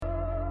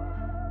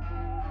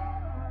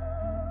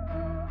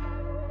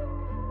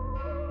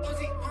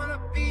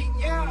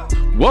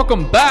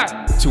Welcome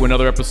back to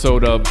another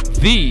episode of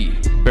the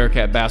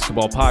Bearcat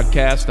Basketball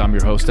Podcast. I'm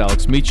your host,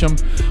 Alex Meacham,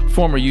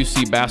 former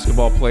UC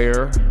basketball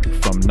player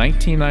from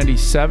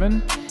 1997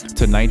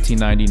 to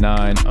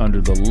 1999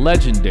 under the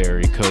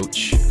legendary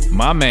coach,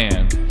 my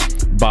man,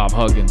 Bob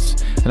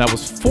Huggins. And I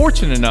was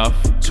fortunate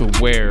enough to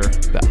wear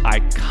the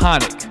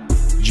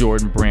iconic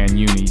Jordan Brand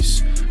unis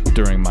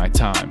during my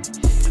time.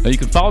 Now you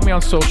can follow me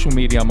on social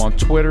media. I'm on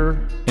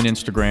Twitter and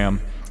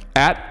Instagram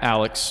at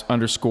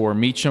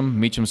Alex_Meacham.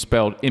 Meacham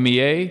spelled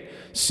Meacham.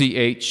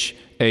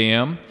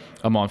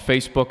 I'm on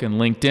Facebook and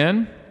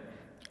LinkedIn,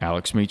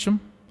 Alex Meacham.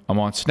 I'm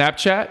on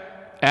Snapchat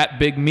at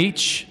Big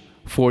Meach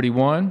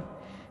 41,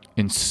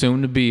 and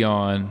soon to be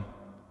on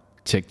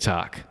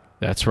TikTok.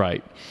 That's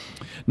right.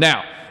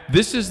 Now,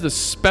 this is the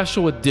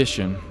special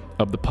edition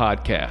of the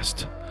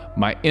podcast,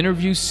 my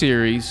interview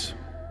series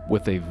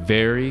with a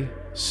very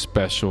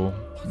special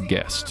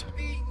guest.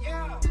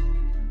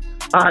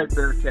 All right,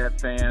 Bearcat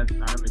fans,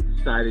 I'm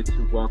excited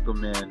to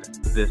welcome in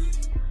this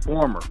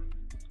former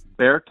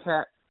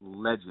Bearcat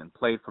legend,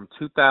 played from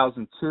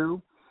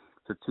 2002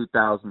 to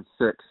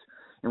 2006.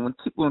 And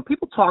when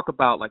people talk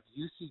about like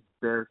UC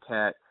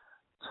Bearcat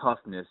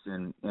toughness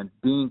and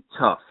being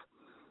tough,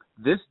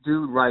 this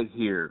dude right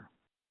here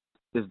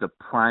is the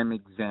prime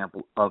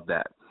example of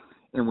that.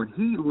 And when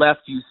he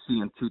left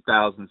UC in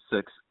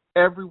 2006,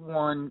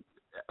 everyone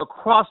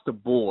across the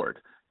board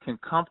can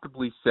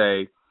comfortably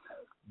say,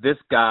 this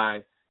guy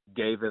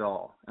gave it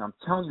all. And I'm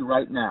telling you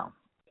right now,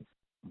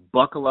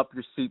 buckle up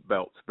your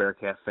seatbelts,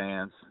 Bearcat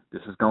fans.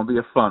 This is going to be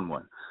a fun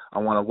one. I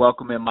want to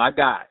welcome in my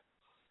guy,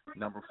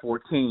 number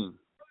 14,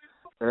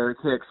 Eric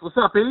Hicks. What's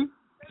up, E?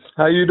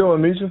 How you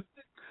doing, Meacham?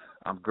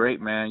 I'm great,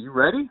 man. You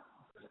ready?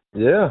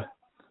 Yeah.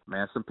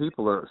 Man, some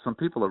people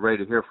are ready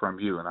to hear from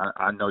you, and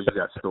I know you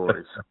got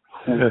stories.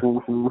 I'm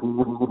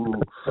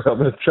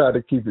gonna try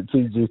to keep it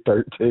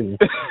PG-13.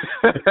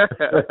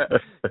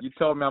 You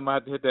told me I might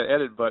have to hit that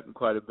edit button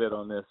quite a bit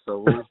on this,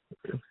 so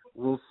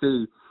we'll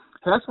see.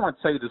 Hey, I just want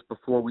to tell you this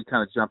before we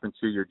kind of jump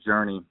into your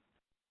journey,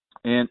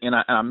 and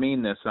I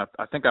mean this.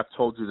 I think I've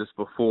told you this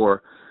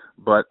before,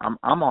 but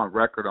I'm on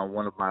record on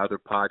one of my other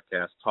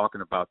podcasts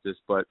talking about this.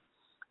 But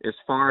as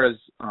far as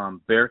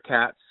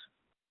Bearcats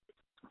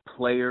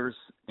players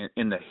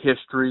in the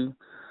history,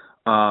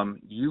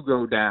 you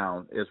go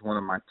down as one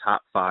of my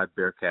top 5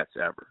 Bearcats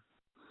ever.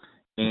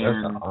 And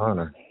that's an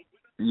honor.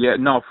 Yeah,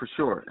 no, for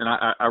sure. And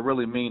I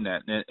really mean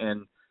that.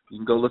 And you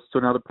can go listen to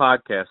another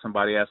podcast.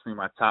 Somebody asked me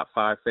my top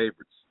 5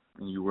 favorites,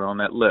 and you were on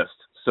that list.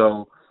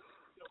 So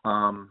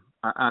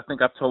I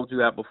think I've told you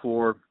that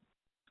before,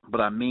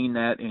 but I mean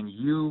that. And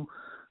you,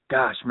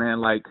 gosh, man,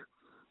 like,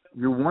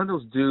 you're one of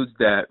those dudes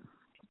that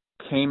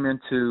came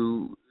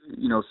into,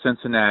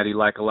 Cincinnati,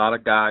 like a lot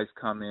of guys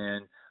come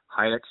in,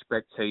 high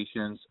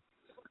expectations.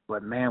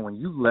 But, man, when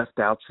you left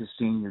out your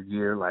senior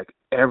year, like,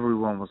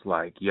 everyone was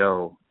like,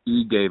 yo,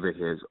 he gave it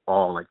his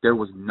all. Like, there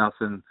was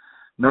nothing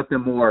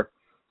more.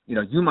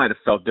 You might have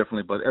felt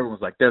differently, but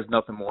everyone's like, there's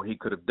nothing more he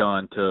could have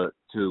done to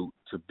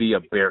be a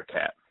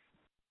Bearcat.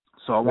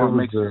 So I want to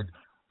make sure.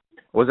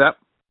 What was that?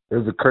 It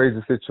was a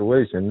crazy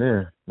situation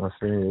there, my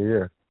senior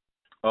year.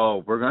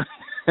 Oh, we're gonna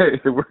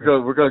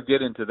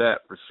get into that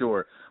for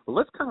sure. But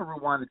let's kind of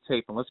rewind the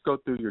tape and let's go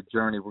through your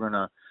journey. We're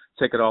gonna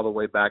take it all the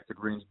way back to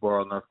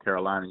Greensboro, North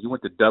Carolina. You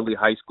went to Dudley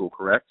High School,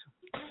 correct?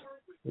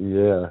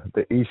 Yeah,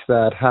 the East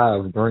Side High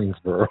of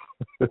Greensboro.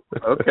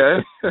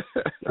 Okay.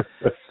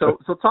 So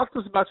talk to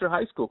us about your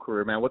high school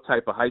career, man. What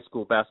type of high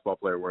school basketball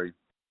player were you?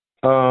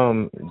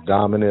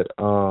 Dominant.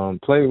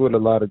 Played with a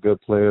lot of good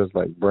players,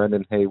 like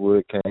Brandon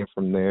Haywood came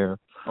from there.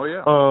 Oh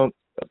yeah.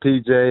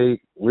 PJ,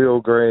 Will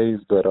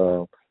Graves, but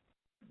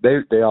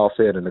they all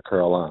fed into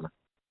Carolina.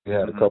 We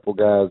had a couple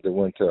guys that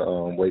went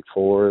to Wake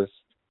Forest,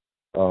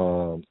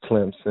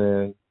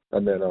 Clemson,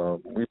 and then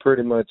we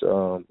pretty much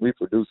we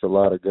produced a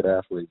lot of good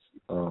athletes.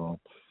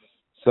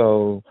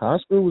 So high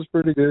school was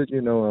pretty good,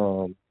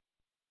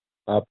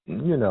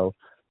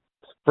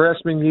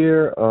 freshman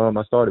year,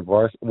 I started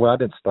varsity. Well, I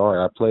didn't start.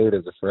 I played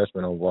as a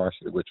freshman on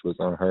varsity, which was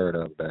unheard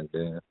of back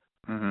then.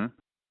 Mm-hmm.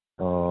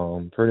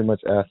 Pretty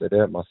much after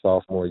that, my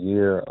sophomore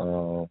year,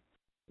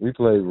 we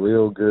played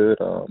real good.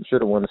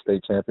 Should have won the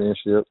state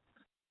championship.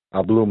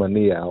 I blew my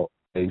knee out,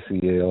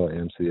 ACL,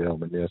 MCL,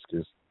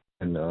 meniscus,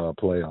 in the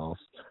playoffs.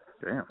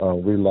 Damn.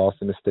 We lost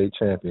in the state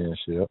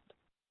championship.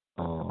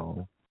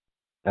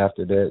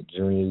 After that,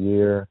 junior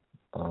year,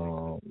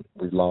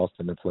 we lost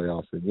in the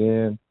playoffs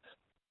again.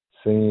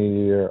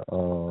 Senior year,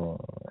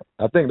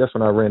 I think that's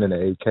when I ran into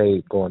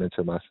AK going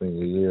into my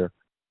senior year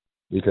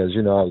because,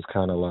 I was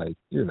kind of like,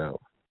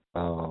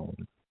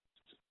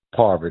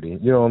 poverty.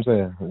 You know what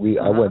I'm saying?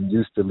 I wasn't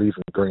used to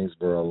leaving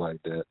Greensboro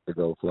like that to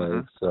go play.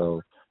 Mm-hmm.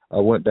 So I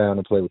went down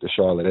and played with the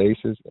Charlotte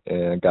Aces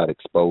and got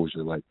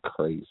exposure like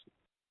crazy.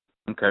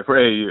 Okay, for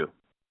AAU.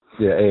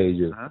 Yeah,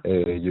 AAU. Uh-huh.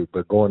 AAU.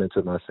 But going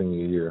into my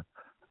senior year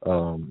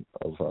of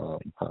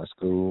high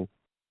school,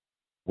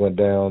 went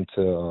down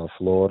to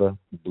Florida,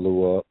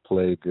 blew up,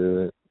 played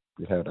good.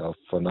 We had a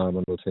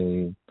phenomenal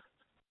team.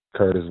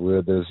 Curtis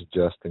Withers,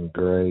 Justin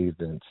Gray,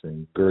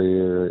 Vincent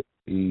Greer,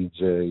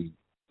 EJ,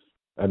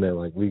 I mean,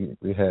 like we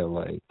had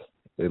like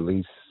at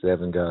least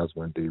 7 guys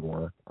went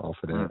D1 off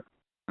of that,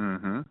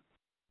 Mm-hmm.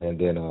 and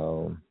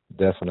then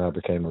that's when I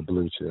became a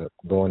blue chip.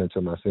 Going into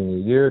my senior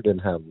year, didn't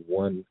have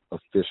one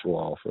official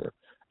offer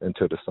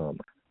until the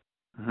summer.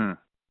 Mm-hmm.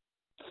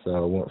 So I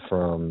went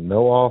from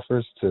no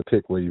offers to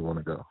pick where you want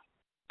to go.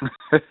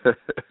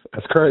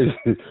 That's crazy.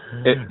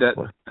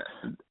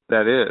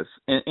 That is.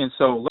 And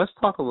so let's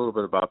talk a little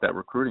bit about that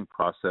recruiting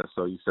process.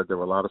 So you said there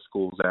were a lot of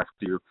schools after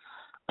you.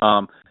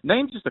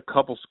 Name just a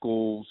couple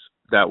schools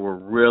that were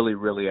really,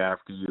 really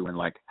after you, and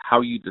like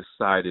how you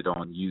decided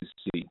on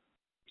UC.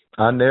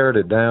 I narrowed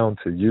it down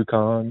to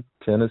UConn,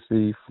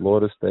 Tennessee,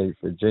 Florida State,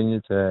 Virginia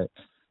Tech,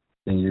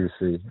 and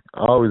UC.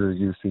 Always a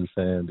UC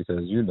fan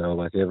because,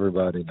 like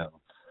everybody knows,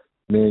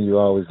 me and you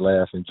always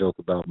laugh and joke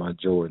about my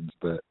Jordans,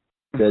 but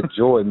that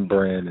Jordan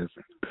brand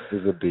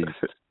is a beast.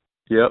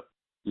 Yep.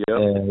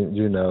 And,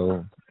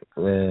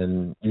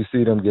 when you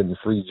see them getting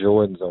free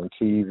Jordans on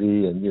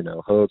TV and,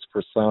 Hugs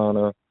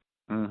persona,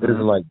 Mm-hmm.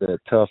 it's like that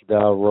tough guy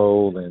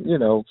role. And,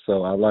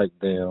 so I like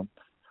them.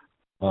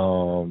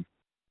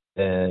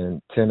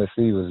 And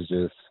Tennessee was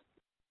just,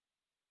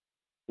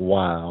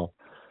 wow.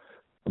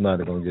 I'm not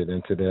even going to get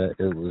into that.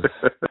 It was,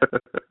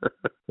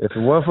 if it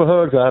weren't for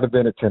Hugs, I'd have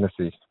been at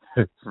Tennessee.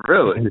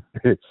 Really?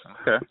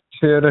 Okay.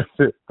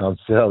 Tennessee. I'm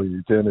telling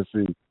you,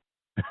 Tennessee.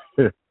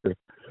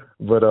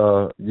 But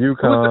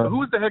UConn. Who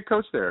was the head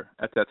coach there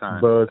at that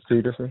time? Buzz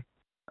Peterson.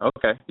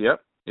 Okay.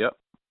 Yep.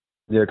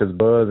 Yeah, because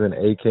Buzz and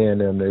AK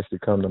and them, they used to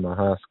come to my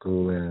high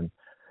school, and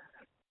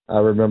I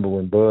remember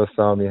when Buzz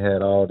saw me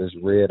had all this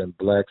red and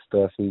black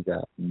stuff, he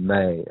got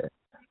mad.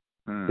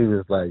 He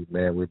was like,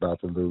 "Man, we're about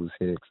to lose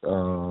Hicks."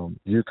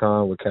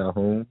 UConn with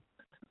Calhoun.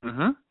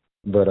 Mm-hmm.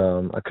 But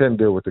I couldn't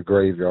deal with the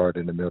graveyard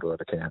in the middle of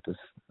the campus.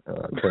 I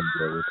couldn't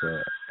deal with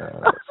that.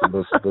 It's a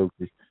little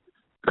spooky.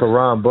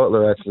 Karan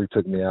Butler actually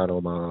took me out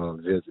on my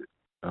visit.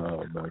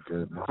 Oh, my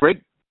goodness.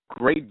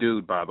 Great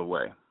dude, by the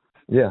way.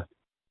 Yeah.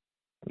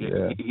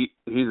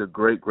 He's a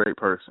great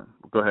person.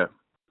 Go ahead.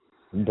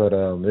 But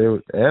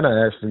and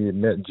I actually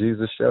met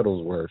Jesus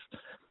Shuttlesworth.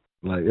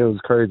 Like, it was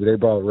crazy. They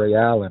brought Ray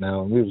Allen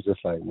out, and we was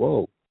just like,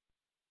 whoa.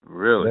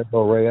 Really? They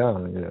brought Ray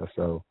Allen, yeah.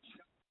 So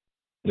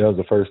that was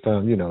the first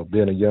time,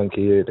 being a young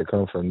kid to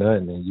come from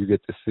nothing, and you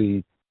get to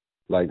see,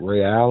 like,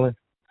 Ray Allen.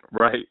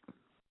 Right.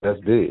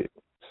 That's big.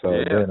 So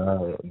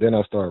then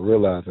I started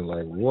realizing,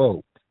 like,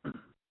 whoa,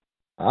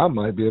 I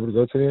might be able to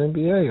go to the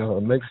NBA or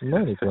make some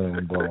money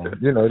playing ball.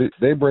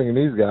 They bringing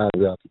these guys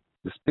out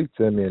to speak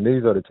to me, and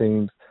these are the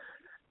teams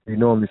you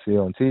normally see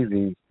on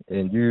TV,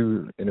 and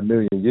you, in a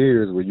million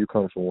years, where you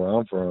come from, where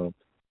I'm from,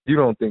 you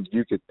don't think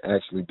you could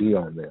actually be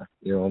on there.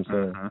 You know what I'm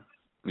saying?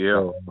 Mm-hmm.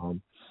 Yeah. So,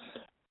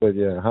 but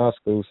yeah, high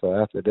school. So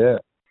after that,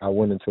 I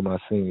went into my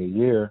senior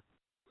year,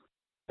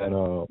 and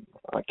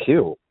I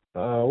killed.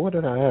 What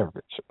did I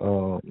average?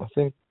 I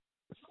think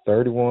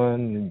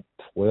 31,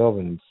 12,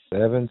 and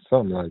 7,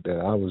 something like that.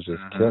 I was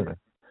just killing.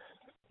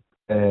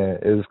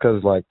 And it was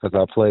because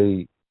I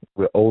played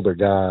with older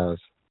guys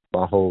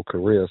my whole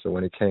career. So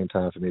when it came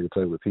time for me to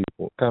play with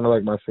people, kind of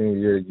like my senior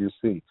year at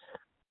UC,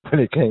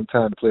 when it came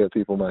time to play with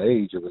people my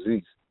age, it was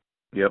easy.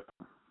 Yep.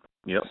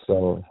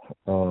 So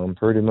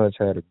pretty much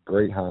had a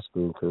great high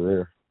school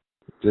career.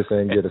 Just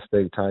ain't get a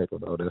state title,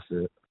 though. That's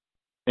it.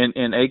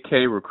 And AK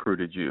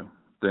recruited you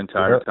the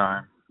entire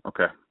time?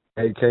 Okay.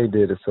 AK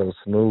did it so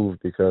smooth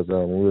because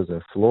when we was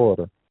in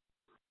Florida,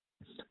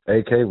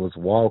 AK was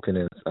walking,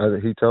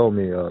 and he told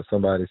me,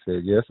 somebody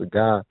said, yes, a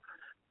guy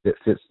that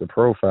fits the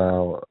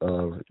profile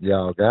of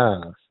y'all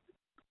guys.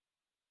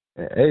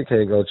 And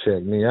AK go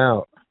check me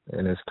out,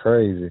 and it's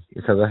crazy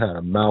because I had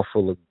a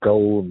mouthful of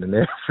gold and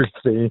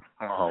everything.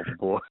 Oh,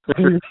 boy.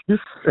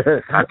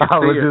 I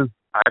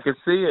can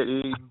see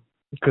it,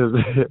 Because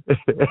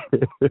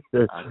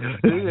I can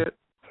see it.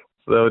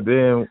 So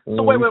then...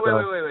 So wait.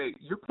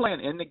 You're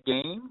playing in the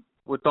game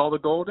with all the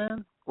gold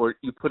in, or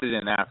you put it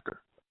in after?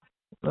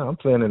 No, I'm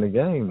playing in the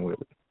game with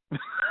it.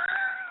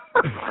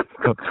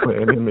 I'm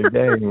playing in the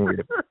game with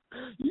it.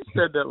 You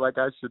said that like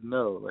I should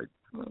know. Like,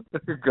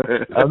 go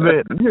ahead. I mean,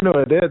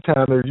 at that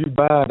time, if you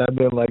buy it, I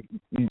mean, like,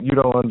 you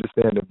don't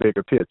understand the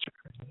bigger picture,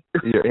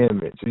 your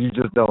image. You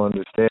just don't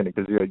understand it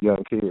because you're a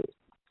young kid.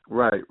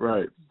 Right.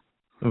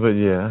 But,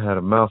 yeah, I had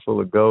a mouthful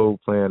of gold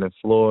playing in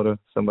Florida.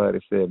 Somebody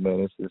said,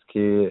 man, it's this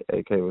kid.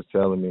 AK was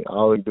telling me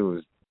all he do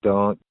is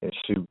dunk and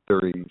shoot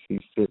threes. He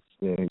fits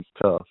in. He's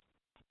tough.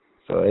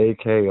 So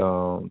AK,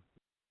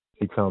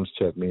 he comes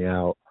check me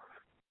out,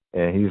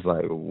 and he's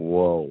like,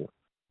 whoa.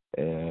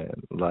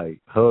 And, like,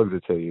 Hugs will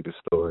tell you the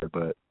story,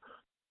 but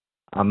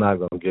I'm not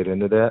going to get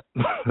into that.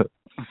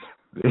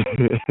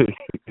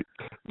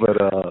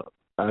 But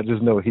I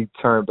just know he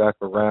turned back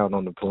around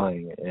on the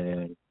plane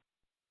and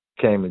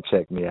came and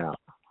checked me out.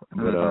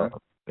 But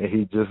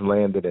he just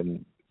landed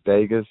in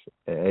Vegas,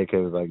 and AK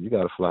was like, you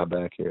got to fly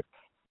back here.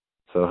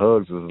 So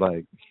Hugs was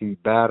like, he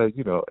better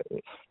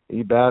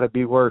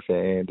be worth it,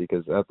 Andy,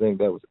 because I think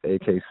that was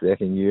AK's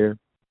second year.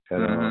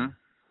 And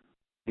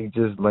he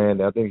just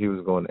landed. I think he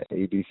was going to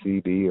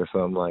ABCD or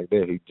something like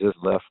that. He just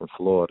left from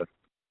Florida.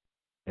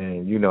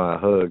 And you know how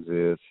Hugs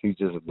is. He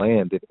just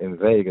landed in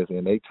Vegas,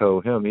 and they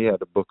told him he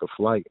had to book a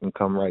flight and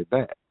come right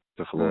back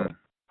to Florida.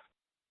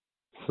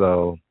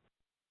 So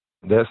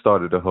that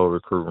started the whole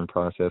recruiting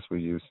process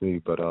with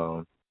UC. But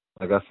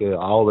like I said,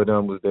 all of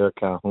them was there,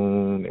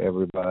 Calhoun,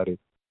 everybody.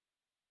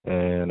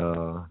 And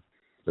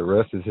the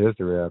rest is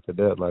history after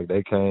that. Like,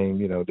 they came,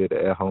 did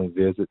the at-home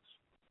visits.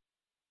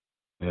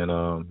 And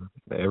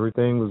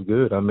everything was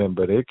good. I mean,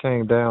 but it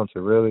came down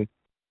to really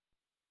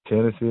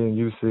Tennessee and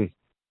UC.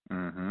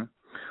 Mm-hmm.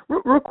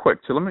 Real quick,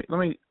 so let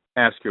me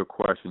ask you a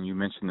question. You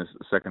mentioned this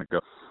a second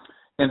ago.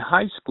 In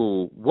high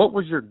school, what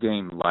was your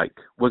game like?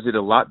 Was it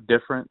a lot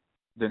different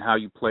than how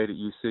you played at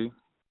UC?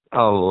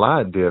 A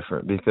lot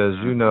different because,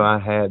 I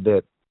had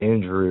that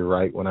injury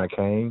right when I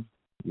came.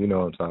 You know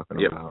what I'm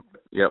talking about.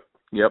 Yep.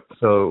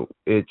 So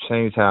it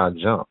changed how I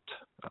jumped.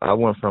 I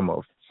went from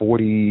a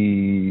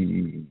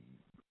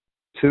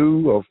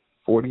 42 or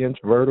 40-inch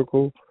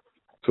vertical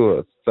to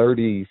a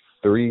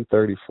 33,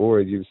 34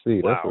 at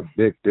UC. Wow. That's a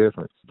big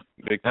difference.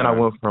 Big time. And I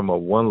went from a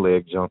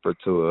one-leg jumper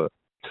to a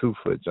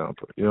 2-foot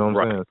jumper. You know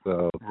what I'm saying?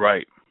 So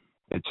right.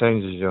 It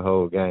changes your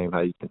whole game,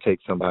 how you can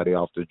take somebody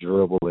off the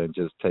dribble and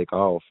just take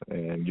off,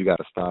 and you got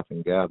to stop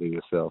and gather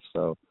yourself.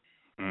 So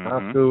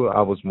I feel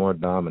I was more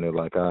dominant.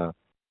 Like,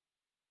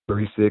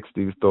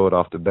 360s, throw it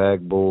off the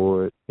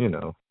backboard,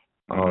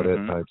 all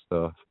that type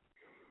stuff.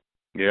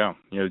 Yeah,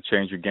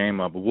 change your game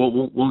up. But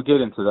we'll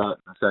get into that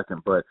in a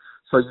second. But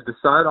so you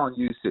decide on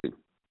UC.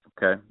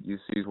 Okay,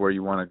 UC is where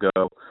you want to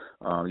go.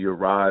 You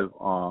arrive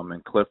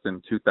in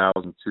Clifton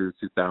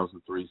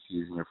 2002-2003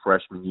 season, your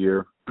freshman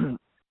year.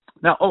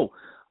 Now, I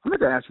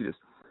meant to ask you this: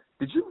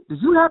 Did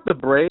you have the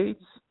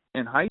braids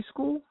in high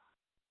school?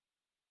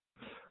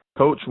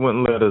 Coach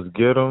wouldn't let us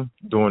get them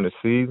during the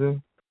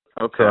season.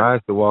 Okay. So I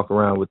used to walk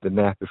around with the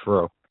nappy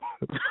fro.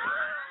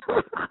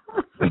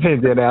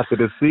 And then after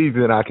the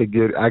season, I could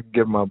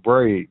get my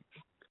braids.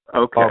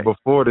 Okay. Or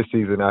before the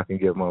season, I can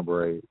get my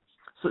braids.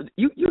 So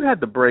you had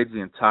the braids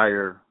the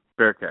entire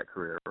Bearcat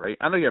career, right?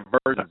 I know you have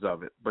versions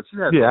of it, but you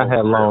had I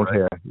had long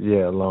hair. Right?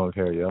 Yeah, long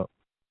hair. Yep.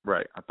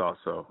 Right, I thought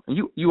so. And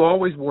you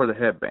always wore the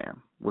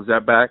headband. Was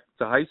that back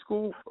to high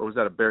school, or was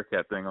that a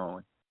Bearcat thing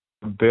only?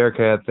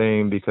 Bearcat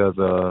thing because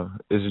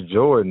it's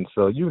Jordan,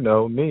 so you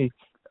know me.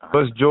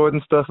 As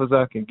Jordan stuff as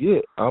I can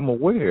get, I'm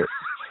aware.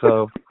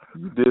 So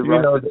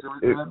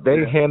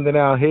they handing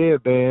out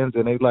headbands,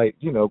 and they like,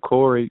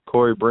 Corey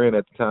Brand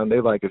at the time. They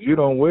like, if you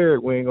don't wear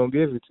it, we ain't gonna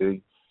give it to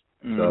you.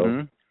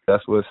 So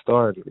that's what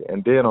started.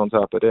 And then on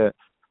top of that,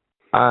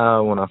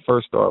 when I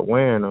first started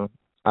wearing them,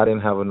 I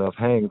didn't have enough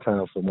hang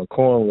time for my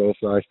cornrows,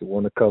 so I used to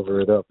want to cover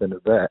it up in the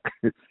back.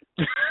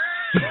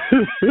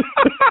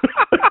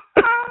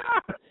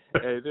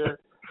 Hey, there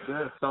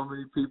are so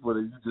many people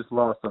that you just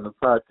lost on the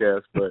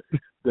podcast, but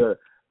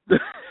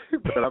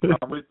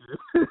I'm with you.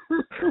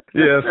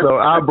 Yeah, so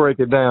I'll break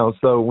it down.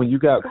 So when you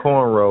got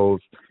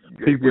cornrows,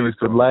 people used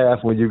to laugh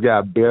when you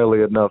got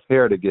barely enough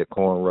hair to get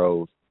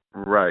cornrows.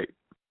 Right.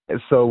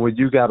 And so when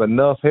you got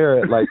enough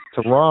hair, like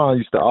Teron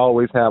used to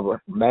always have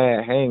a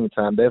mad hang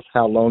time. That's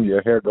how long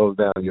your hair goes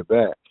down your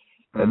back.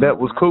 And that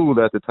was cool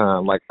at the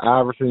time. Like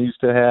Iverson used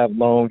to have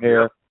long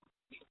hair.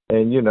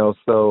 And,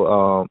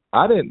 so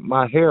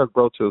my hair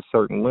grow to a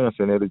certain length,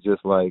 and it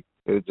just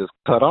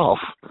cut off.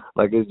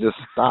 Like, it just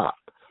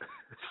stopped.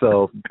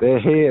 So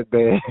that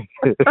headband,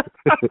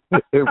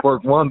 it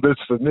worked wonders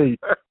for me.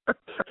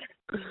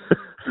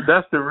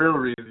 That's the real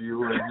reason you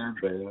wear a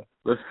headband.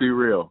 Let's be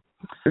real.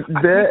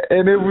 That,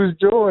 and it was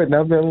Jordan.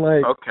 I've been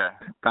like... Okay.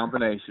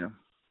 Combination.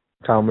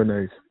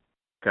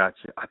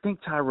 Gotcha. I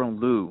think Tyrone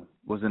Lue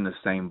was in the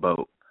same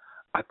boat.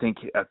 I think.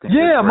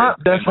 Yeah,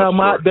 that's how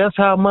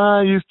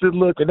mine used to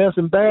look, and that's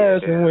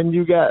embarrassing when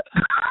you got,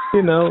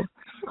 you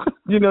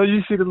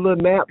see the little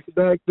naps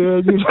back there.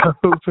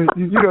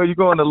 You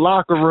go in the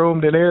locker room,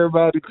 then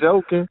everybody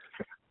joking.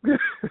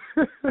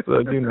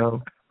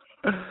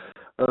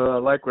 So I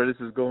like where this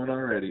is going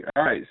already.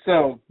 All right,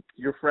 so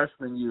your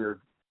freshman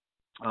year,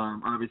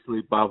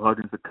 obviously Bob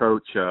Huggins the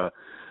coach,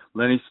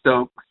 Lenny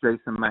Stokes,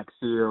 Jason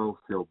Maxiel,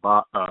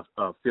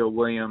 Phil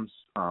Williams,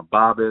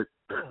 Bobbitt.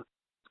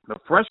 The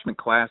freshman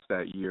class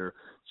that year,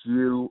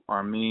 you,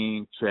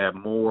 Armin, Chad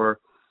Moore,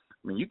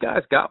 I mean, you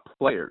guys got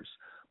players,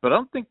 but I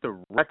don't think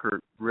the record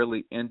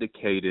really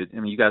indicated. I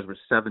mean, you guys were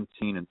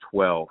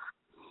 17-12.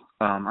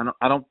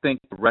 I don't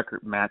think the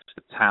record matched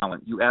the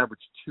talent. You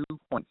averaged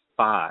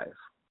 2.5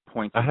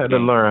 points. I had to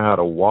learn how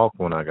to walk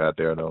when I got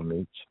there, though,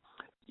 Meach.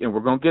 And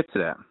we're gonna get to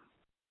that.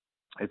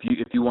 If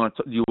you want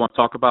to, do you want to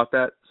talk about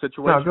that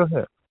situation?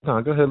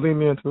 No, go ahead. Lead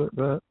me into it.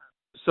 Go ahead.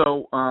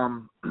 So,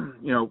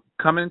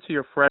 coming into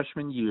your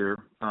freshman year,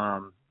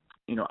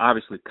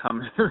 obviously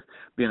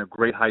being a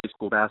great high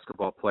school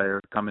basketball player,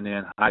 coming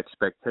in, high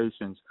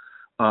expectations,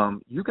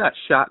 you got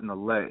shot in the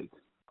leg.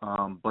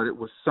 But it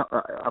was,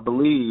 I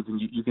believe,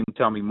 and you can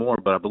tell me more,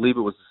 but I believe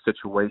it was a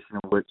situation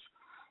in which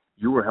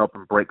you were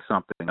helping break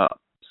something up.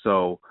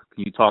 So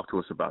can you talk to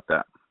us about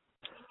that?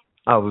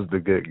 I was the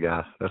good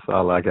guy. That's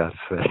all I got to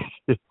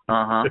say.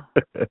 Uh-huh.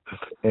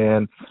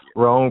 And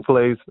wrong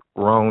place,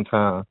 wrong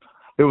time.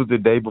 It was the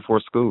day before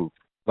school.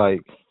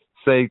 like,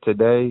 say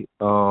today,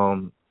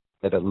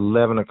 at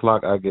 11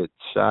 o'clock I get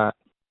shot,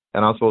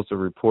 and I'm supposed to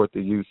report to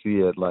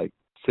UC at like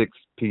 6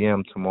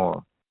 p.m.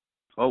 tomorrow.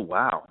 Oh,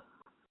 wow.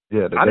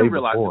 Yeah, I day didn't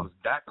realize before. it was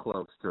that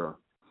close to.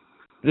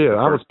 Yeah,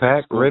 I was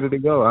packed, ready to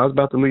go. I was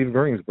about to leave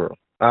Greensboro.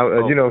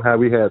 You know how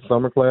we had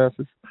summer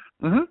classes?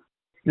 Mhm.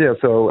 Yeah,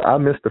 so I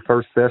missed the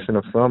first session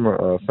of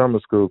summer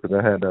school because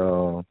I had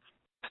to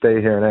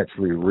stay here and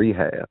actually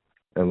rehab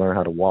and learn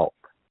how to walk.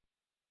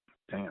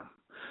 Damn.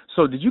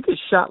 So did you get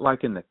shot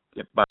like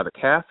by the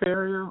calf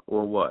area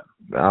or what?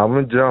 I'm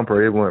a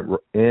jumper. It went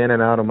in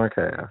and out of my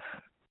calf.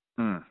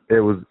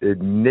 It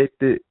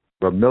nicked it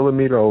a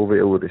millimeter over.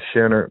 It would have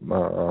shattered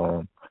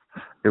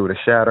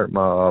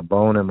my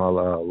bone in my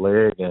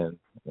leg, and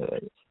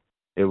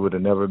it would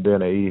have never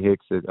been a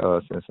Hicks at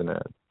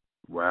Cincinnati.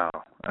 Wow,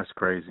 that's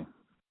crazy.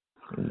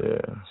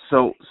 Yeah.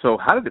 So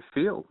how did it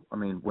feel? I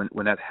mean,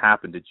 when that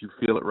happened, did you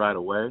feel it right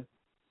away,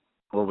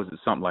 or was it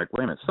something like,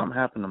 wait a minute, something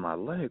happened to my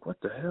leg?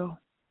 What the hell?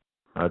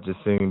 I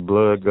just seen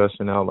blood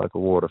gushing out like a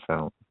water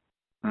fountain.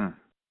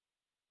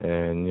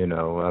 And,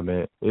 I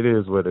mean, it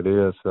is what it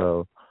is.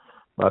 So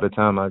by the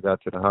time I got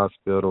to the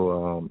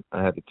hospital,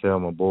 I had to tell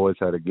my boys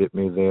how to get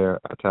me there.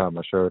 I tied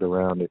my shirt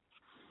around it.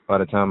 By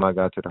the time I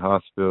got to the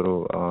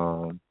hospital,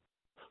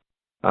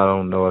 I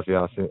don't know if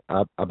y'all see,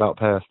 I about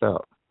passed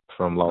out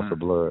from loss of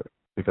blood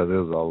because it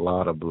was a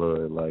lot of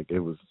blood. Like, it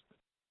was,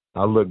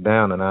 I looked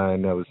down and I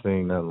ain't never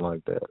seen nothing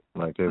like that.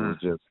 Like, it was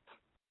just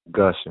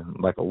gushing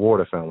like a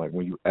water fountain. Like,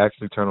 when you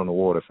actually turn on the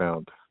water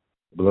fountain,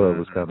 blood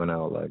was coming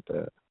out like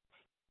that.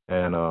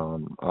 And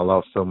I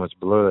lost so much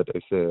blood,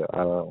 they said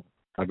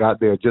I got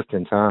there just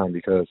in time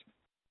because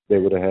they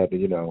would have had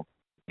to,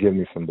 give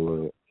me some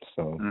blood.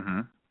 So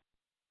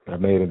I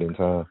made it in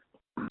time.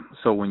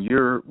 So when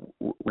you're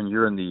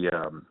in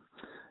the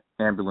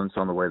ambulance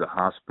on the way to the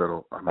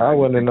hospital, I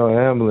wasn't in no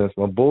ambulance.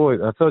 My boys,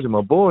 I told you,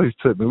 my boys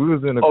took me. We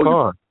was in a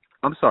car.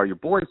 I'm sorry, your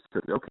boys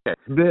took me. Okay.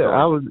 Yeah,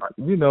 I was.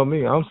 You know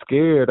me. I'm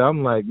scared.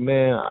 I'm like,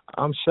 man,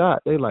 I'm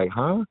shot. They like,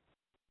 huh?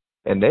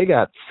 And they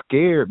got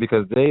scared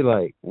because they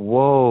like,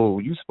 whoa,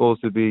 you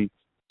supposed to be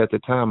at the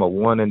time a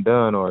one and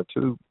done or a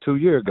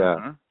two-year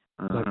guy.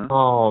 Like,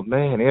 oh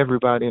man,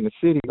 everybody in the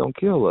city gonna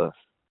kill us.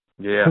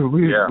 Yeah,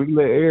 we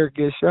let Eric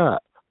get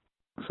shot.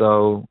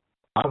 So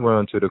I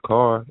run to the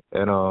car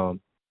and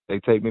they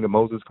take me to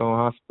Moses Cone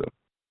Hospital,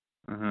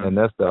 and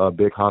that's the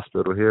big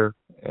hospital here.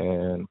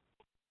 And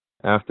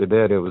after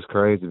that, it was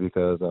crazy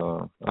because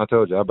I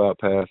told you I about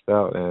passed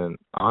out, and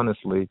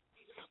honestly,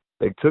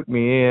 they took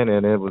me in,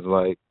 and it was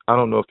like, I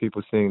don't know if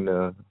people seen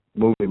the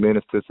movie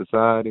Menace to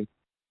Society,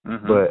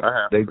 but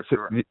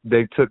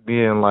they took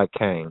me in like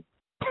Kane.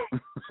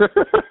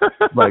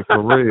 Like,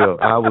 for real.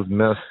 I was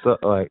messed up.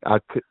 Like, I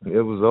couldn't,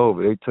 it was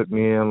over. They took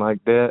me in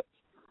like that.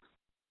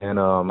 And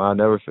I'll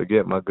never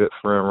forget my good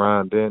friend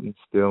Ryan Denton,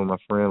 still my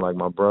friend, like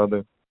my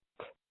brother.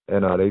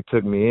 And they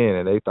took me in,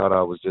 and they thought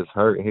I was just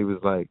hurt. And he was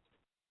like,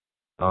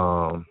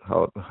 I'm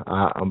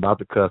about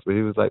to cuss, but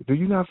he was like, do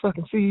you not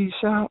fucking see he's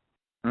shot?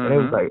 And they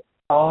was like,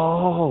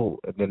 oh.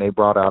 And then they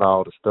brought out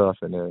all the stuff,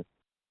 and then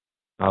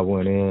I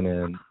went in,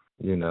 and,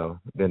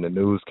 then the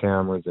news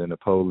cameras and the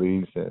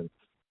police and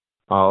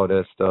all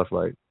that stuff,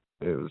 like,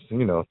 it was,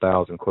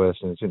 1,000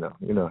 questions, you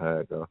know how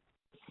it goes.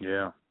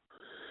 Yeah.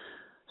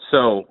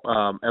 So,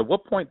 at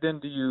what point then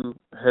do you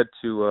head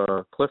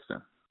to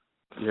Clifton?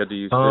 You had to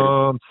use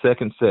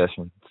second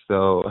session.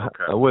 So,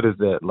 what is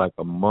that, like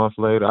a month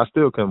later? I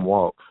still couldn't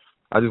walk.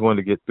 I just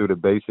wanted to get through the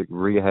basic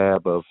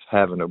rehab of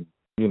having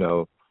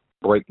to,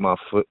 break my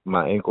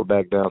ankle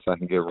back down so I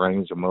can get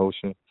range of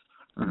motion.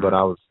 But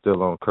I was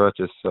still on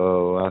crutches,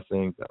 so I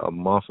think a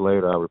month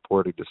later I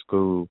reported to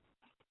school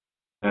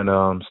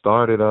and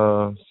started.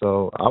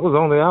 So I was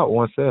only out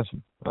one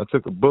session. I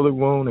took a bullet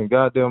wound and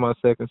got there my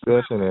second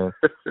session, and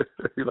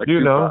like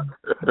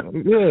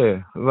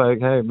yeah, like,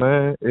 hey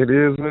man, it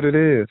is what it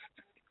is.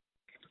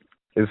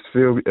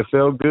 It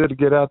felt good to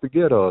get out the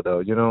ghetto though.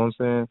 You know what I'm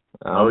saying?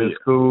 I was in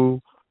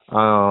school.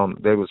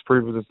 They was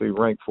previously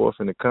ranked 4th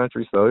in the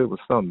country, so it was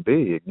something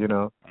big,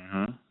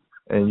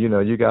 And,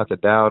 you got the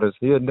doubters.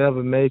 He'll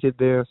never make it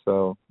there.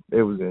 So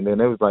it was, and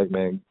then it was like,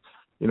 man,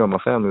 my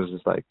family was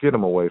just like, get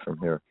him away from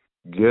here.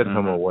 Get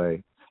him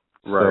away.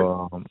 Right.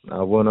 So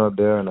I went up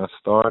there and I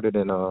started,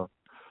 and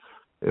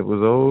it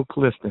was old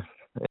Clifton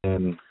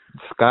and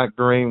Scott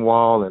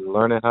Greenwald and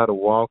learning how to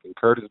walk and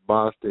Curtis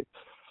Bostic.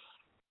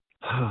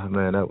 Oh,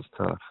 man, that was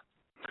tough.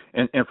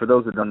 And for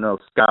those that don't know,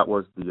 Scott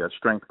was the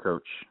strength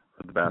coach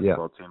for the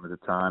basketball team at the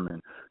time,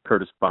 and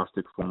Curtis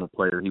Bostic, former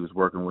player, he was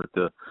working with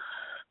the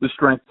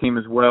strength team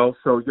as well.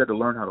 So you had to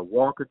learn how to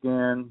walk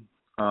again.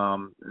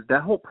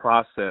 That whole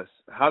process,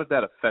 how did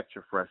that affect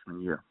your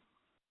freshman year?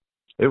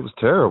 It was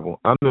terrible.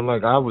 I mean,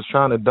 like, I was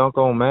trying to dunk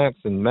on Max,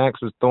 and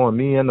Max was throwing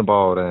me and the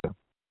ball down.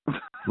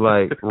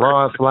 Like,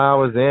 Rod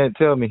Flowers didn't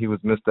tell me he was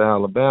Mr.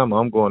 Alabama.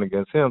 I'm going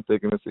against him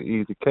thinking it's an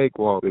easy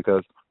cakewalk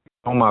because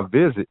on my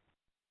visit,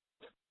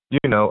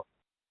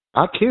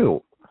 I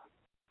killed.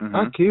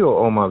 I killed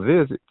on my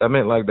visit. I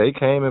mean, like, they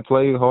came and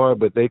played hard,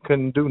 but they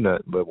couldn't do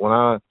nothing. But when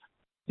I,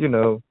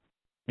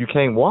 you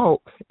can't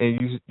walk,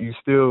 and you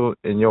still,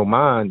 in your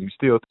mind, you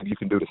still think you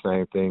can do the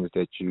same things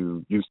that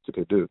you used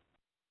to do.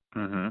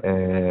 Mm-hmm.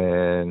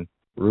 And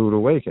rude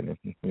awakening,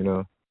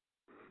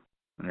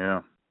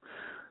 Yeah.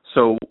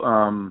 So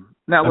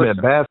now, I mean,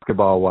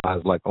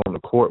 basketball-wise, like on the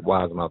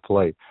court-wise when I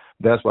play,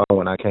 that's why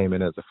when I came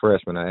in as a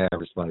freshman, I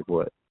averaged like,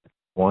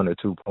 1 or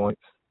 2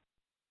 points?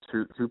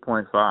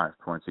 2.5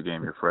 points a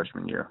game your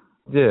freshman year.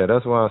 Yeah,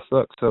 that's why I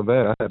sucked so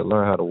bad. I had to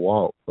learn how to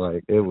walk.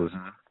 Like, it was,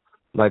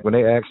 Mm-hmm. like when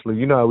they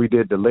actually, how we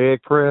did the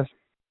leg press?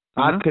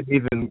 Mm-hmm. I couldn't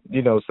even,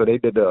 so they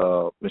did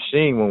the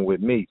machine one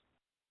with me.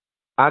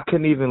 I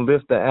couldn't even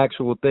lift the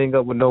actual thing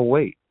up with no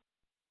weight.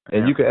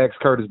 And you could ask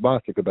Curtis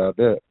Bostic about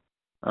that.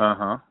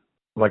 Uh-huh.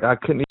 Like, I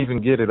couldn't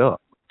even get it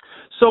up.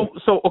 So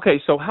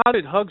how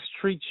did Hugs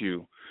treat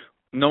you,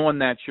 knowing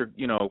that you're,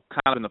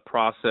 kind of in the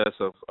process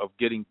of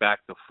getting back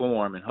to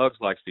form, and Hugs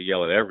likes to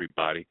yell at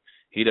everybody.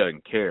 He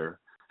doesn't care.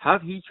 How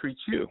did he treat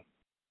you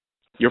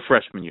your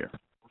freshman year?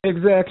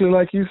 Exactly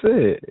like you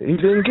said. He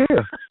didn't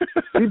care.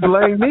 He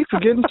blamed me for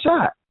getting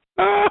shot.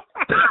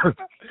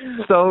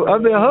 So,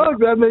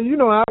 Hugs,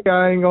 our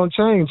guy ain't going to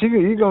change.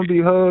 He going to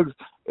be Hugs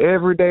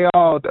every day,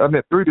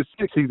 3 to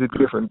 6, he's a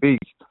different beast.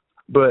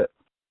 But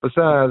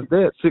besides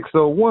that,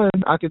 601,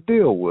 I could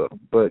deal with him.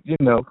 But,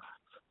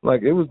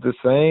 like it was the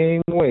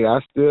same way. I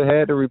still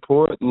had to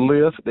report,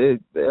 lift.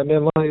 Everything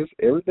was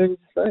the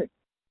same.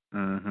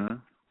 Mm-hmm.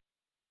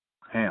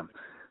 Damn.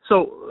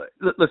 So,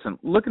 listen,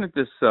 looking at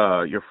this,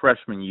 your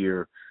freshman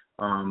year,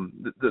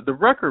 the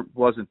record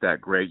wasn't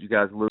that great. You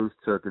guys lose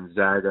to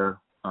Gonzaga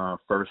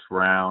first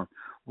round.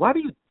 Why do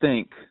you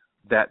think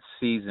that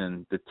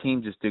season the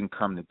team just didn't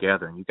come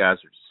together, and you guys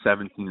are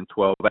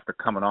 17-12 after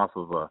coming off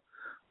of a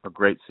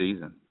great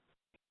season?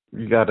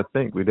 You got to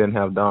think we didn't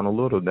have Donald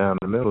Little down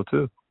in the middle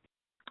too.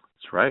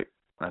 That's right.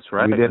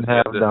 We didn't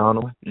have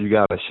Donald. You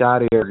got a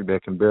shot Eric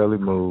that can barely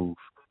move,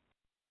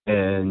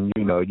 and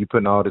you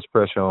putting all this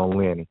pressure on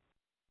Lenny.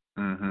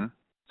 Mm-hmm.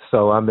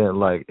 So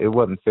it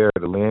wasn't fair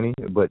to Lenny,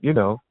 but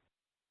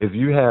if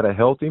you had a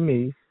healthy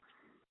me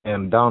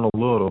and Donald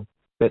Little,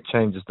 that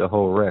changes the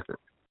whole record.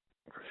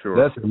 For sure.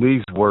 That's at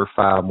least worth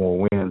 5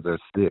 more wins or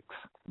 6.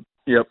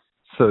 Yep.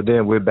 So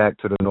then we're back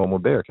to the normal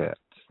Bearcats.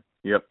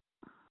 Yep.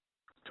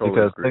 Totally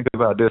because agree. think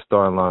about this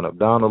starting lineup: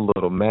 Donald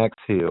Little, Max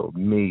Hill,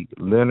 me,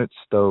 Leonard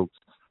Stokes,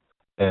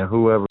 and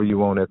whoever you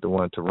want at the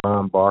one,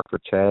 Teron Barker,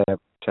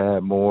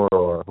 Chad Moore,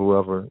 or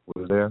whoever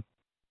was there.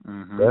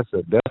 Mm-hmm.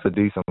 That's a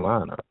decent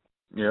lineup.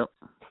 Yep.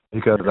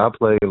 Because I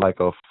played like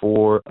a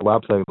 4. Well,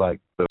 I played like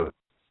the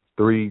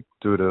 3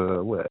 to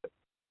the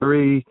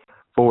 3,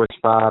 4,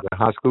 5 in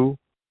high school.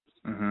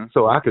 Mm-hmm.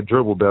 So I could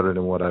dribble better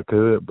than what I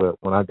could. But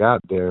when I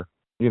got there,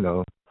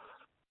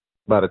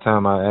 by the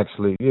time I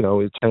actually,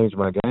 it changed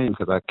my game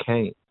because I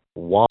can't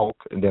walk,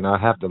 and then I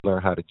have to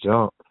learn how to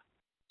jump.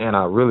 And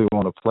I really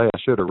want to play. I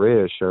should have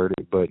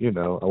red-shirted, but,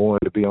 I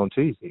wanted to be on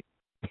TV.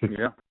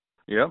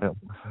 Yeah.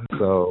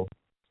 So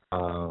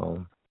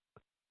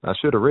I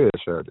should have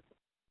red-shirted.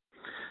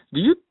 Do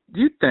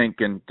you think,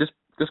 and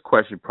this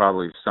question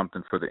probably is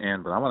something for the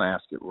end, but I'm going to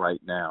ask it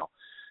right now.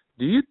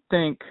 Do you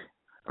think,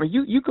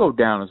 you go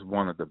down as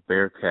one of the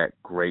Bearcat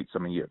greats.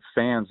 Your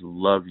fans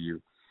love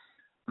you.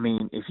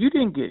 If you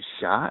didn't get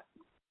shot,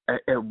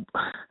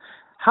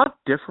 how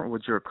different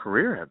would your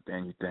career have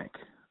been, you think?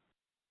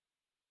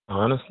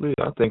 Honestly,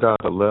 I think I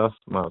would have left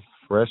my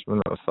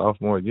freshman or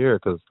sophomore year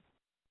because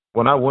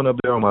when I went up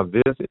there on my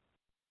visit,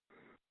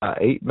 I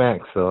ate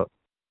Max up.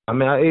 I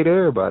ate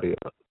everybody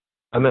up.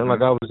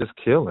 Like I was just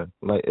killing,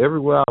 like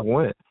everywhere I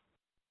went.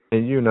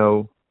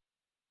 And,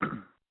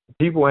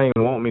 people ain't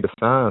want me to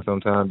sign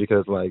sometimes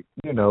because, like,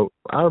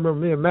 I remember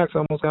me and Max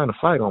almost got in a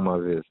fight on my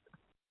visit.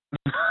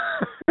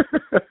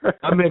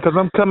 Because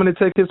I'm coming to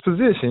take his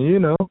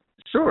position,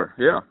 Sure,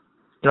 yeah.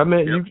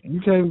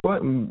 You can't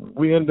blame.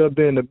 We ended up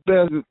being the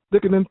best,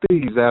 thicker than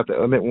thieves after.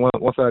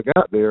 Once I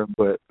got there,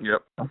 but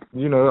yep.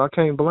 I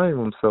can't blame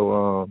them.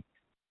 So,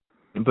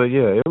 but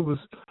yeah,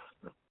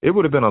 it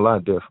would have been a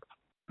lot different.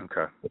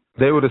 Okay.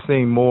 They would have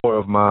seen more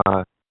of my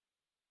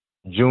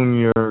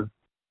junior,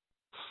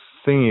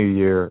 senior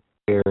year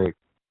Eric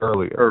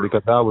earlier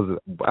because I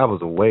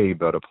was a way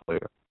better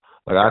player.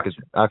 Like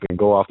I can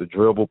go off the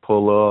dribble,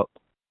 pull up.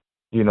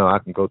 I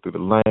can go through the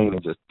lane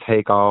and just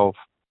take off,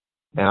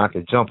 and I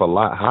can jump a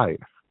lot higher.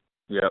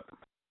 Yep.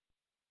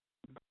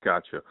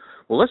 Gotcha.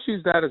 Well, let's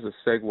use that as a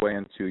segue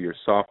into your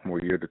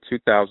sophomore year, the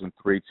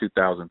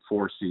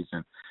 2003-2004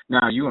 season.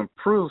 Now, you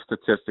improved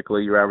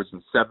statistically. You're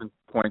averaging 7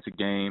 points a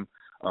game,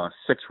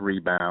 6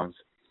 rebounds.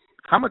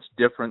 How much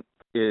different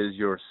is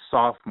your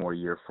sophomore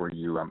year for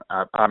you?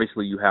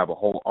 Obviously, you have a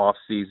whole off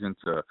season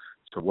to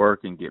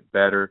work and get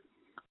better.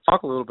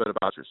 Talk a little bit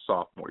about your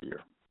sophomore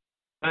year.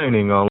 I ain't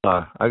even gonna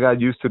lie. I got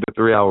used to the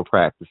 3-hour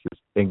practices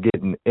and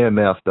getting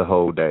MF the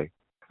whole day,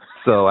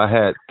 so I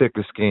had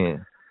thicker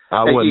skin.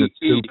 I wasn't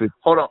stupid.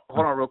 Hold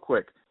on, real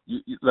quick.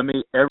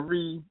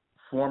 Every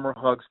former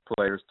Hugs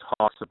player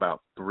talks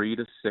about 3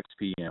 to 6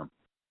 p.m.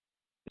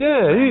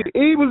 Yeah,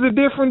 he was a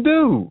different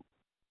dude.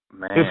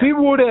 Man. If he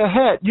wore that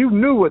hat, you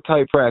knew what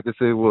type practice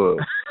it was.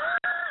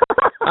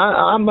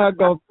 I'm not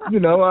gonna, you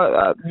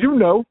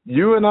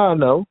and I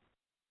know,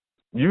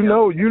 you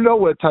know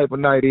what type of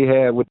night he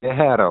had with the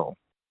hat on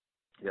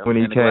when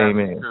he came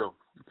in.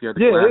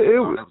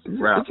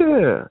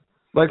 Yeah.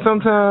 Like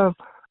sometimes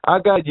I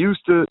got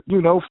used to,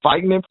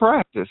 fighting in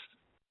practice.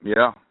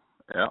 Yeah.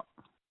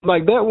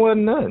 Like that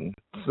wasn't nothing.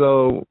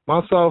 So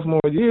my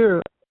sophomore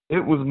year,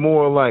 it was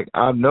more like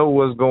I know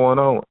what's going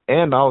on,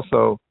 and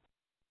also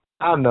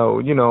I know,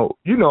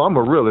 I'm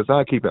a realist.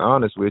 I keep it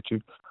honest with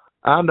you.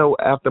 I know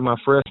after my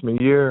freshman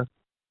year,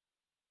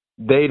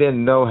 they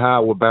didn't know how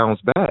I would bounce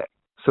back.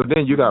 So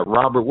then you got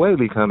Robert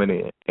Whaley coming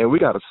in, and we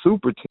got a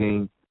super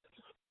team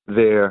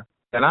there.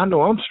 And I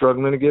know I'm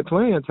struggling to get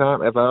playing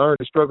time. If I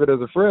already struggled as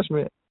a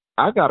freshman,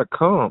 I got to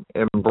come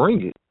and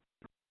bring it.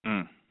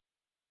 Mm.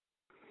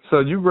 So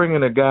you bring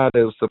in a guy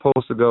that was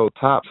supposed to go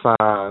top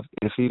 5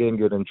 if he didn't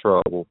get in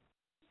trouble.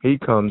 He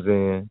comes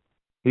in.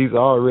 He's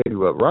already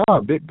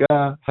Rob, big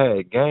guy,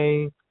 had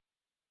game,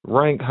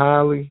 ranked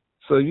highly.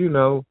 So,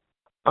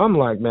 I'm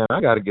like, man,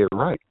 I got to get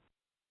right.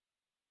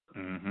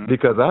 Mm-hmm.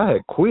 Because I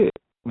had quit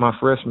my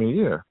freshman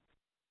year.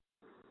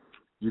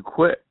 You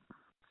quit.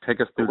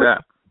 Take us through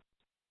that.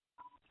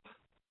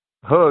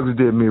 Hugs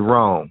did me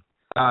wrong.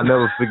 I'll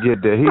never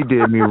forget that. He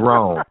did me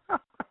wrong.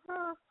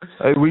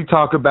 Hey, we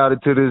talk about it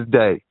to this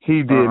day.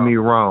 He did me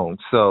wrong.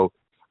 So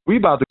we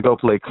about to go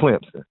play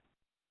Clemson.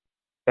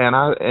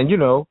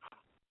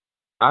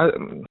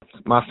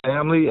 My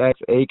family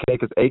asked AK,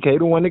 because AK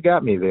the one that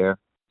got me there,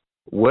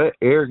 what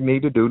Eric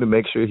need to do to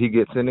make sure he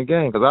gets in the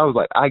game. Because I was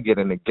like, I get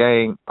in the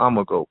game, I'm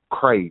going to go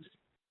crazy.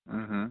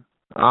 Mm-hmm.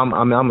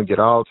 I'm going to get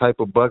all type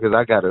of buckets.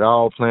 I got it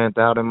all planned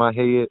out in my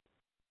head.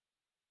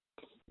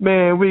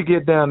 Man, we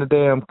get down to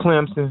damn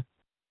Clemson.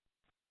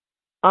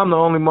 I'm the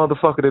only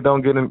motherfucker that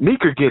don't get in.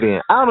 Meeker get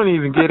in. I don't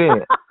even get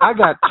in. I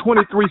got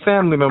 23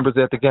 family members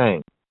at the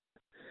game.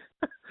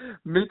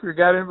 Meeker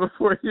got in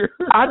before you.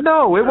 I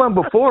know. It wasn't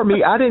before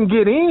me. I didn't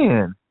get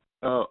in.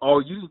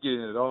 You didn't get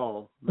in at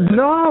all. Man.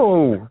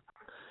 No.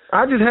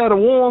 I just had a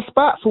warm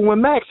spot for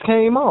when Max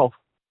came off.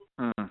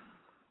 Mm.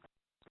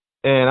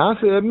 And I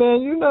said,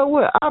 man, you know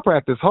what? I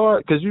practice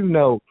hard because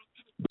the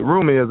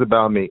rumor is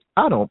about me.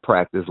 I don't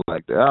practice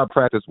like that. I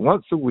practice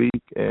once a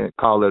week and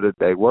call it a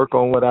day. Work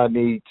on what I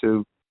need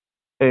to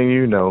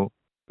and,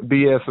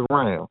 BS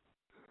around.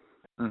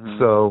 Mm-hmm.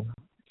 So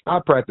I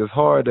practiced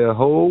hard that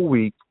whole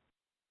week.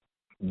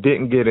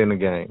 Didn't get in the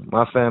game.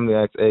 My family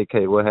asked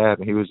AK what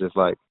happened. He was just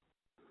like,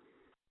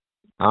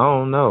 I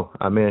don't know.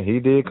 I mean, he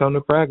did come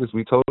to practice.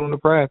 We told him to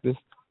practice.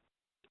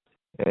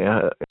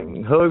 And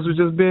Hugs was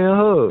just being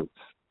Hugs.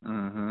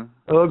 Mm-hmm.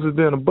 Hugs was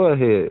being a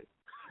butthead.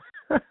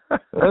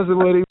 That's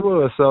what he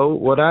was. So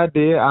what I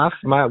did, I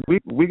smiled.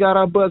 We got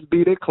our butts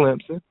beat at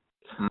Clemson.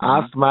 Mm-hmm.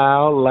 I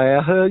smiled,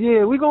 laughed.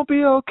 Yeah, we're going to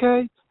be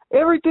okay.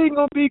 Everything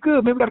going to be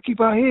good. Man, we got to keep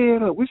our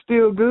head up. We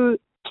still good.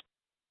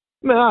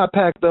 Man, I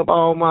packed up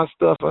all my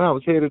stuff and I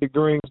was headed to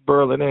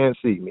Greensboro and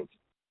Sydney.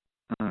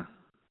 Mm.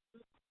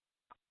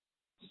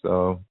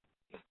 So,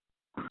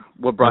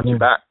 what brought you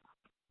back?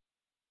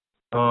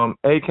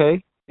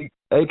 AK, he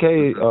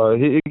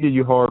give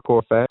you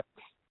hardcore facts.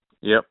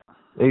 Yep.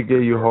 He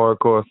gave you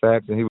hardcore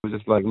facts, and he was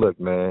just like, "Look,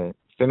 man,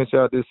 finish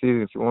out this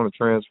season. If you want to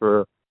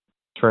transfer.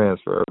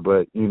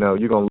 But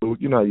you're gonna lose.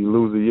 You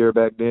lose a year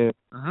back then."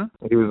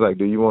 Mm-hmm. He was like,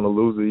 "Do you want to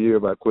lose a year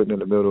by quitting in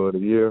the middle of the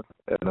year?"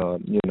 And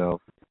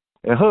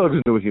And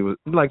Hugs knew he was,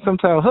 like,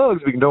 sometimes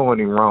Hugs be doing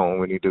him wrong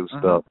when he do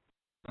stuff.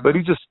 Mm-hmm. But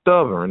he's just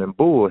stubborn and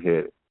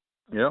bullheaded.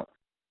 Yep.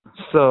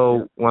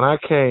 So when I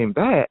came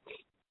back,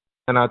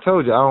 and I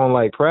told you I don't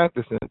like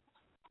practicing,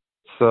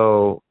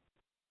 so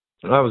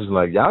I was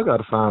like, y'all got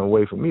to find a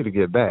way for me to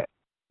get back.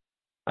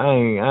 I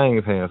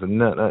ain't paying for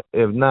nothing.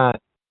 If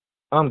not,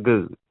 I'm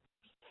good.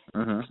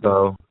 Mm-hmm.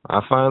 So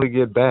I finally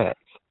get back.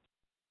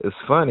 It's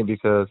funny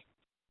because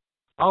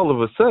all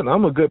of a sudden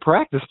I'm a good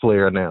practice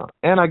player now,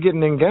 and I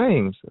getting in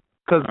games.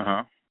 Because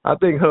I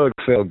think Hug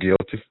felt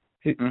guilty.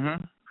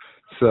 Mm-hmm.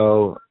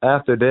 So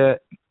after that,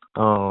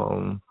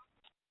 all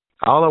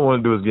I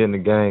want to do is get in the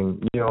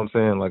game. You know what I'm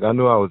saying? Like, I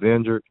knew I was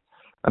injured.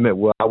 I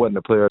wasn't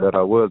the player that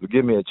I was, but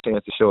give me a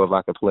chance to show if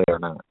I could play or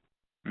not.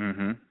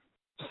 Mm-hmm.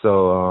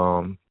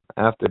 So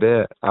after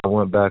that, I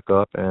went back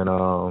up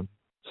and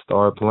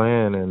started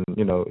playing, and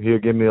he'll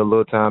give me a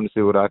little time to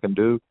see what I can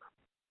do,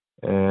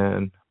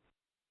 and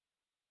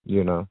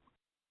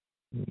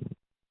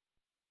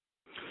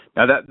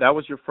Now that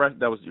was your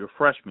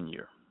freshman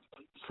year.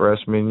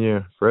 Freshman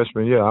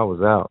year, I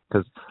was out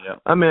because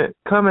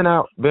coming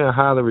out being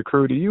highly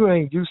recruited, you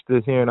ain't used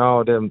to hearing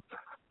all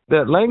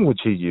that language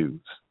he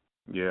used.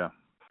 Yeah,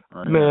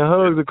 man,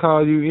 Hugs will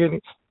call you in.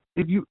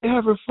 If you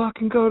ever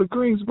fucking go to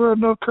Greensboro,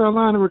 North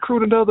Carolina,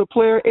 recruit another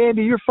player,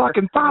 Andy, you're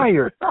fucking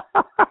fired.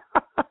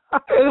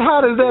 And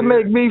how does that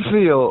make me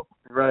feel?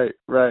 Right.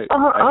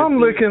 I'm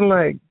looking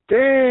like,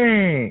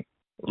 dang.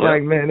 Yep.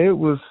 Like, man, it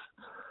was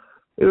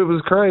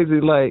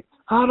crazy. Like,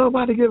 oh,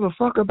 nobody give a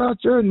fuck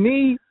about your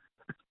knee.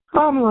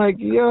 I'm like,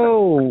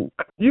 yo,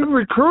 you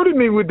recruited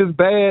me with this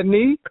bad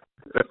knee,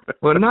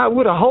 but not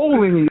with a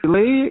hole in your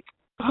leg.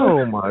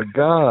 Oh, my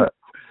God.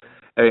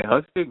 Hey,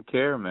 Hugs didn't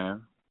care,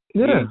 man. He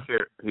Yeah. didn't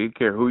care. He didn't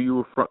care who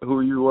you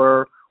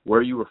were,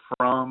 where you were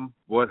from,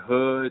 what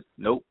hood.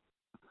 Nope.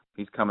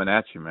 He's coming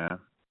at you, man.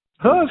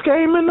 Hugs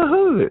came in the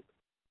hood.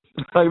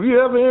 Like, if you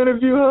ever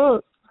interview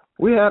Hugs,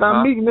 we had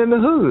our meeting in the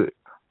hood.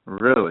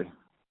 Really?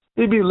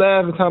 He'd be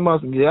laughing, talking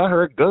about, I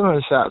heard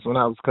gunshots when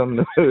I was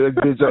coming to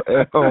did your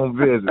at-home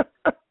visit.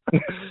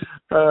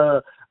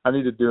 I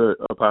need to do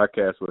a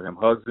podcast with him.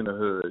 Hugs in the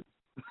hood.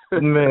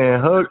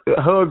 Man,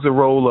 Hugs will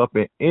roll up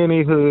in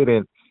any hood,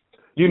 and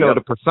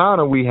the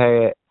persona we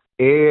had,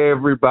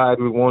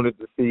 everybody wanted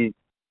to see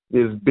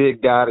this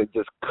big guy that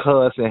just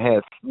cussed and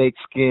had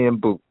snakeskin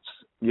boots.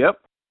 Yep.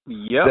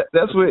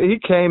 That's what he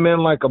came in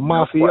like a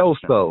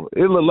mafioso.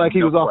 It looked like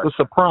he was off The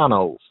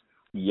Sopranos.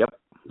 Yep.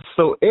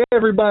 So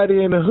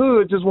everybody in the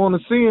hood just want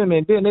to see him,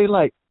 and then they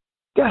like,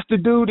 that's the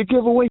dude to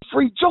give away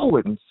free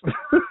Jordans.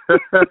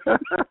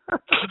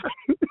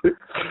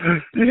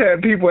 You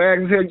had people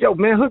asking, yo,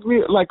 man, hook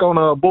me, like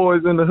on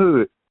Boys in the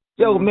Hood.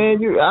 Yo, man,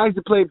 I used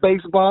to play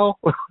baseball.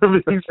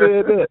 He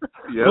said that.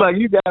 Yep. Like,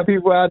 you got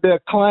people out there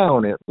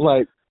clowning.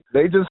 Like,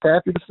 they just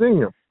happy to see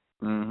him.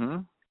 Mm-hmm.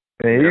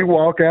 And he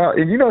walk out,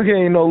 and he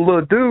ain't no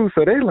little dude,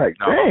 so they like,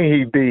 dang,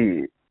 he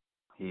big.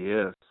 He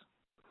is.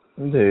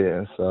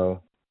 Yeah,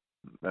 so.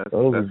 That's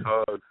Hugs.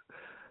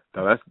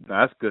 No,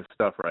 that's good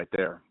stuff right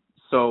there.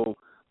 So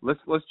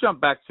let's jump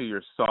back to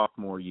your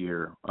sophomore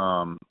year.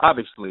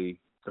 Obviously,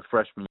 the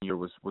freshman year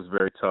was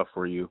very tough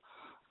for you.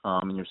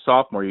 In your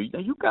sophomore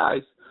year, you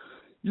guys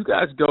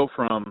go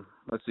from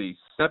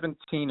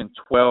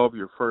 17-12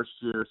 your first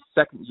year,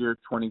 second year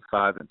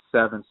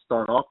 25-7.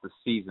 Start off the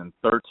season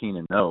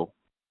 13-0,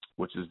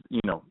 which is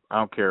I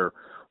don't care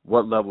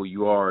what level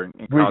you are in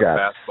college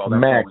basketball. We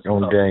got smacked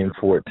on game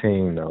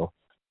 14 though.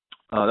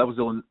 Was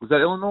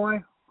that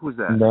Illinois? Who was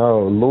that?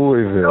 No,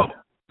 Louisville. No,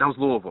 that was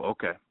Louisville.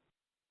 Okay.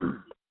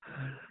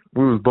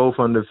 We was both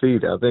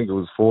undefeated. I think it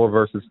was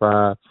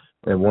 4-5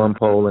 in one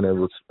poll, and it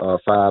was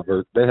 5.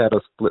 They had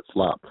a split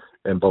flop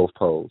in both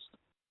polls.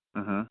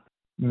 Mm-hmm.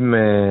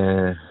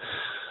 Man,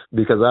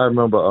 because I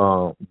remember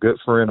a good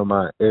friend of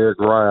mine, Eric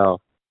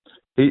Ryle.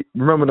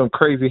 Remember them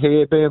crazy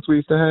headbands we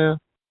used to have?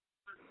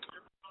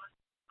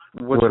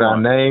 With our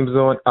names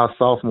on our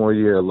sophomore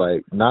year,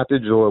 like not the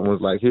Jordan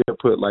ones, like he'll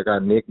put like our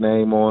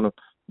nickname on them.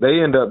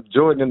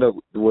 Jordan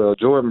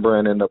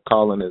Brand ended up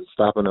calling it,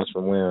 stopping us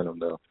from wearing them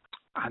though.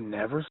 I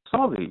never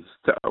saw these.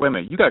 Wait a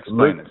minute, you got to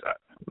explain this.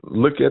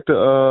 Look at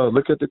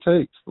the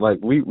tapes. Like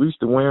we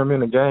used to wear them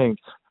in the games.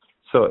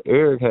 So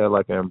Eric had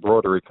like an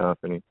embroidery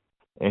company,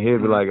 and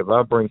he'd be like, if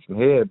I bring some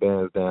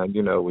headbands down,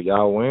 will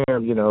y'all wear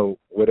them?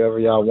 Whatever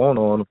y'all want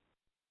on them,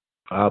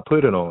 I'll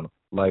put it on them.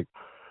 Like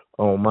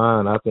on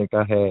mine, I think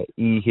I had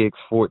Hicks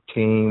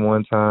 14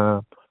 one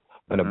time,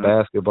 and a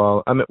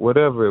basketball. I mean,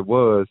 whatever it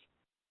was,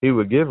 he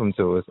would give them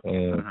to us,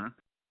 and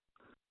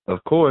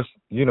of course,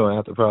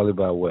 after probably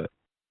about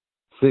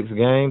 6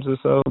 games or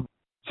so,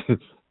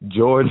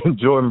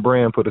 Jordan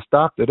Brand put a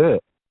stop to that.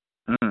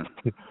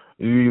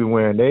 You either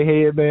wearing their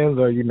headbands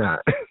or you're not.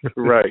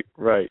 Right.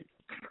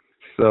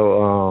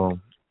 So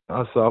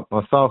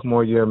my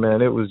sophomore year,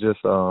 man, it was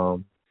just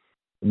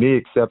me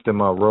accepting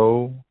my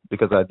role,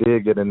 because I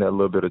did get in that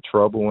little bit of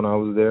trouble when I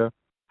was there.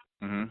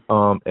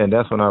 And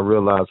that's when I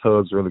realized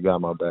Hugs really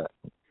got my back.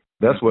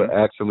 That's what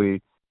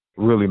actually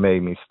really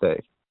made me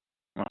stay.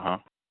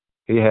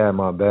 He had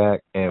my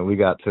back, and we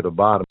got to the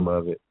bottom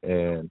of it,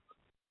 and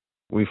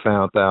we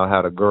found out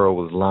how the girl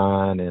was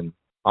lying and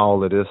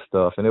all of this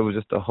stuff, and it was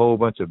just a whole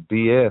bunch of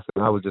BS,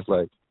 and I was just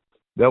like,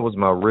 that was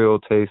my real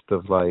taste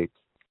of like,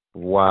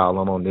 wow,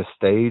 I'm on this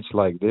stage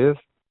like this.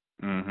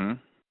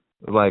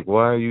 Like,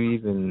 why are you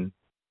even,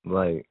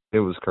 like, it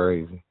was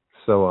crazy.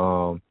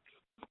 So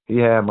he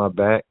had my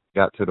back,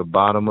 got to the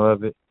bottom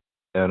of it,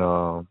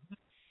 and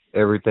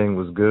everything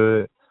was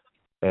good,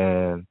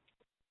 and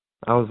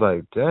I was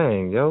like,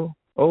 dang, yo,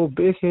 old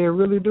big head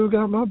really do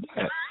got my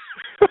back.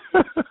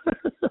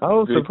 I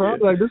was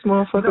surprised, like, this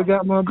motherfucker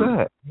got my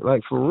back,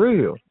 like, for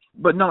real.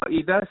 But no,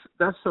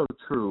 that's so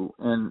true,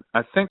 and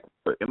I think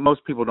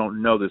most people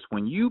don't know this.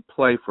 When you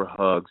play for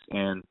Hugs,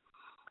 and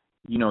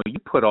you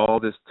put all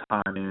this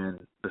time in,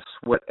 the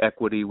sweat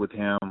equity with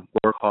him,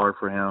 work hard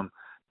for him,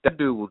 that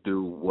dude will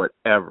do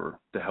whatever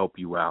to help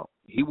you out.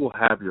 He will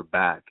have your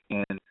back,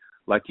 and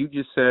like you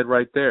just said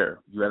right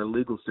there, you had a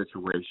legal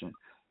situation.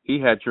 He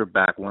had your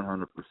back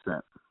 100%.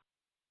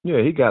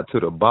 Yeah, he got to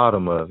the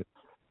bottom of it.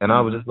 And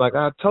I was just like,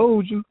 I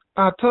told you.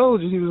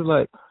 He was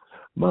like,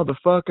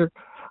 motherfucker,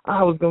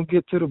 I was going to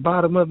get to the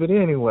bottom of it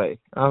anyway.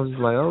 I was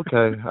like,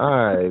 okay, all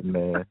right,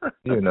 man.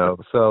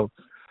 So,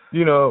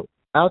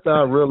 after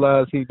I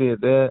realized he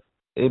did that,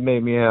 it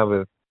made me have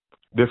a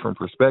different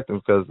perspective,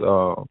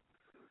 because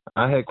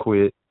I had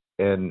quit,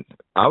 and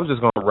I was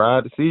just going to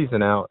ride the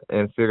season out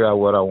and figure out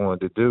what I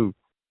wanted to do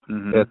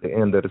at the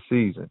end of the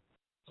season.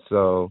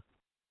 So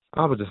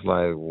I was just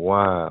like,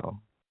 wow,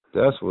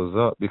 that's what's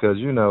up, because,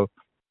 you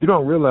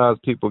don't realize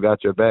people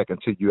got your back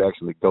until you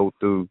actually go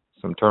through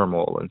some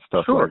turmoil and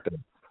stuff like that.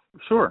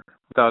 Sure,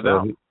 without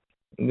doubt.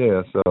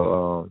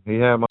 So he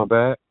had my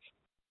back,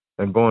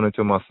 and going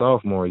into my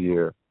sophomore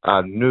year,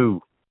 I knew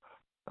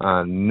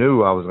I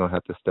knew I was going to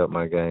have to step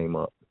my game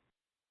up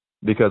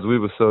because we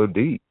were so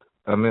deep.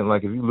 I mean,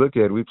 like, if you look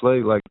at it, we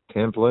played like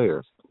 10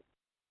 players.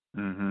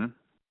 Mm-hmm.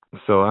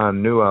 So I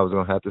knew I was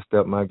going to have to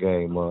step my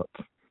game up.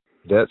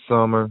 That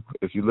summer,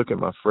 if you look at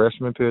my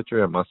freshman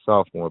picture and my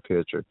sophomore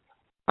picture,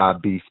 I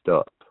beefed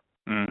up.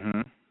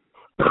 Mm-hmm.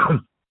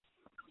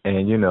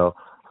 And, you know,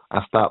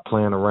 I stopped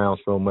playing around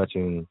so much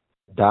in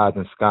Dodge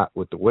and Scott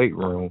with the weight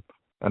room,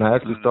 and I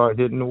actually started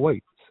hitting the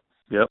weights.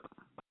 Yep.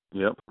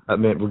 I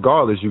mean,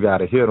 regardless, you got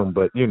to hit them,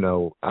 but, you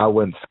know, I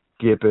wasn't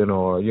skipping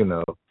or, you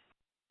know,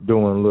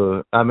 doing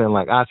little, I mean,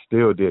 like, I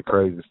still did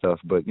crazy stuff,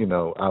 but, you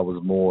know, I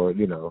was more,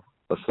 you know,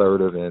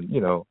 assertive and,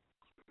 you know,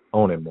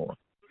 on it more.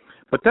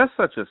 But that's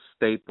such a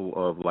staple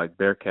of, like,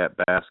 Bearcat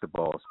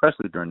basketball,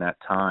 especially during that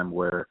time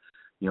where,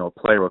 you know, a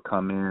player will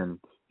come in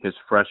his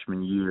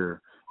freshman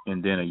year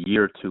and then a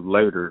year or two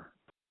later,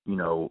 you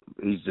know,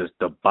 he's just,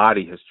 the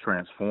body has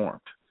transformed.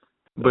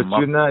 But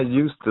you're not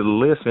used to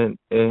lifting.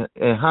 In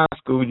high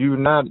school, you're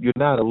not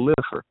a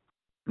lifter.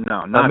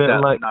 No, not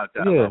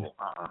that level.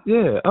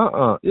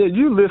 Yeah,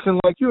 you lifting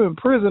like you're in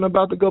prison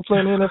about to go play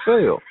in the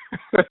NFL.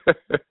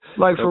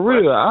 Like, for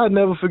real, I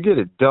never forget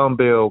it.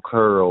 Dumbbell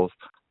curls,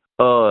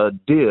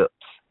 dips.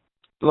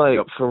 Like,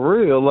 for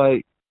real,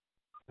 like,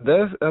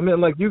 that's, I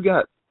mean, like, you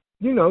got,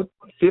 you know,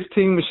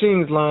 15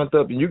 machines lined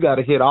up, and you got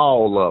to hit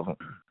all of them.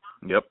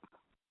 Yep.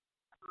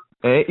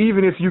 And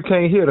even if you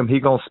can't hit him,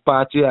 he going to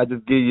spot you. I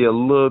just give you a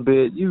little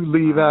bit. You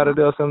leave out of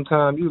there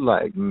sometime, you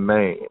like,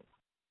 man.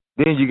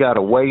 Then you got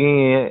to weigh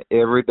in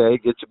every day,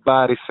 get your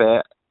body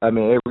fat. I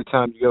mean, every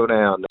time you go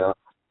down there.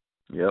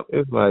 Yep.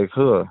 It's like,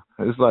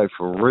 it's like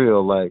for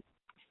real. Like,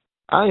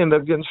 I ended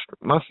up getting,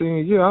 my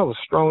senior year, I was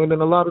stronger than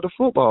a lot of the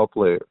football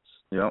players.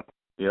 Yep.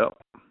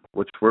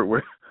 Which we're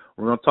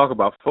going to talk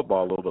about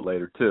football a little bit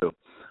later, too.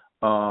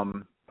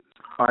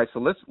 All right, so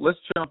let's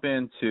jump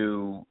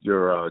into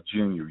your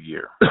junior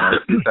year,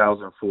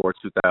 2004,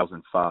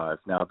 2005.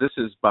 Now, this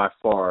is by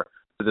far,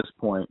 to this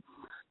point,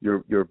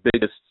 your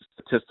biggest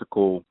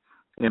statistical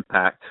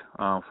impact.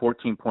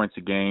 14 points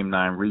a game,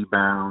 9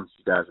 rebounds.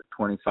 You guys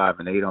are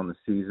 25-8 on the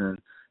season,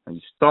 and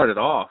you started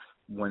off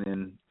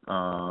winning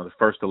the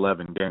first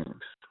 11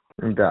 games.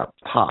 And got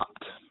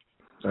popped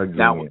again.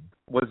 Now,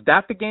 was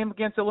that the game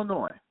against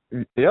Illinois?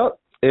 Yep.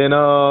 And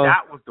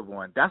that was the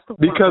one. That's the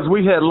one. Because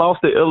we had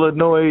lost to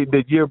Illinois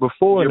the year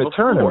before in the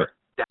tournament.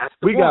 That's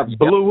the we one. got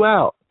blew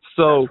out.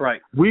 So that's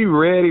right. We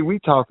ready. We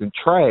talking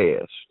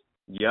trash.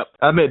 Yep.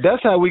 I mean,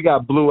 that's how we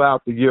got blew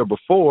out the year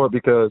before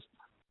because,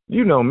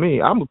 you know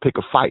me, I'm going to pick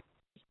a fight.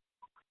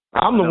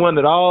 I'm the one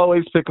that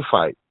always pick a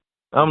fight.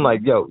 I'm like,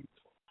 yo,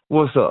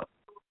 what's up?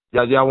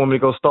 Y'all want me to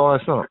go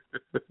start something?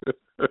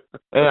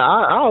 And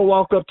I'll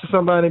walk up to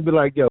somebody and be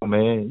like, yo,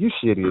 man, you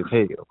shitty as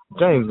hell.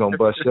 James going to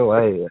bust your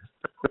ass.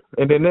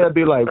 And then they'll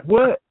be like,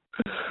 what?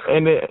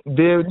 And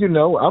then, you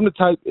know, I'm the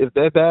type, if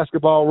that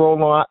basketball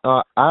roll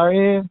on our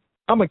end,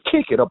 I'm going to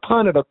kick it or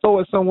punt it or throw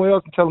it somewhere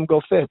else and tell them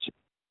go fetch it.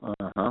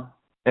 Uh-huh.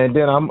 And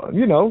then I'm,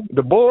 you know,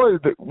 the boys,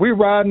 we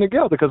riding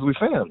together because we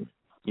family.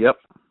 Yep.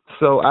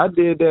 So I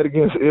did that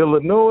against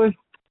Illinois,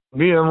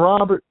 me and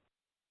Robert,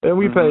 and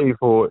we paid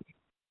for it.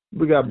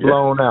 We got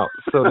blown out.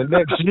 So the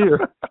next year,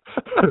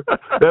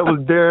 that was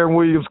Darren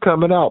Williams'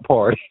 coming out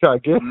party, I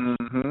guess.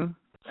 Mm-hmm.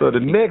 So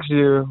the next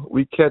year,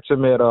 we catch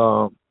him at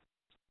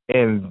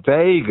in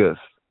Vegas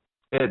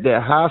at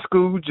that high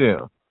school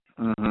gym.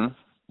 Mm-hmm.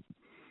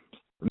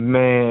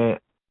 Man,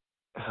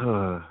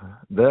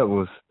 that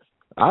was,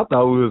 I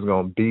thought we was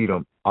going to beat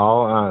them,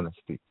 all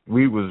honesty.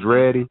 We was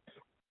ready.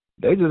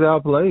 They just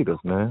outplayed us,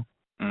 man.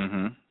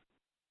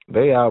 Mm-hmm.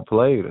 They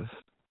outplayed us.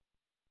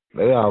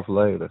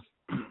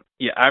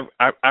 Yeah,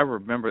 I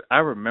remember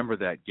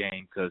that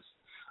game because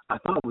I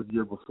thought it was the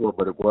year before,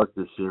 but it was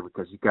this year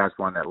because you guys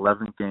won that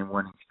 11-game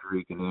winning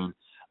streak, and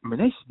then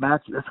they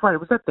smacked you. That's right.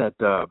 It was at that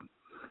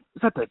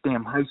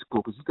damn high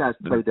school because you guys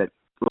played that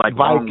like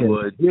Vikings.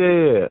 Longwood.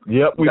 Yeah,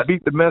 yep. We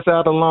beat the mess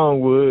out of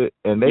Longwood,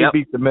 and they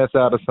beat the mess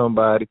out of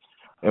somebody,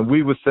 and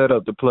we were set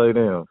up to play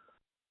them.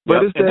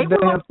 But it's that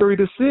damn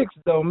 3-6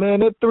 though,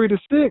 man. That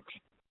 3-6.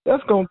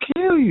 That's going to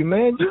kill you,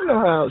 man. You know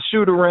how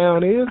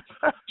shoot-around is.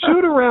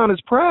 Shoot-around is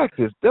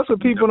practice. That's what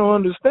people don't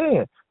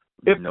understand.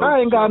 If I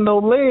ain't got no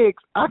legs,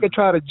 I could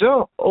try to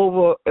jump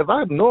over. If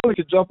I normally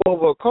could jump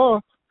over a car,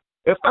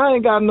 if I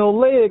ain't got no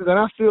legs and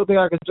I still think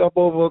I can jump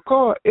over a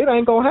car, it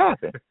ain't going to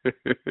happen.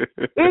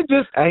 It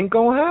just ain't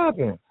going to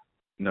happen.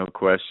 No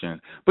question.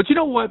 But you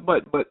know what?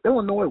 But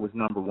Illinois was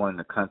number 1 in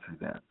the country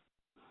then.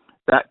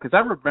 Because I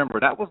remember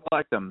that was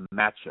like the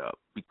matchup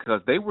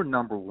because they were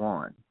number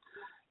 1.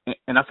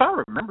 And if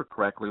I remember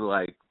correctly,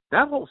 like,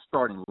 that whole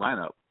starting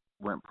lineup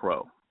went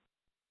pro.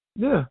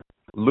 Yeah.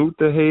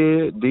 Luther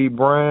Head, D.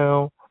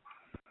 Brown,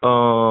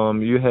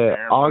 you had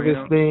Aaron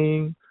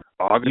Augustine.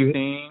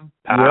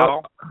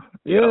 Powell.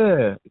 Yep.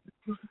 Yeah.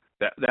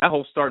 That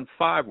whole starting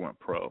 5 went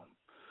pro.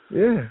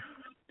 Yeah.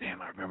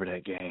 Damn, I remember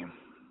that game.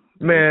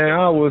 Man,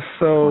 I was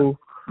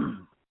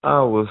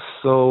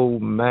so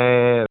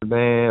mad,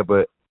 man,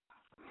 but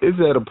it's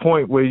at a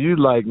point where you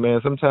like,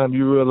 man, sometimes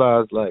you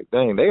realize, like,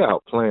 dang, they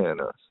outplaying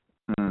us.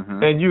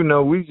 Mm-hmm.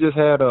 And we just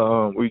had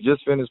we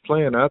just finished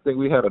playing. I think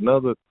we had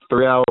another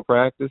 3-hour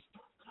practice,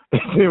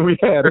 and then we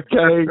had a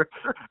game.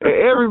 And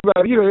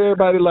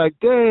everybody like,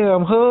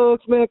 damn,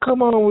 Hugs, man,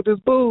 come on with this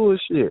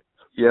bullshit.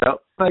 Yeah.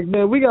 Like,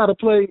 man, we got to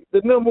play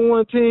the number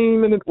one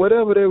team and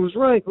whatever they was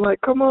ranked.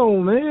 Like, come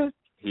on, man.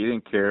 He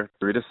didn't care.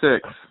 3-6.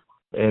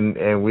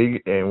 And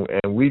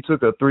we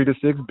took a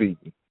 3-6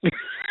 beating.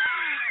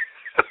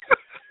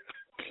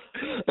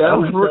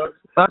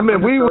 I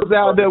mean, we was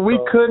out there. We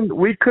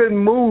couldn't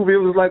move. It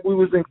was like we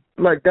was in,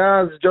 like,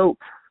 guys joke.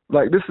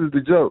 Like, this is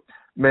the joke.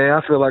 Man,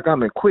 I feel like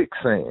I'm in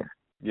quicksand.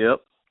 Yep.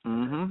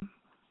 Mhm.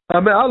 I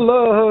mean, I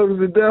love Hugs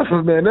to death,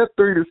 but man, that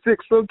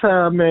 3-6.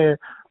 Sometimes, man,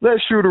 let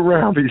shoot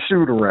around be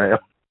shoot around.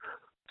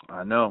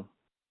 I know,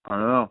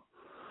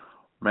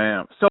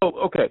 man. So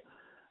okay,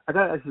 I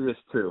gotta ask you this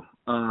too.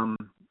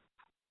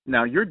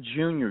 Now your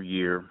junior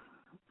year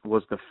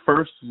was the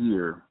first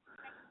year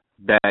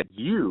that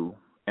you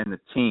and the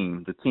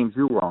teams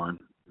you were on,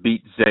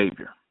 beat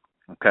Xavier.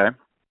 Okay,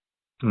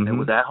 Mm-hmm. It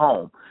was at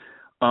home.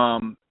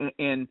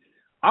 And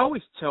I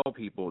always tell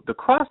people the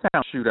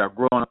Crosstown Shootout.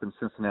 Growing up in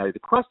Cincinnati, the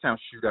Crosstown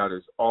Shootout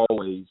is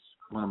always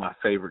one of my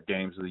favorite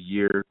games of the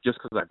year, just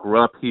because I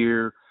grew up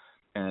here,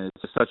 and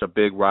it's just such a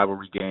big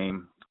rivalry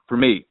game for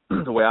me.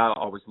 The way I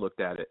always looked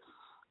at it,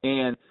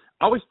 and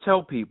I always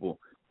tell people,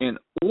 in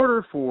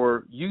order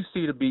for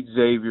UC to beat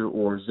Xavier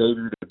or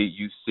Xavier to beat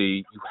UC,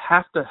 you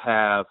have to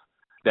have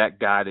that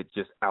guy that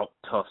just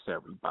out-toughs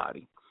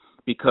everybody,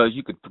 because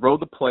you could throw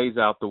the plays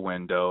out the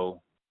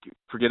window,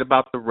 forget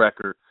about the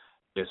record.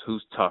 It's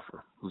who's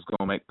tougher, who's going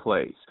to make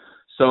plays.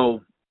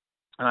 So,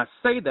 and I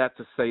say that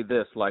to say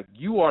this, like,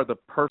 you are the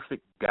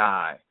perfect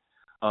guy,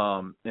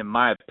 in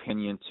my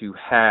opinion, to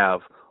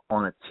have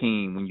on a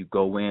team when you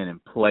go in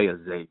and play a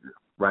Xavier,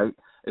 right?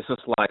 It's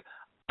just like,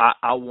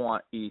 I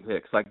want E.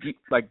 Hicks. Like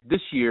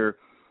this year,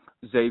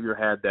 Xavier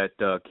had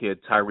that kid,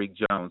 Tyreek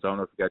Jones. I don't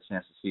know if you got a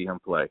chance to see him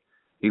play.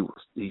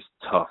 He's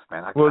tough,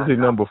 man. Was he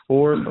number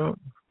 4 or something?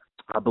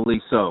 I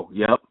believe so,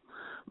 yep.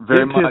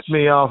 Very much. It pissed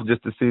me off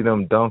just to see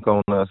them dunk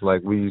on us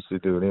like we used to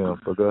do them.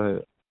 But go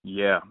ahead.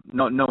 Yeah,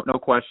 no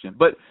question.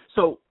 But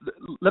so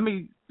let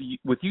me,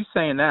 with you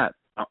saying that,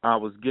 I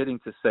was getting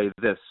to say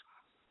this.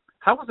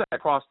 How was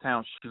that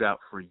Crosstown Shootout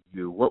for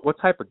you? What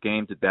type of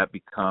game did that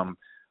become,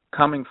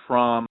 coming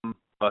from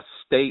a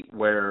state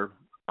where,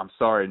 I'm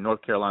sorry,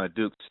 North Carolina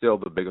Duke's still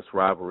the biggest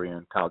rivalry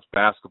in college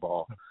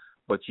basketball,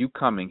 but you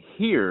coming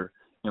here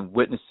and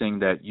witnessing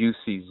that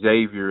UC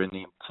Xavier and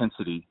the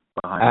intensity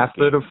behind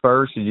after the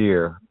first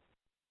year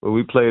where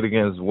we played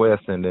against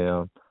West and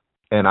them,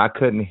 and I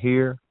couldn't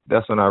hear,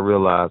 that's when I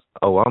realized,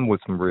 I'm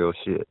with some real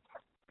shit.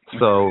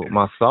 So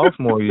my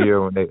sophomore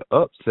year, when they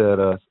upset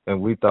us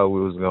and we thought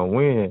we was going to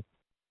win,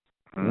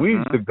 we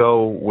used to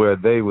go where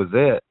they was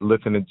at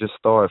looking to just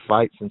start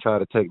fights and try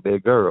to take their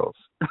girls.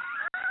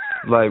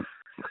 Like,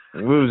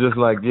 we was just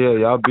like, yeah,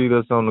 y'all beat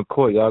us on the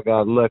court. Y'all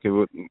got lucky.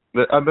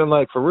 I've been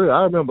like, for real,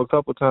 I remember a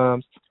couple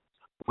times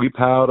we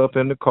piled up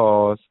in the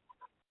cars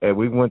and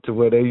we went to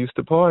where they used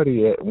to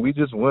party at. We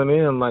just went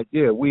in like,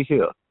 yeah, we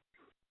here.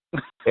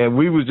 And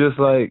we was just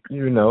like,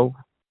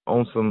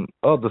 on some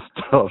other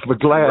stuff. But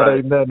glad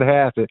ain't nothing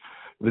happened.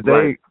 But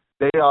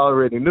they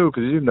already knew,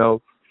 because,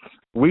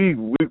 we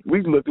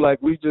looked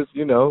like we just,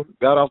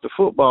 got off the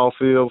football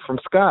field from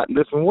Scott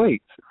lifting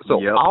weights. So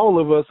all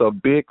of us are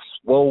big,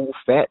 swole,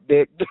 fat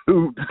neck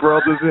dude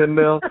brothers in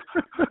there,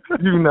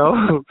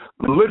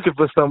 looking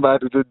for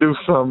somebody to do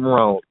something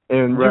wrong.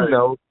 And,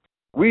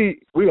 we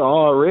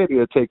already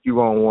will take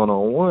you on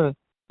one-on-one,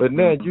 but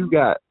now you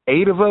got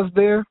 8 of us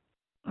there,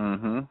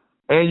 and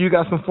you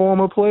got some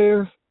former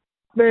players.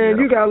 Man,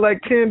 you got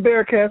like 10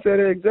 Bearcats at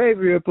the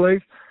Xavier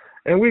place,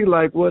 and we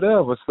like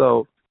whatever.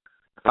 So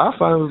I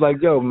finally was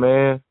like, yo,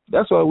 man,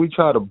 that's why we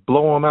try to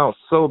blow them out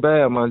so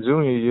bad my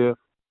junior year,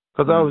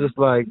 because I was just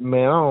like,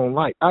 man,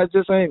 I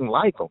just ain't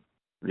like them.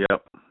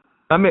 Yep.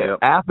 I mean,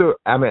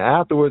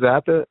 afterwards,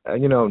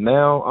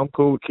 now I'm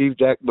cool with Keith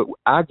Jack, but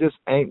I just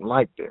ain't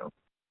like them.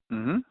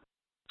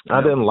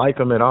 I didn't like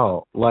them at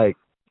all. Like,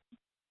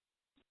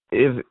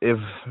 if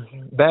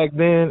back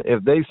then,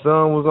 if they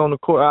son was on the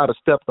court, I'd have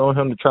stepped on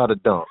him to try to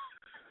dunk.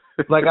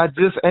 Like, I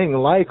just ain't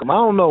like them. I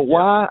don't know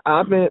why.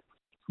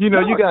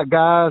 You got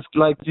guys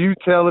like you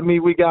telling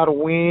me we got to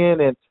win,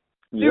 and,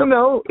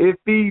 it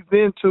feeds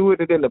into it,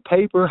 and then the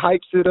paper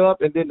hypes it up,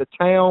 and then the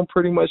town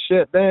pretty much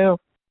shut down.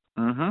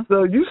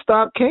 So you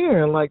stop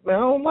caring. Like, man,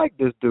 I don't like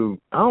this dude.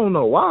 I don't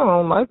know why I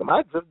don't like him.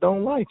 I just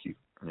don't like you.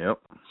 Yep.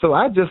 So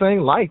I just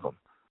ain't like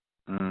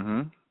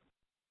him.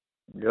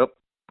 Yep.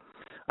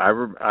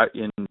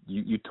 And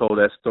you told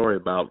that story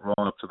about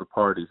rolling up to the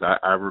parties.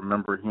 I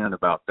remember hearing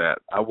about that.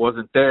 I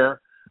wasn't there.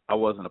 I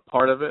wasn't a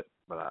part of it,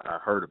 but I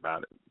heard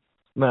about it.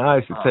 Man, I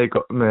used to take,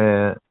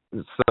 man,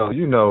 so,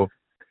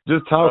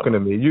 just talking to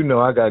me,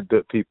 I got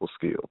good people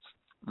skills.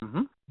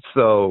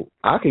 So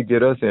I could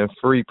get us in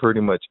free pretty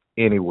much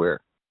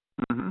anywhere.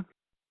 I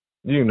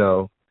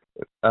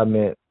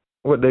mean,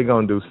 what they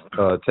going to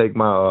do, take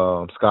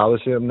my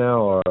scholarship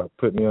now or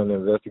put me on the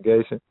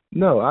investigation?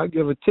 No, I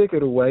give a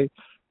ticket away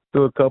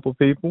to a couple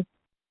people,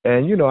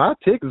 And, our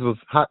tickets was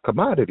hot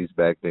commodities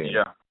back then.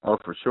 Yeah. Oh,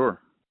 for sure.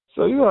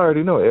 So you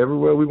already know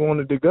everywhere we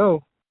wanted to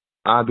go,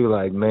 I'd be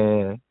like,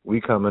 man,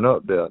 we coming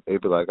up there.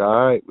 They'd be like,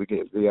 all right, we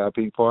get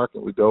VIP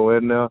parking. We go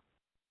in there,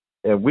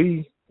 and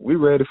we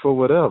ready for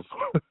whatever.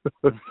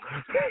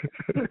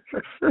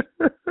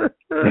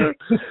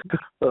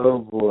 Oh,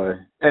 boy.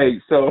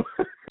 Hey, so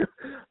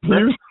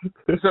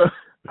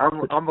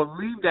I'm gonna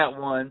leave that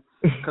one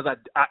because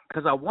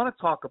I want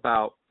to talk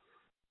about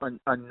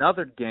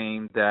another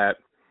game that,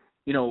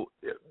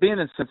 being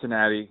in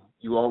Cincinnati,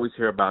 you always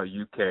hear about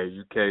UK.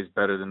 UK is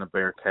better than the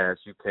Bearcats.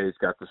 UK's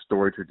got the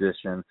story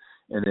tradition,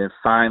 and then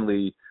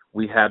finally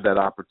we had that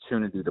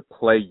opportunity to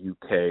play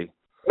UK in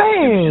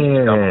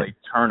the NCAA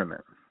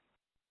tournament.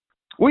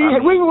 We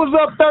was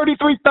up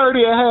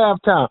 33-30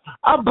 at halftime.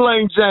 I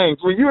blame James.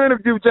 When you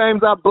interview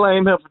James, I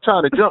blame him for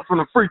trying to jump from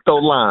the free throw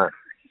line.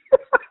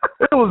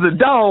 It was a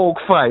dog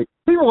fight.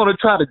 He wanted to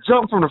try to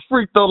jump from the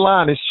free throw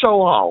line and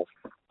show off.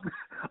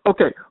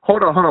 Okay,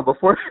 hold on.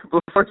 Before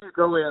you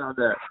go in on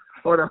that,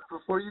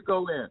 before you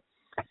go in.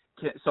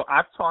 So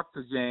I've talked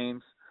to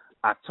James,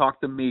 I've talked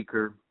to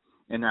Meeker,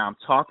 and now I'm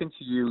talking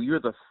to you. You're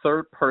the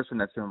third person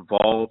that's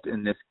involved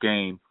in this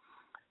game.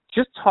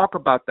 Just talk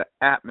about the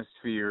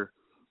atmosphere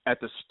at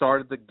the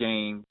start of the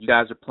game. You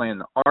guys are playing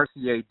the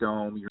RCA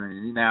Dome. You're in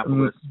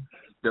Indianapolis.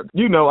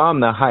 I'm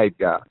the hype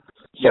guy.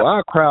 So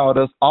I crowd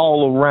us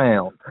all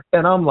around.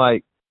 And I'm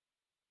like,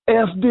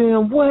 F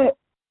them what?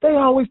 They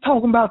always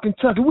talking about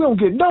Kentucky. We don't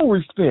get no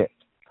respect.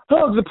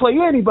 Hugs to play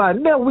anybody.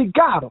 Now we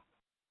got them.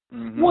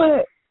 Mm-hmm.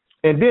 What?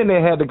 And then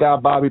they had the guy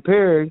Bobby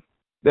Perry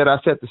that I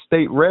set the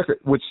state record,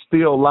 which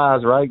still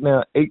lies right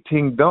now,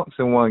 18 dunks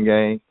in one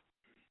game.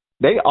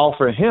 They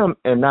offer him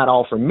and not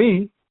offer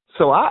me.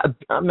 So I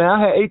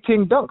had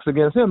 18 dunks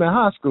against him in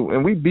high school,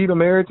 and we beat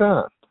him every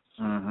time.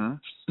 Mm-hmm.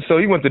 So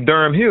he went to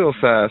Durham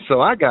Hillside.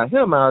 So I got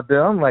him out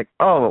there. I'm like,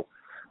 oh,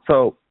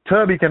 so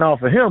Tubby can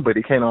offer him, but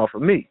he can't offer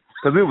me.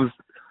 Because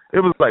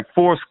it was like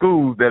 4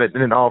 schools that it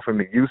didn't offer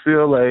me: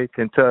 UCLA,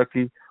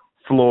 Kentucky,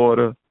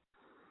 Florida,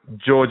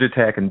 Georgia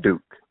Tech, and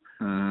Duke.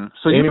 Mm-hmm.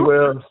 So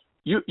anywhere else?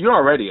 You're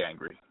already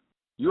angry.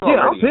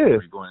 I'm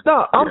pissed.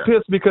 I'm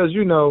pissed because,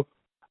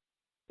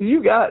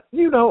 you got,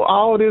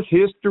 all this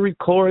history,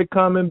 Corey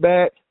coming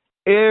back,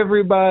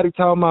 everybody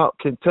talking about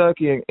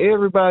Kentucky, and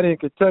everybody in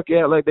Kentucky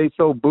act like they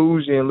so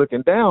bougie and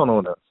looking down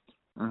on us.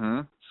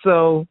 Mm-hmm.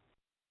 So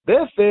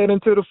they're fed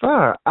into the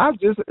fire.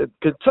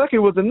 Kentucky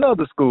was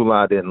another school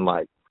I didn't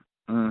like.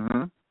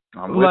 Mm-hmm.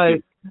 I'm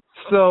with you.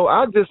 So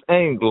I just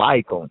ain't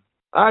like them.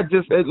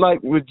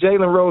 Like what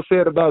Jalen Rose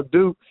said about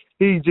Duke,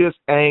 he just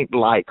ain't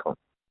like them.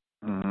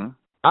 Mm-hmm.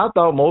 I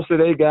thought most of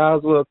their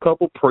guys were a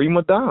couple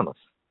prima donnas.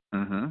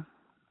 Mm-hmm.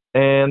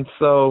 And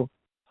so,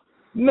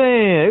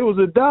 man, it was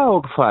a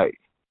dog fight.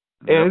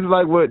 And it's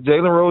like what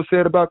Jalen Rose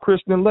said about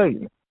Christian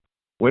Layton.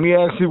 When he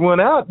actually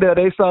went out there,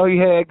 they saw he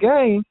had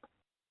game.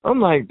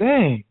 I'm like,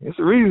 dang, it's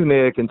the reason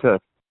they're at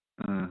Kentucky.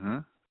 Mm-hmm.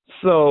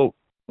 So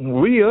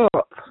we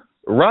up.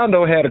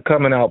 Rondo had a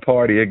coming out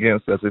party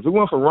against us. If it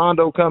weren't for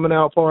Rondo coming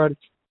out party,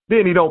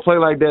 then he don't play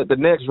like that the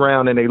next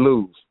round and they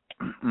lose.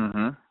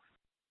 Mm-hmm.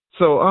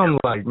 So I'm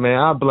like, man,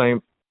 I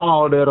blame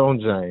all that on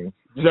James.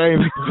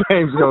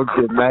 James gonna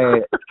get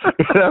mad.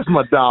 That's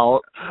my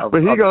dog.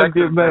 But he gonna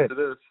get mad.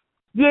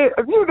 Yeah,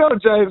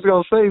 James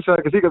gonna say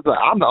something because he goes,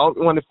 I'm the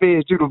only one that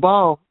fed you the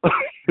ball.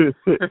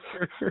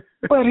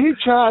 But he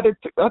tried it.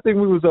 I think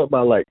we was up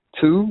by like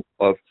 2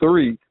 or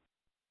 3,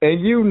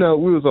 and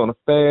we was on a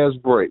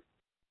fast break.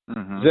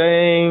 Mm-hmm.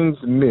 James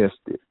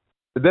missed it.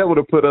 That would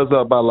have put us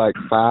up by like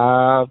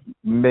 5,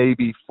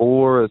 maybe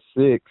 4 or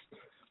 6.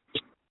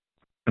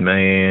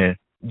 Man.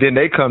 Then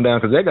they come down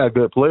because they got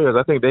good players.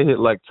 I think they hit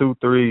like 2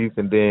 threes,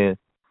 and then,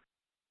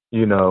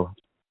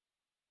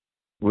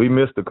 we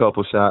missed a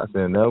couple shots,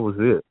 and that was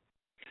it.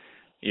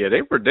 Yeah,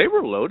 they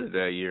were loaded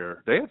that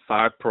year. They had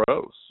 5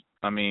 pros.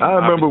 I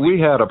remember we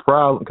had a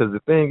problem because the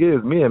thing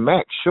is, me and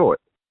Max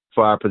short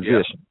for our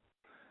position. Yeah.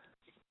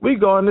 We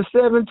going to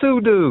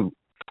 7-2, dude.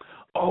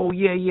 Oh,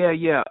 yeah.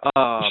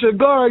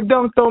 Shagari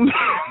dunked on me.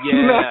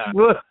 Yeah. Max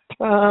one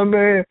time,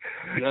 man.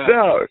 Yeah.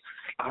 So,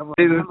 I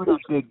remember that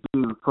big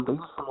dude from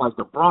like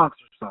the Bronx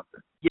or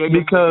something. Yeah,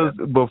 because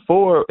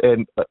before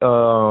and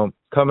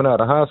coming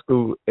out of high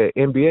school at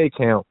NBA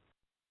camp,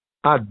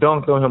 I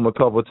dunked on him a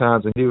couple of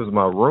times, and he was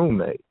my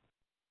roommate.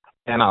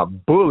 And I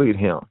bullied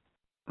him.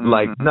 Mm-hmm.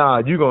 Like,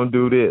 nah, you going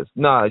to do this.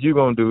 Nah, you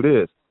going to do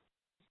this.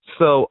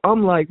 So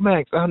I'm like,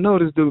 Max, I know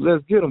this dude.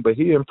 Let's get him. But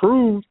he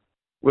improved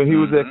when he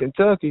was at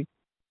Kentucky.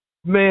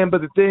 Man,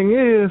 but the thing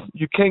is,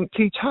 you can't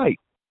teach height.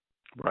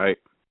 Right.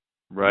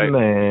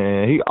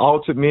 Man, he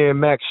altered me and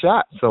Max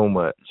shot so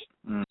much.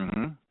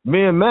 Mm-hmm.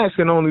 Me and Max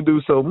can only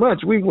do so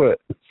much. We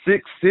 6'6"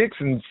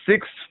 and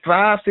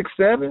 6'5",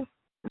 6'7".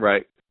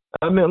 Right.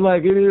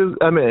 Like it is.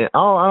 In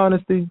all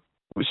honesty,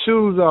 with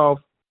shoes off,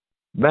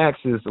 Max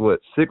is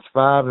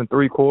 6'5" and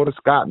 3/4.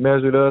 Scott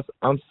measured us.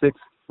 I'm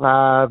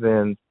 6'5"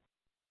 and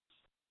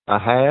a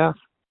half.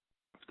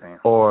 Damn.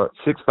 Or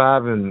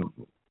 6'5" and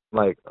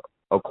like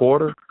a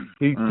quarter.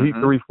 He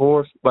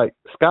 3/4. Like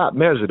Scott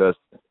measured us.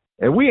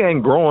 And we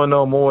ain't growing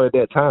no more at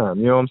that time.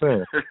 You know what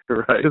I'm saying?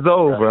 Right. It's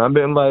over. Right. I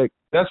mean, like,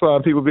 that's why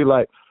people be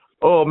like,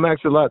 oh, Max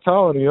is a lot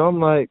taller than you. I'm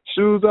like,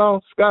 shoes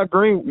off, Scott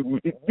Green.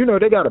 You know,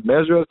 they got to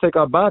measure us, take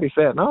our body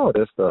fat and all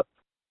that stuff.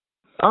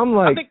 I'm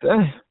like,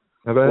 dang.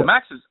 Well,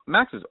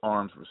 Max's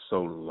arms were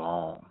so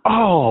long.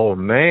 Oh,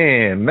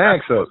 man.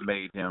 Max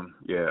made him,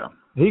 yeah.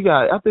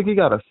 I think he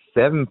got a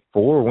 7'4"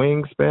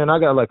 wingspan. I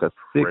got like a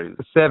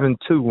 7'2"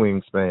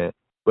 wingspan.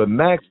 But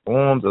Max's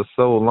arms are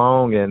so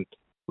long, and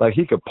like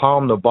he could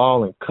palm the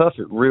ball and cuff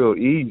it real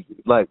easy.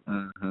 Like,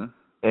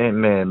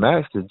 and man,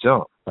 Max could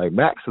jump. Like,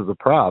 Max is a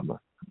problem.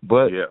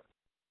 But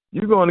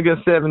you're going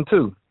against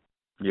 7'2".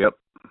 Yep.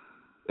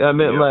 I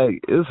mean,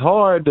 like, it's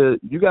hard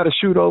you got to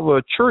shoot over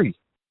a tree.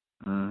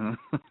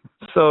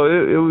 So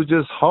it was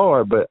just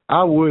hard. But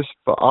I wish,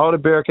 for all the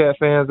Bearcat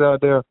fans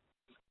out there,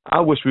 I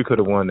wish we could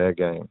have won that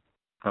game.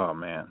 Oh,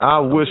 man. I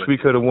wish we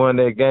could have won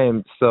that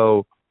game.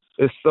 So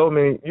it's so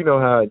many, you know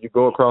how you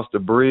go across the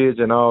bridge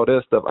and all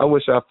that stuff. I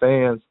wish our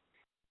fans,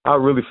 I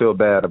really feel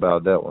bad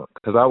about that one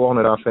because I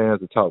wanted our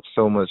fans to talk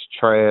so much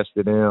trash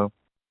to them.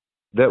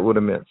 That would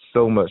have meant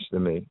so much to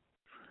me.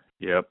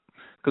 Yep.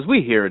 Because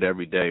we hear it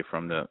every day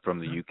from the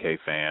UK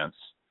fans,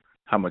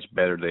 how much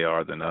better they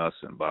are than us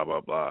and blah, blah,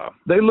 blah.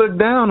 They look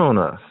down on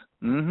us.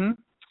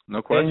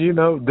 No question. And, you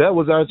know, that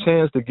was our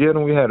chance to get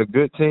them. We had a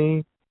good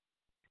team.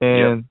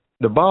 And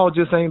the ball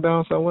just ain't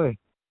bounced our way.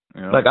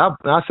 Yep. Like,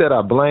 I said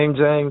I blame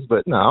James,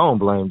 but no, I don't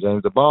blame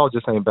James. The ball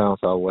just ain't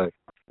bounced our way.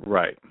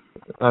 Right.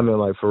 I mean,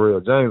 like, for real.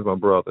 James my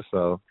brother,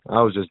 so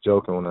I was just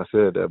joking when I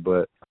said that.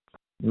 But,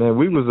 man,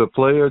 we was a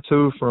player,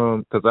 too,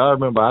 because I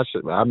remember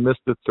I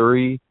missed the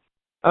three.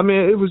 I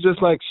mean, it was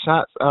just like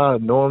shots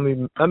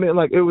normally. I mean,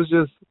 like, it was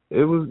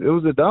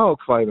a dog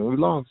fight, and we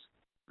lost.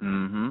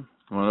 One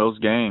of those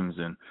games.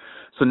 And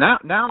so now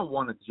I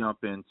want to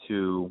jump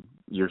into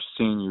your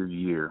senior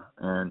year.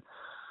 And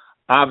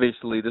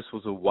obviously this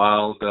was a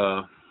wild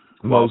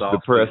most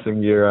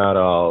depressing year out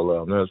of all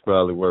of them. That was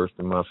probably worse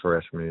than my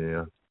freshman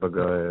year. But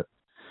go ahead.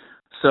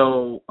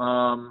 So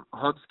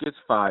Hicks gets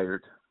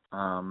fired.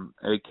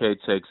 AK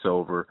takes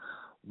over.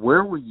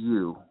 Where were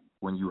you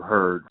when you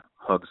heard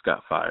Hicks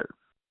got fired?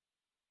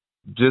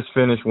 Just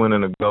finished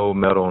winning a gold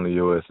medal on the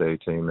USA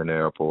team in the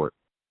airport.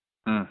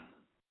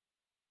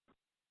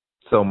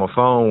 So my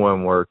phone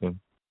wasn't working.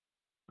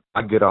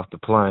 I get off the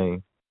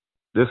plane.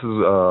 This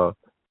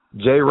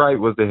is Jay Wright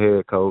was the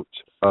head coach.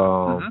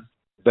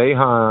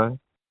 Bayheim,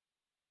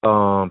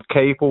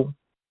 Capel,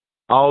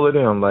 all of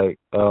them. Like,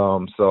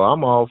 so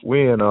I'm off.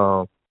 We in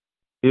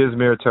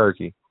Izmir,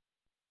 Turkey.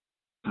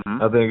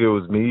 I think it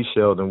was me,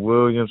 Sheldon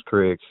Williams,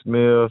 Craig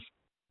Smith,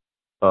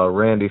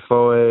 Randy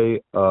Foye,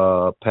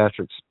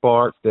 Patrick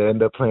Sparks. They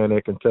ended up playing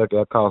in Kentucky.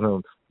 I call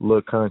him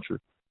Little Country.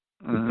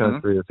 He's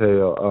country as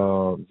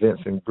hell.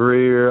 Vincent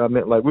Greer. I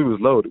mean, like, we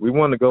was loaded. We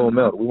won the gold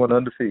medal. We won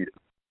undefeated.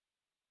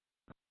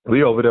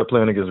 We over there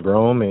playing against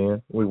grown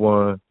men. We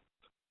won.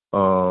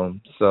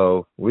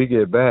 So we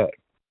get back.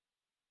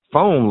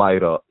 Phone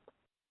light up.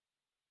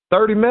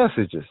 30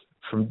 messages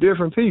from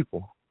different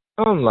people.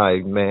 I'm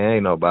like, man,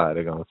 ain't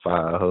nobody gonna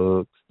fire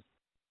Hicks.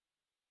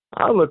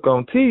 I look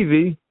on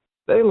TV.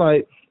 They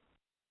like,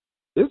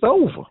 it's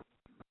over.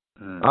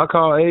 I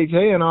call AK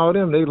and all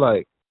them. They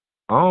like,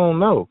 I don't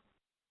know.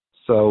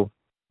 So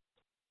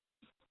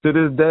to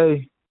this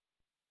day,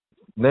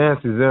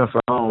 Nancy's in for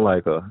I don't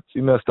like her.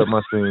 She messed up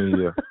my senior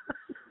year.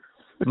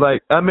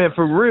 Like, I mean,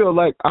 for real,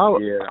 like,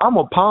 I'm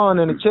a pawn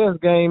in a chess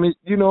game.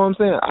 You know what I'm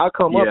saying? I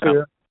come up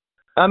here.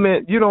 I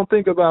mean, you don't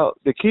think about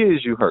the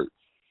kids you hurt.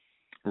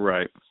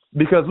 Right.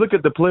 Because look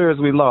at the players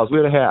we lost.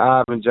 We'd have had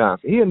Ivan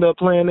Johnson. He ended up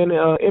playing in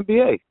the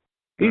NBA.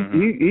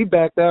 He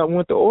backed out and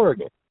went to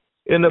Oregon.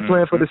 Ended up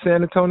playing for the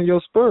San Antonio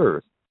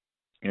Spurs.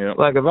 Yeah.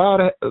 Like,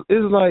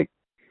 it's like,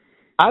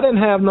 I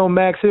didn't have no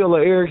Max Hill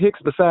or Eric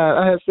Hicks beside.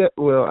 I ain't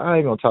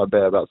going to talk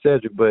bad about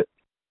Cedric, but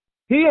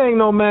he ain't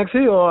no Max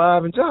Hill or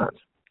Ivan Johnson.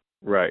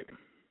 Right.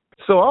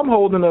 So I'm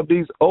holding up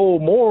these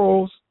old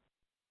morals,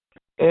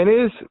 and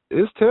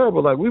it's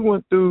terrible. Like, we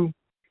went through,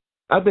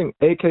 I think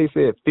AK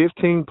said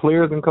 15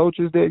 players and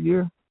coaches that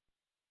year.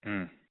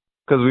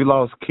 Because we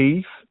lost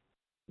Keith.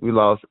 We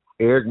lost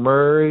Eric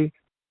Murray,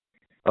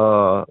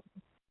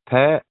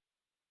 Pat,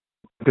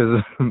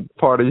 because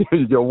part of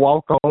your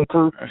walk-on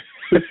crew.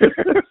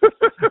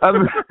 I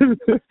mean,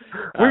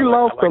 we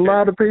lost a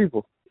lot of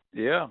people.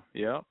 Yeah.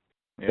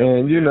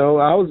 And, you know,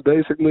 I was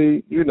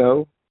basically, you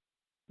know,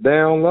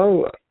 down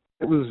low.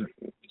 It was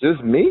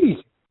just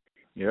me.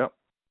 Yeah.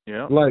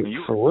 Like,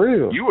 for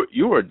real.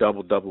 You were a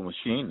double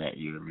machine that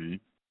year, man.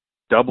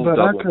 But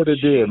I could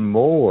have did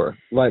more.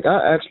 Like,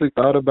 I actually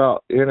thought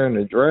about entering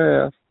the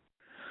draft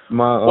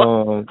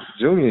my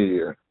junior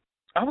year.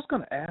 I was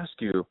going to ask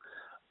you,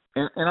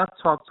 and I've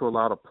talked to a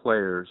lot of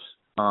players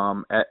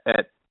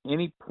at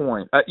any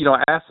point. You know,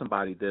 I asked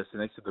somebody this,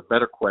 and they said the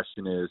better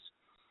question is,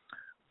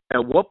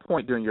 at what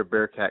point during your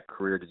Bearcat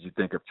career did you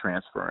think of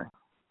transferring?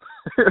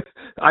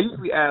 I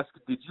usually ask,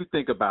 did you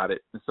think about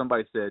it? And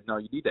somebody said, no,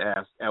 you need to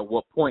ask, at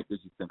what point did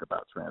you think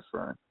about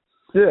transferring?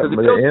 Yeah,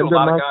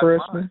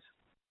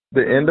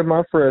 the end of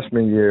my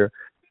freshman year,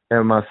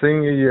 And my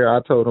senior year,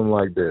 I told him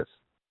like this: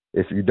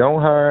 if you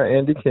don't hire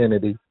Andy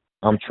Kennedy,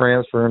 I'm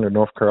transferring to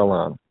North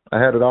Carolina. I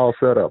had it all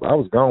set up. I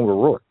was gone with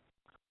Roy.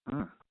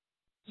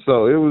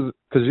 So it was,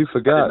 because you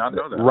forgot,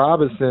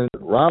 Robinson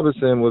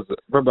was,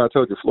 remember I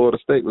told you Florida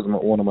State was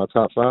one of my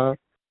top 5?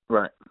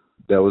 Right.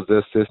 That was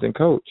the assistant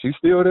coach. He's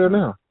still there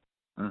now.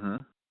 Mm-hmm.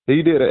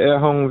 He did an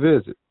at-home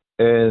visit,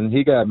 and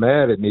he got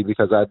mad at me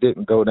because I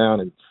didn't go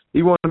down, and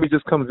he wanted me to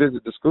just come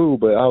visit the school,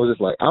 but I was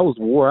just like, I was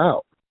wore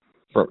out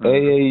from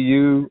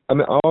AAU. I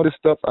mean, all this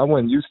stuff, I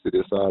wasn't used to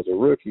this. I was a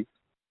rookie.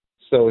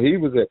 So he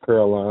was at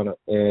Carolina,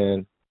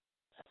 and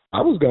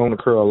I was going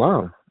to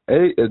Carolina.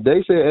 If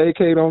they said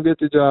AK don't get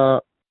the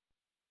job,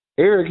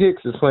 Eric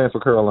Hicks is playing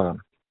for Carolina.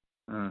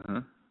 Mm-hmm.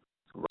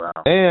 Wow.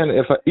 And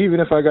even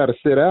if I got to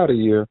sit out a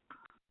year,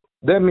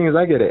 that means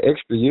I get an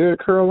extra year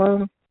at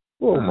Carolina.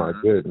 Oh, my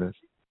goodness.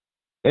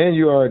 And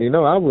you already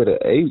know I would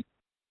have ate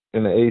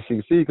in the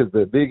ACC because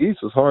the Big East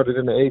was harder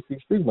than the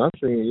ACC my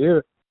senior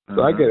year.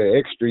 So I get an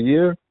extra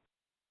year.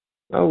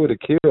 I would have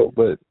killed.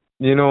 But,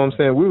 you know what I'm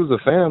saying? We was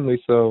a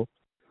family, so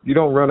you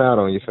don't run out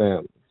on your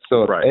family.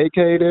 So if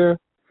AK there,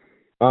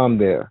 I'm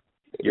there.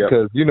 Yep.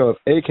 Because, you know, if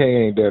AK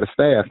ain't there, the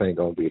staff ain't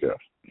going to be there.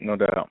 No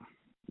doubt.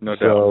 No doubt.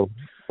 So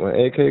when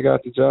AK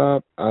got the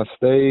job, I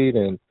stayed,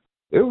 and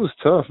it was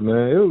tough,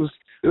 man.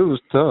 It was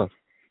tough.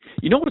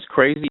 You know what's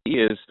crazy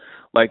is,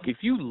 like, if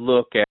you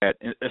look at,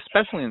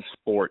 especially in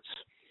sports,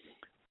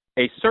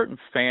 a certain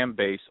fan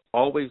base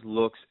always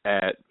looks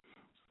at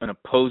an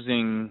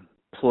opposing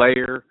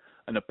player,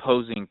 an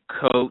opposing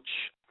coach,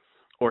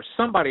 or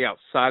somebody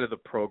outside of the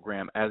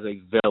program as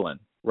a villain,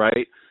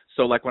 right?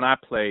 So, like, when I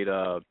played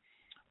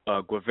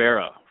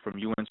Guevara from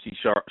UNC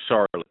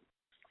Charlotte,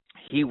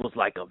 he was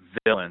like a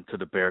villain to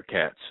the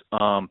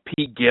Bearcats.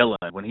 Pete Gillen,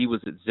 when he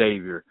was at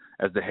Xavier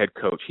as the head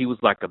coach, he was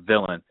like a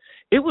villain.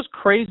 It was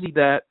crazy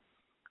that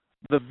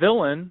the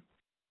villain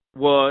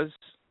was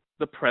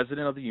the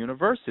president of the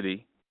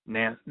university,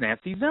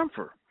 Nancy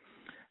Zempher.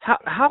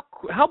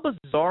 How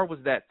bizarre was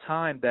that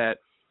time that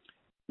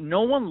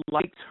no one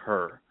liked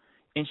her,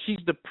 and she's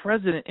the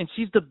president, and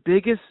she's the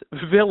biggest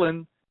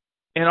villain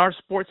in our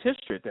sports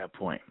history at that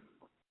point?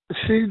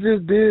 She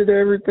just did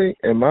everything,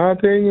 in my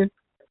opinion.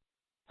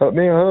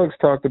 Me and Hugs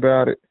talked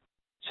about it.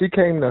 She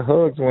came to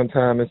Hugs one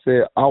time and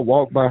said, I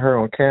walked by her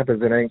on campus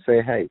and ain't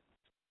say, hey.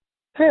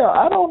 Hell,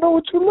 I don't know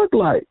what you look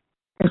like.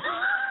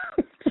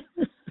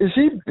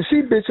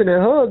 she bitching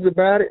at Hugs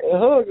about it,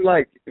 and Hugs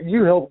like,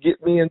 you helped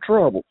get me in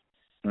trouble.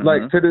 Mm-hmm.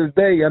 Like, to this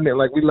day, I mean,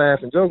 like, we laugh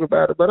and joke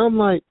about it, but I'm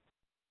like,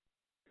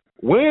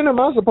 when am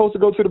I supposed to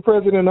go to the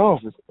president's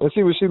office and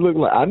see what she look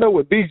like? I know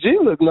what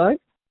BG look like.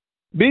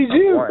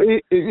 BG,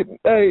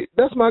 hey,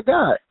 that's my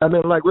guy. I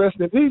mean, like, rest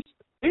in peace.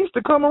 He used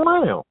to come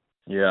around.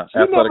 Yeah, she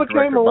never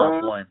came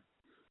around.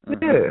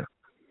 Mm-hmm.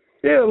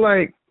 Yeah,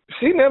 like,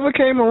 she never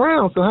came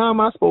around. So how am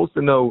I supposed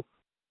to know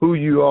who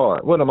you are?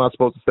 What, am I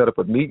supposed to set up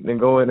a meeting and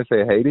go in and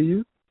say hey to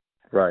you?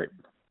 Right.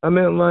 I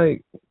mean,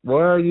 like,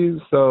 why are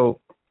you? So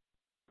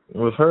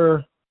with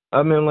her,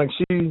 I mean, like,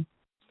 she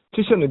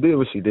shouldn't have did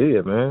what she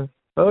did, man.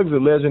 Hug's a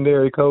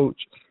legendary coach.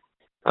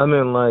 I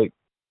mean, like,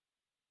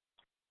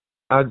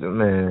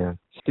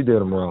 she did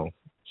him wrong.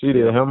 She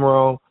did him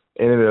wrong,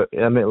 and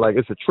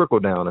it's a trickle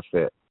down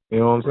effect. You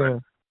know what I'm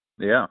saying?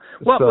 Yeah.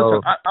 Well,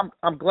 listen,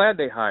 I'm glad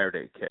they hired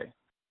AK.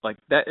 Like,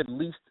 that, at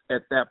least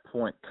at that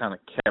point, kind of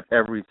kept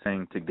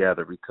everything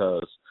together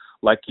because,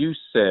 like you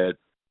said,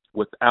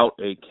 without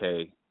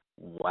AK,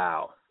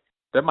 wow,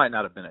 there might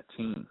not have been a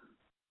team.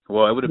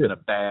 Well, it would have been a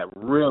bad,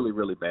 really,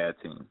 really bad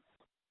team.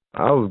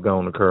 I was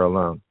going to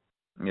Carolina.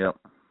 Yep.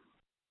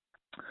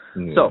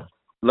 Yeah. So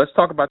let's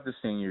talk about the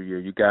senior year,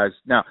 you guys.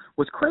 Now,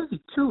 what's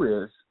crazy, too,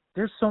 is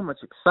there's so much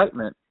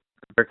excitement.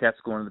 The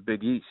Bearcats going to the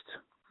Big East.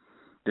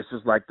 This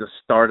is like the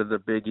start of the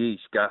Big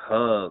East. You got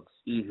Hugs,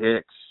 E.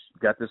 Hicks,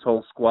 you got this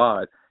whole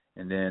squad,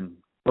 and then,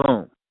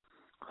 boom,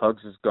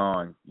 Hugs is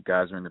gone. You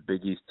guys are in the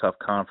Big East tough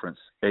conference.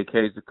 AK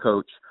is the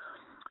coach.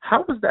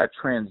 How was that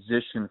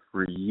transition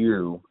for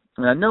you?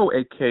 I mean, I know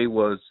AK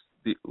was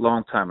the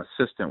longtime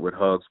assistant with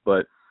Hugs,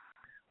 but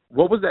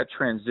what was that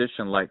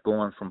transition like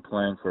going from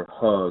playing for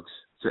Hugs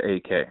to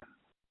AK?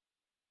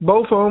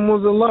 Both of them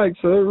was alike,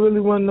 so it really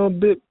wasn't no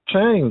big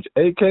change.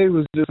 AK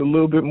was just a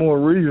little bit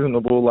more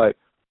reasonable, like,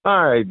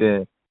 all right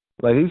then.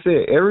 Like he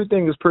said,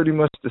 everything is pretty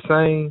much the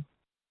same,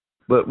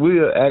 but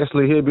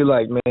he'll be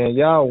like, man,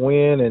 y'all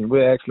win, and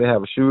we'll actually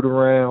have a shoot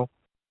around.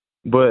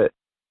 But,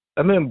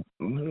 I mean,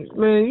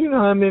 man, you know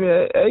how many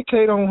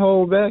AK don't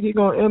hold back. He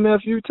gonna MF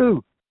you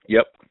too.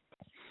 Yep.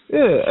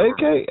 Yeah,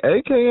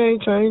 AK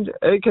ain't changed.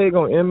 AK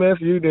gonna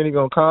MF you, then he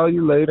gonna call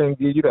you later and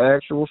give you the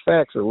actual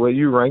facts of where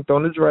you ranked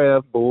on the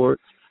draft board,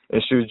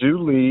 and should you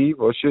leave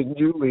or shouldn't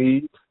you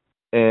leave,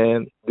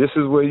 and this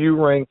is where you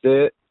ranked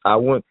at. I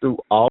went through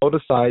all the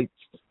sites.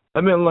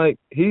 I mean, like,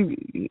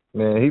 he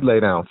lay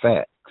down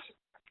facts.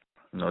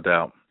 No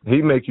doubt.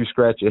 He make you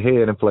scratch your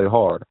head and play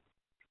harder.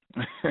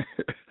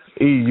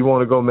 You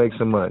want to go make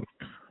some money.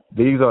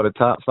 These are the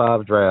top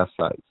 5 draft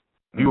sites.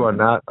 You are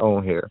not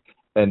on here.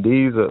 And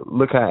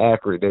look how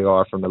accurate they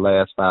are from the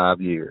last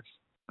 5 years.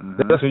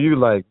 Mm-hmm. That's when you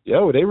like,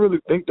 yo, they really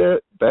think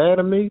that bad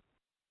of me?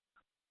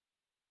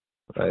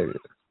 Like,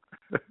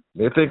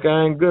 they think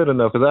I ain't good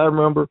enough. Because I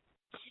remember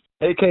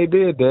AK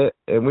did that,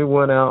 and we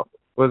went out,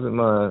 was it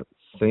my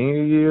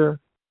senior year?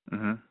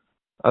 Mm-hmm.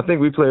 I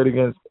think we played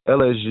against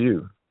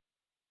LSU.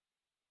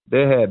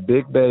 They had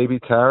Big Baby,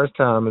 Tyrus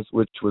Thomas,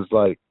 which was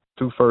like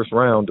 2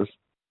 first-rounders.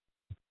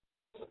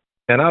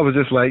 And I was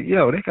just like,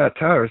 yo, they got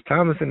Tyrus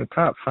Thomas in the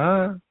top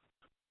 5?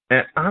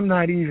 And I'm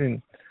not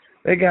even,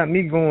 they got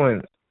me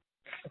going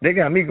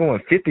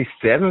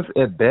 57th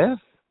at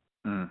best?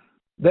 Mm.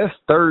 That's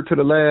third to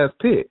the last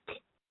pick.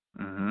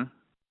 Mm-hmm.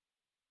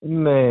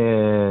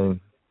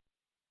 Man,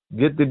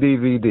 get the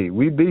DVD.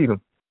 We beat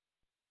them.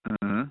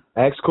 Mm-hmm.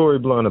 Ask Corey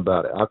Blunt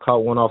about it. I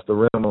caught one off the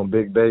rim on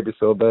Big Baby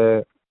so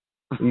bad,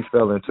 he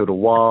fell into the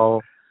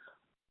wall.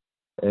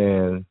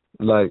 And,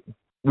 like,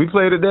 we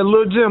played at that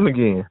little gym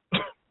again.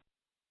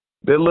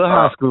 That little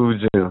high school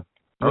gym.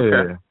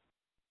 Okay.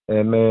 Yeah.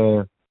 And,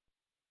 man,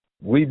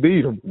 we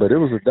beat them. But it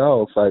was a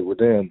dog fight with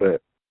them.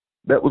 But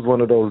that was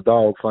one of those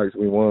dog fights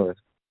we won.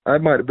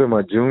 It might have been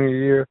my junior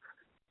year,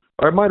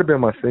 or it might have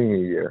been my senior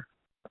year.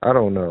 I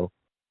don't know.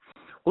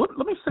 Well,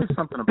 let me say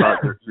something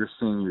about your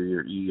senior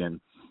year, Ian.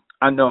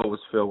 I know it was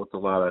filled with a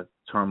lot of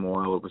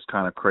turmoil. It was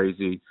kind of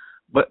crazy.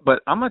 But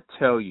I'm going to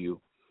tell you,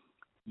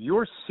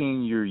 your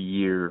senior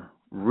year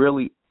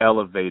really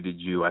elevated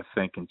you, I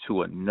think,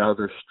 into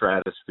another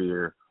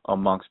stratosphere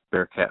amongst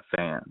Bearcat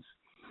fans.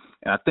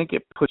 And I think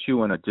it put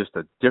you in just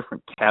a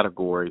different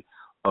category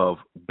of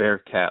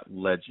Bearcat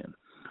legend.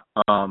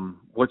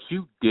 What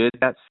you did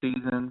that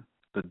season,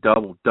 the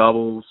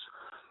double-doubles,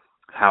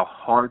 how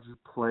hard you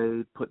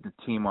played, putting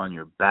the team on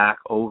your back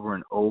over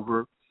and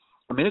over.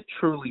 I mean, it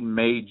truly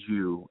made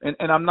you,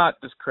 and I'm not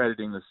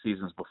discrediting the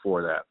seasons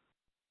before that,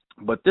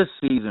 but this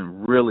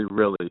season really,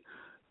 really,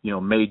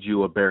 made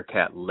you a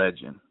Bearcat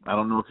legend. I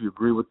don't know if you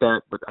agree with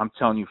that, but I'm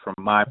telling you from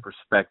my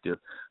perspective.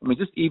 I mean,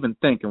 just even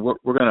think, and we're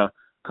going to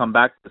come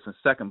back to this in a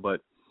second,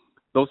 but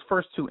those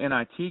first 2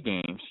 NIT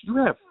games, you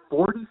had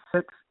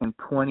 46 and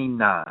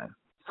 29,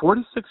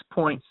 46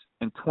 points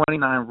and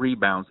 29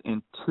 rebounds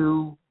in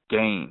 2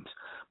 games.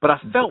 But I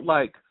felt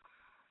like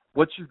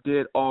what you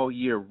did all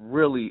year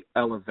really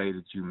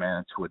elevated you,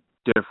 man, to a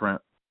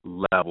different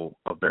level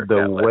of Bearcat The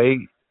legend.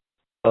 weight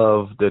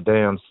of the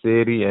damn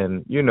city,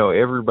 and,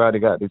 everybody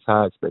got these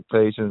high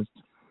expectations.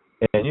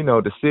 And,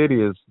 the city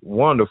is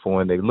wonderful,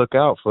 and they look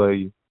out for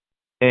you.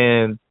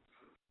 And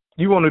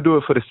you want to do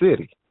it for the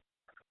city.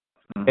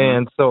 Mm-hmm.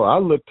 And so I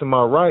look to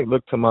my right,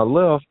 look to my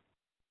left.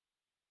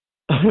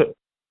 I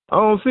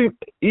don't see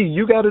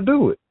you got to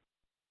do it.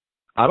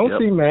 I don't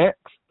see Max.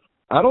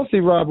 I don't see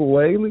Robert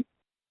Whaley.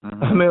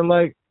 Mm-hmm. I mean,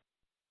 like,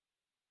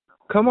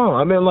 come on.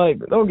 I mean, like,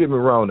 don't get me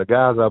wrong. The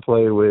guys I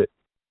played with,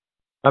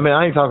 I mean,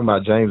 I ain't talking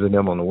about James and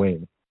them on the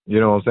wing. You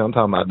know what I'm saying? I'm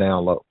talking about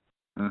down low.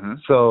 Mm-hmm.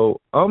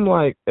 So I'm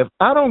like, if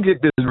I don't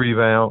get this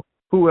rebound,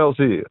 who else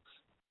is?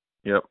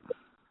 Yep.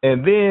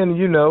 And then,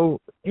 you know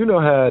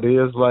how it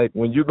is. Like,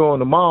 when you go in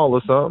the mall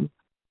or something,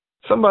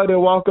 somebody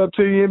will walk up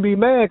to you and be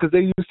mad because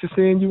they used to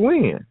seeing you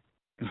win.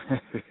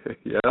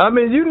 Yeah. I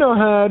mean, you know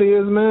how it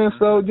is, man.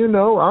 So,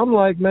 I'm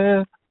like,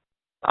 man,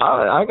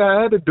 I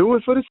had to do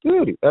it for the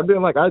city. I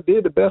mean, like, I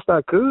did the best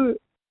I could.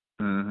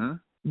 Mm-hmm.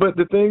 But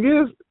the thing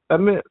is, I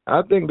mean,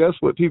 I think that's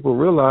what people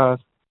realize.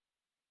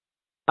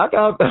 I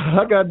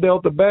got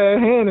dealt a bad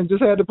hand and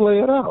just had to play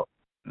it out.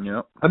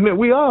 Yep. I mean,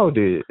 we all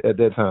did at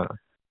that time.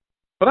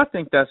 But I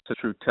think that's the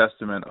true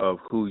testament of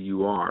who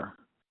you are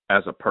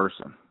as a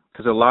person.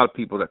 Because a lot of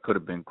people that could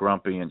have been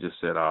grumpy and just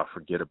said, oh,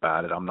 forget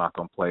about it. I'm not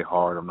going to play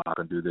hard. I'm not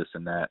going to do this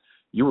and that.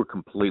 You were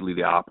completely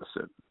the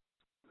opposite.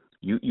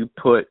 You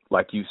put,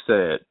 like you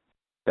said,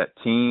 that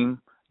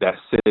team, that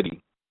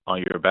city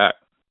on your back.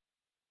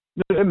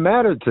 It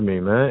mattered to me,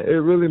 man.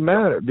 It really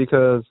mattered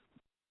because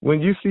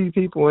when you see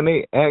people and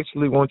they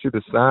actually want you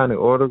to sign and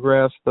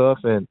autograph stuff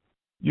and,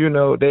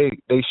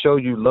 they show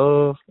you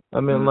love.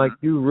 I mean, Mm-hmm. like,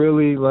 you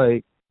really,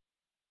 like,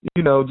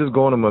 just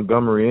going to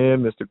Montgomery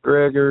Inn, Mr.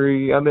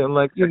 Gregory. I mean,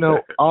 like,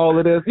 all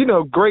of this,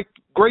 great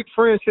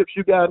friendships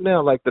you got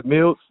now, like the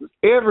Mills,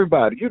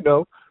 everybody,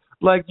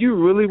 like you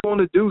really want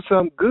to do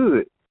something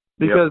good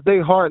because they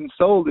heart and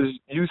soul is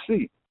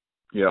UC.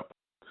 Yep.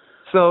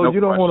 So no you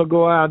don't want to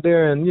go out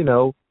there and,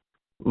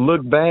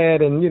 look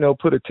bad and,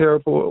 put a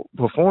terrible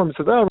performance.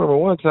 Because I remember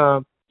one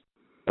time,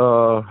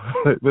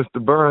 Mr.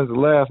 Burns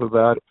laughed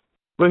about it,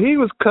 but he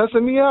was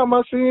cussing me out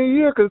my senior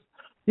year because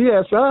he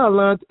had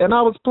sidelines and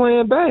I was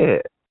playing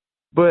bad.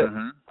 But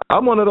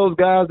I'm one of those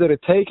guys that'll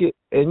take it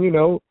and,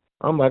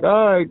 I'm like,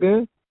 all right,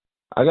 then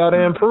I got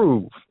to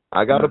improve.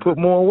 I got to put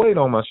more weight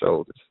on my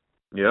shoulders.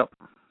 Yep.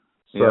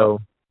 So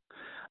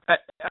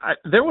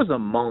there was a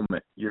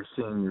moment your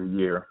senior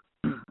year,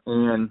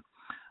 and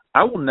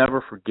I will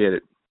never forget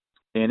it.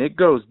 And it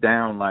goes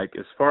down, like,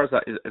 as far as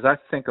I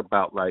think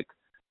about, like,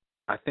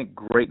 I think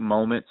great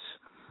moments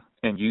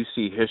in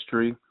UC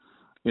history.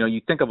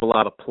 You think of a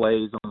lot of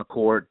plays on the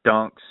court,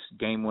 dunks,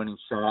 game-winning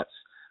shots.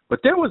 But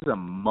there was a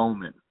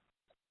moment,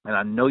 and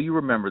I know you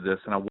remember this,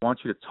 and I want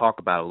you to talk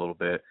about it a little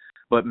bit.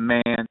 But,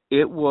 man,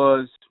 it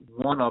was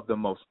one of the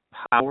most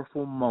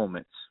powerful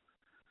moments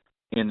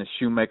in the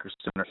Shoemaker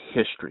Center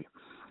history.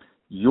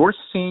 Your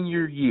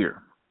senior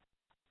year,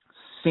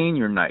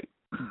 senior night,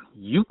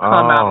 you come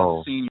out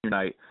on senior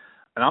night,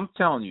 and I'm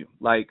telling you,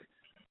 like,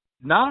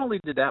 not only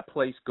did that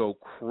place go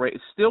crazy,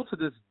 still to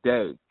this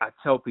day, I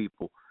tell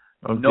people,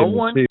 no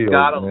one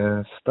got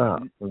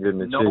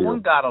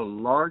a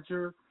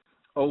larger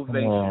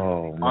ovation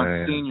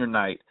on senior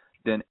night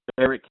than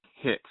Eric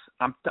Hicks.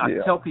 I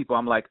tell people,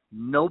 I'm like,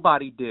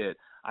 nobody did.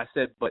 I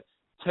said, but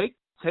take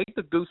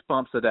the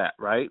goosebumps of that,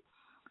 right?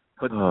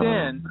 But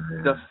then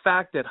the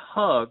fact that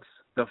Hugs,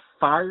 the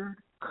fired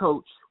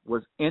coach,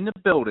 was in the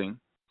building,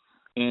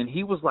 and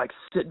he was like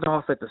sitting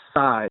off at the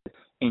side,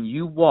 and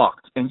you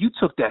walked, and you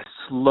took that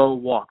slow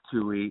walk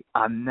too, E.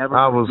 I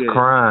was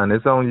crying.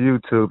 It's on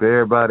YouTube.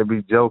 Everybody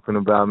be joking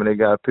about me. They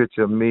got a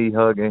picture of me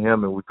hugging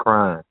him, and we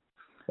crying.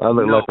 I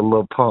look like a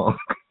little punk.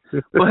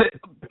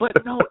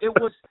 but no, it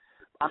was,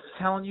 I'm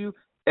telling you,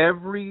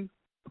 every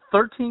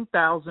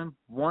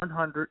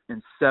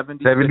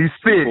 13,176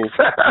 people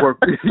were,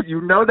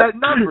 you know that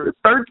number.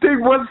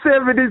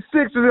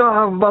 13,176,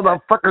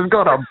 motherfuckers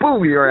gonna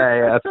boo your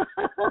ass.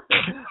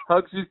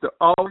 Hugs used to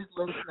always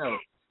let us know.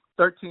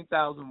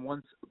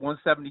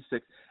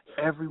 13,176.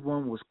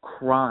 Everyone was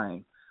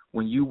crying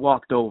when you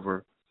walked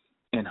over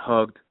and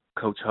hugged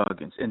Coach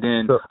Huggins. And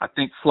then I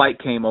think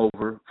Flight White came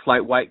over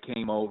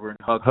and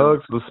hugged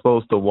Hugs was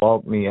supposed to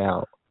walk me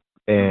out.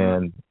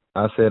 And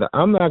I said,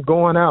 I'm not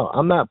going out.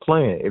 I'm not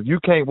playing. If you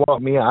can't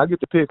walk me out, I get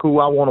to pick who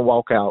I want to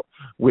walk out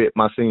with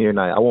my senior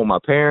night. I want my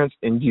parents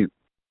and you.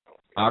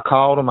 I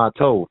called them. I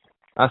told them.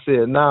 I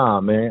said, nah,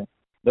 man,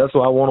 that's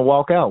who I want to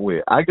walk out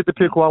with. I get to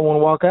pick who I want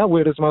to walk out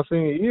with. It's my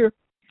senior year.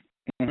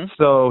 Mm-hmm.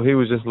 So he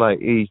was just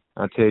like, E,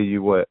 I tell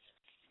you what,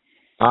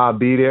 I'll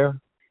be there,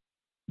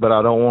 but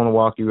I don't want to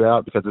walk you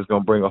out because it's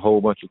going to bring a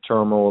whole bunch of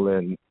turmoil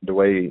and the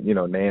way,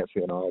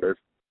 Nancy and all that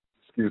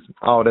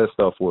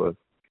stuff was.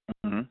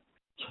 Mm-hmm.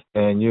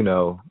 And,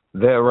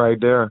 that right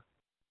there,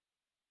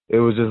 it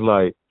was just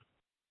like,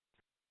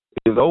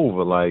 it's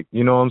over. Like,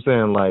 you know what I'm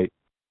saying? Like,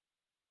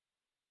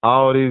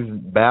 all these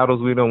battles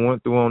we done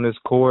went through on this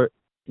court,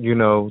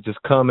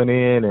 just coming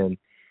in and,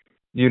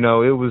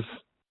 it was,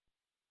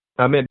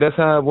 that's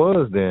how it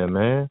was then,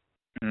 man.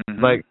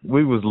 Mm-hmm. Like,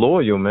 we was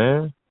loyal,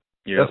 man.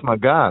 Yeah. That's my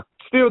guy.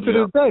 Still to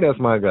this day, that's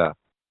my guy.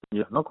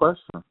 Yeah, no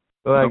question.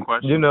 Like,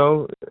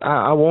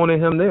 I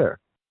wanted him there.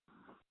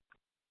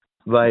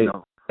 Like,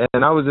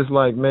 and I was just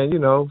like, man,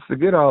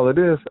 forget all of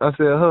this. I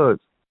said, Hugs,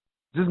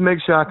 just make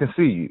sure I can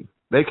see you.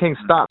 They can't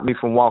stop me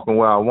from walking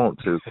where I want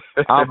to.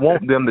 I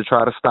want them to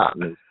try to stop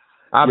me.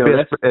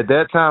 At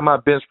that time, I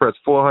bench pressed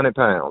 400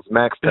 pounds,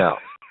 maxed out.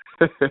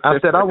 I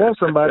said, I want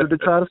somebody to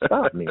try to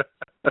stop me.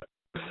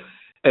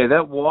 Hey,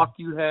 that walk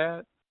you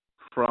had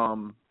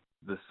from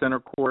the center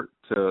court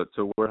to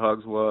where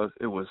Hugs was,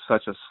 it was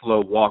such a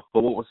slow walk.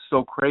 But what was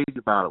so crazy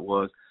about it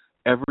was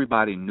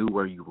everybody knew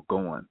where you were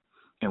going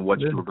and what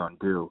you were going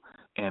to do.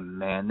 And,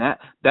 man,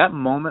 that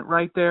moment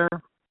right there,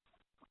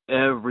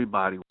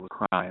 everybody was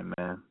crying,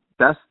 man.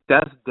 That's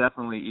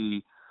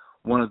definitely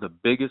one of the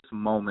biggest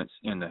moments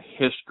in the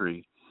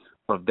history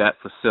of that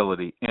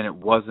facility, and it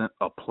wasn't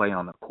a play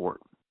on the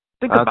court.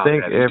 I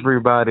think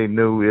everybody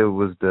knew it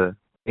was the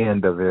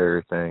end of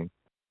everything.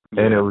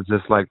 Yeah. And it was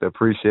just like the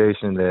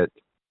appreciation that,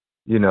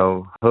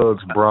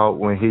 Hugs brought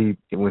when he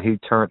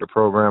turned the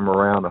program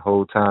around the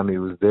whole time he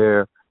was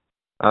there.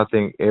 I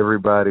think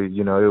everybody,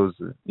 it was,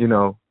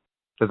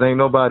 because ain't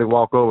nobody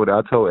walk over there.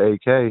 I told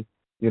AK,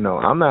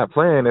 I'm not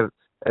playing. If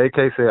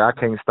AK said, I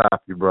can't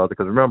stop you, brother,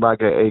 because remember I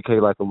gave AK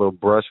like a little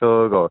brush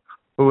hug or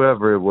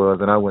whoever it was,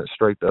 and I went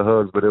straight to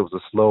Hugs, but it was a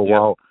slow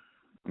walk.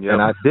 Yep.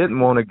 And I didn't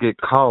want to get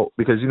caught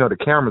because, the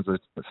cameras are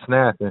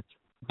snapping.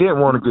 Didn't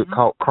want to get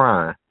caught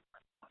crying.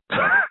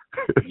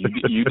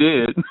 You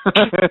did.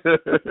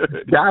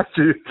 Got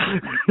you.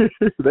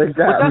 They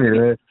got me,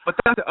 man. But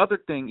that's the other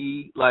thing,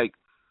 E. Like,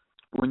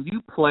 when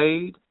you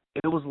played,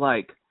 it was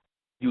like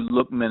you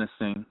look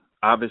menacing.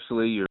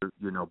 Obviously, you're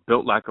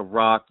built like a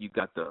rock. You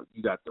got the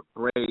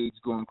braids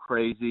going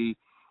crazy.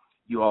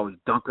 You always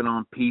dunking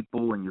on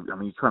people, and you're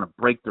trying to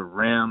break the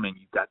rim, and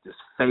you got this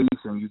face,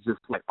 and you just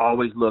like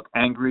always look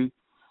angry.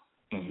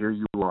 And here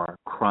you are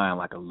crying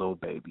like a little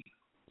baby.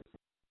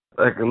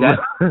 Like a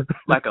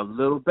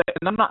little bit.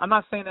 And I'm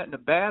not saying that in a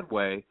bad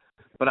way,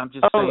 but I'm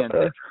just saying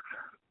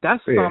that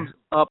sums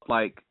up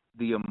like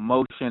the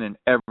emotion and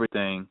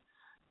everything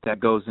that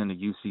goes into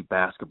UC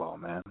basketball,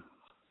 man.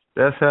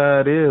 That's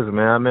how it is,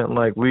 man.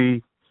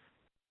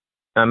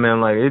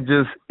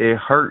 It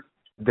hurt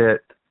that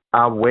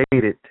I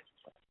waited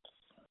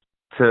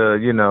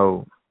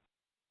to,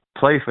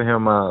 play for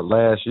him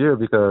last year,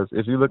 because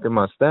if you look at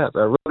my stats,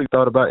 I really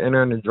thought about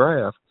entering the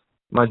draft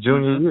my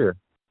junior year.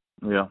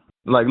 Yeah.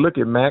 Like, look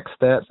at Mac's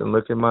stats and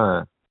look at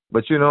mine.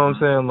 But you know what I'm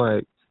saying?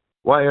 Like,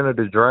 why enter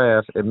the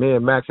draft and me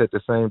and Max at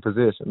the same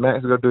position?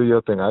 Max, go do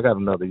your thing. I got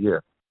another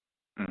year.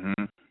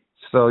 Mm-hmm.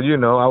 So,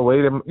 I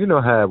waited. You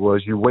know how it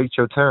was. You wait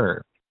your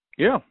turn.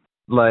 Yeah.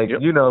 Like,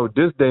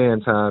 this day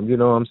and time, you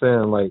know what I'm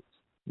saying? Like,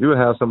 you would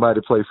have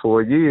somebody play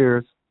 4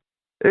 years,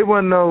 It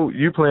wasn't no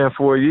you playing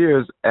 4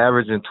 years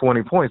averaging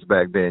 20 points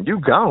back then. You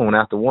gone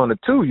after 1 or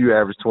 2, you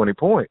average 20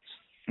 points.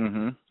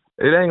 Mm-hmm.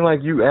 It ain't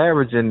like you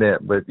averaging that,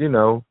 but,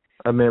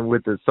 I mean,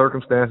 with the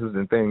circumstances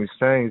and things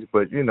change,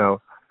 but,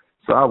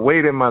 so I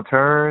waited my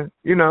turn,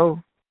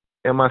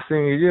 and my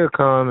senior year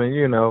come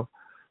and,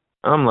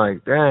 I'm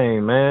like,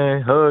 dang,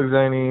 man, Hugs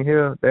ain't even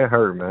here. That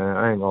hurt, man.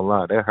 I ain't gonna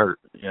lie, that hurt.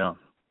 Yeah.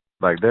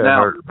 Like, that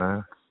hurt,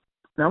 man.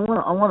 Now,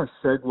 I want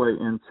to segue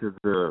into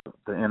the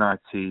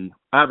NIT.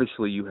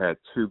 Obviously, you had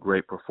 2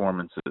 great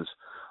performances.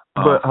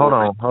 But hold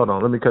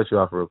on. Let me cut you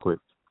off real quick.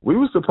 We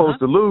were supposed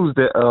to lose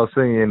that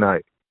senior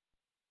night.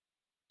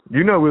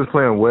 We was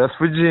playing West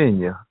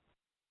Virginia.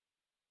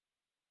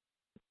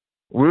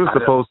 We were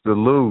supposed to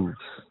lose.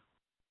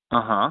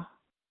 Uh-huh.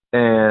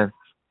 And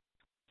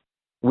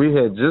we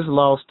had just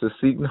lost to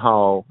Seton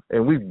Hall,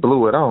 and we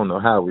blew it. I don't know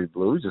how we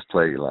blew. We just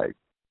played like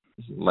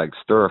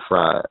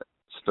stir-fried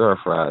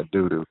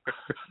doo-doo.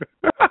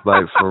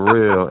 Like, for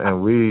real.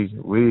 And we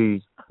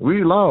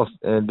lost.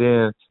 And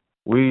then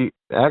we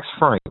asked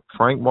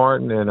Frank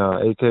Martin, and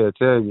AK will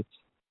tell you.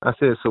 I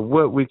said, so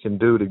what we can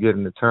do to get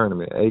in the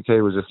tournament? AK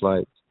was just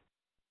like,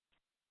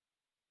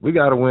 we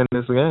got to win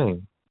this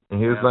game. And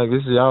he was like,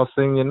 this is y'all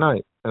senior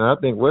night. And I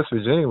think West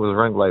Virginia was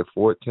ranked like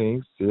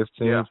 14,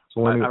 15,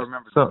 20. I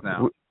remember something.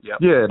 Now. Yep.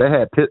 Yeah, they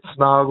had Pitt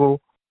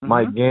Snoggle,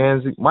 Mike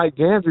Gansey. Mike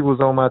Gansey was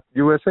on my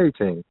USA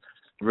team.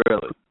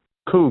 Really?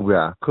 Cool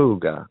guy.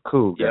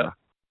 Yep.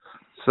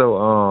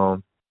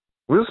 So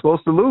we were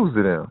supposed to lose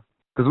to them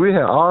because we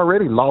had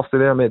already lost to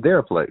them at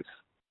their place.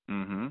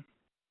 Mm-hmm.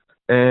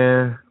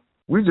 And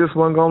we just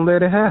wasn't going to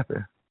let it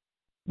happen.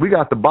 We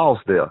got the boss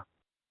there.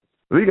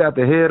 We got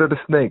the head of the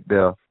snake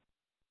there.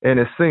 And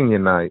it's senior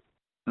night.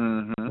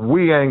 Mm-hmm.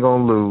 We ain't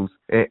going to lose.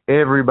 And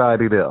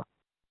everybody there.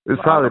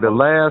 It's probably the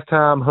last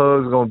time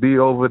Hug's going to be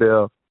over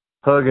there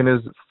hugging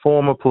his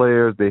former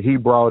players that he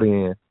brought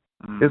in.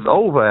 Mm-hmm. It's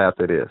over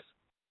after this.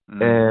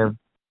 Mm-hmm. And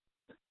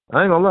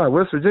I ain't going to lie,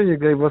 West Virginia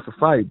gave us a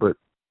fight, but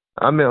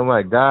I mean,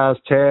 like, guys,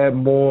 Chad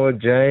Moore,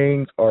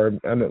 James,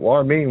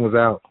 Armin was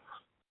out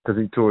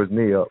because he tore his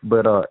knee up.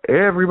 But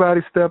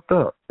everybody stepped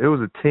up. It was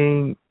a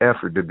team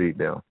effort to beat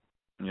them.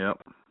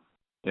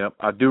 Yep,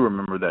 I do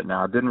remember that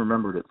now. I didn't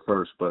remember it at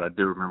first, but I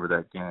do remember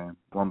that game.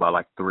 Won by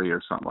like 3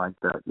 or something like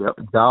that.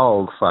 Yep.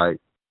 Dog fight.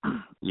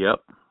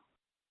 Yep.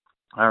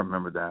 I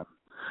remember that.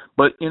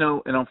 But,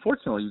 and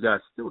unfortunately, you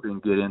guys still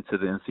didn't get into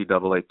the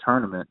NCAA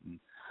tournament. And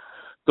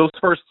those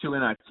first 2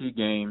 NIT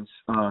games,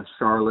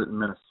 Charlotte and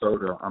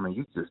Minnesota, I mean,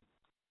 you just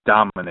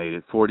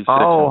dominated 46.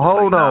 Oh,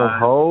 hold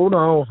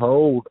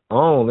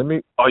on. Let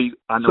me. I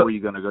know where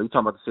you're going to go. You're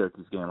talking about the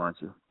Syracuse game,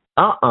 aren't you?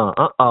 No,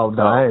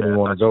 I didn't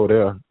want to go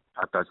there.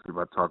 I thought you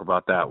were about to talk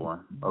about that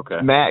one. Okay.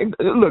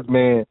 Look,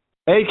 man,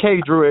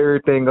 AK drew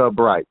everything up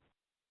right.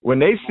 When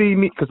they see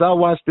me, because I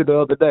watched it the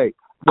other day,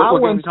 I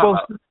wasn't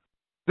supposed to.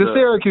 The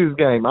Syracuse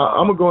game.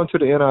 I'm going to go into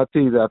the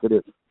NITs after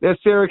this. That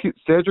Syracuse,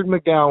 Cedric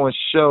McGowan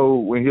showed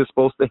when he was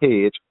supposed to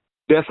hedge.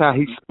 That's how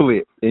he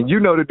split. And you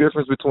know the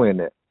difference between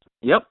that.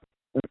 Yep.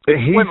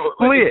 He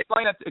split.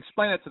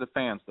 Explain that to the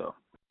fans, though.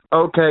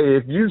 Okay,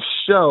 if you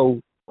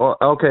show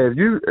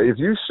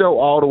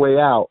all the way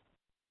out,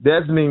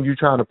 that means you're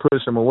trying to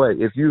push them away.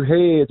 If you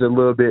hedge a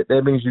little bit,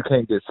 that means you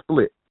can't get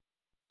split.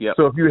 Yep.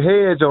 So if you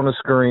hedge on the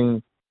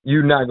screen,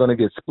 you're not going to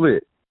get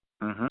split.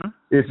 Mm-hmm.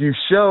 If you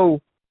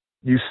show,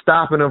 you're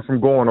stopping them from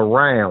going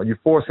around. You're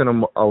forcing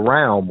them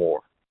around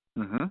more.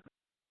 Mm-hmm.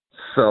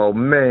 So,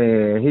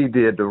 man, he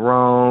did the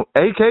wrong.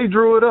 AK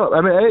drew it up.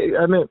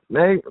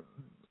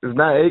 It's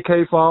not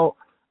AK's fault.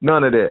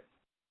 None of that.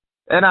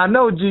 And I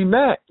know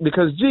G-Mac,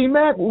 because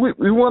G-Mac,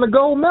 we won a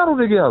gold medal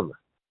together.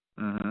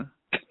 Mm-hmm.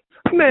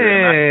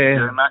 Man.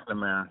 Jerry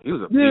McNamara. He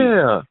was a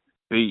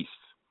beast.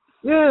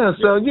 Yeah,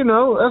 so,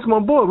 that's my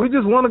boy. We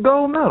just won a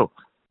gold medal.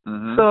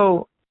 Mm-hmm.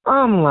 So,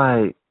 I'm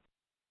like,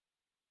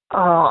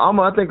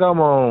 I think I'm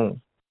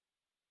on,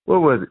 what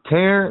was it,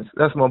 Terrence?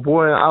 That's my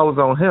boy. I was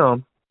on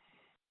him.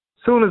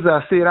 As soon as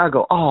I see it, I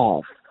go,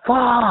 oh,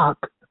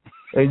 fuck.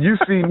 And you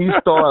see me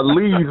start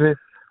leaving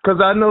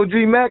because I know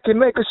G-Mac can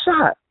make a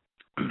shot.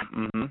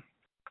 Mm-hmm.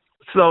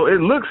 So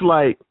it looks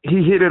like he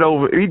did hit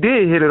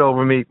it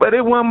over me, but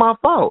it wasn't my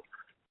fault.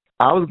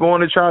 I was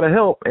going to try to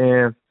help,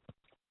 and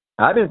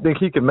I didn't think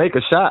he could make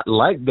a shot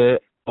like that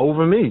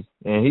over me,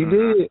 and he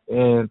did.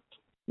 And,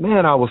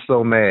 man, I was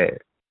so mad.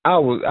 I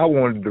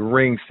wanted to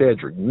wring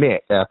Cedric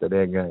neck after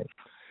that game.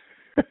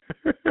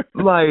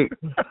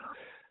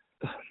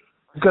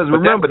 Because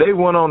remember, they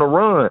went on a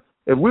run.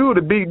 If we would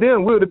have beat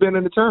them, we would have been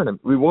in the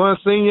tournament. We won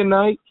senior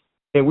night,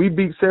 and we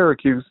beat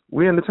Syracuse.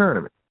 We're in the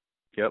tournament.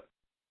 Yep.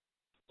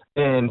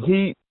 And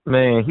he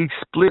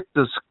split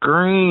the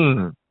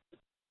screen.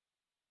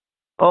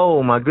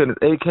 Oh, my goodness.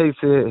 AK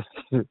said,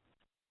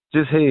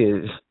 just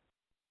hedge.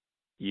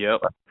 Yep.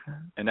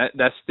 And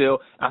that's still,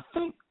 I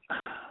think,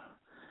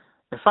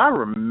 if I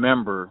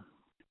remember,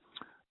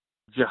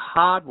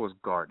 Jihad was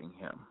guarding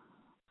him,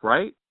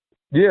 right?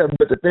 Yeah,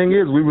 but the thing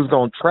is, we was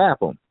going to trap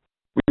him.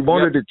 We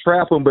wanted to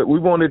trap him, but we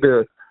wanted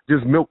to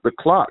just milk the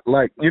clock.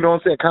 Like, you know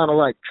what I'm saying? Kind of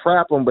like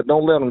trap him, but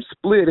don't let him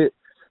split it.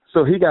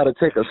 So he got to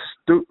take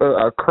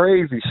a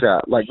crazy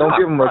shot. Like, don't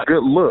give him a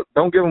good look.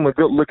 Don't give him a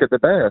good look at the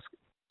basket.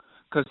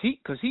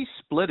 Because he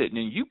split it,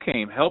 and you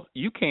came help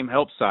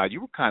side.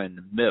 You were kind of in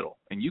the middle,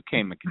 and you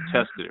came and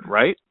contested it,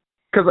 right?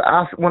 Because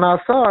when I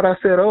saw it, I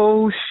said,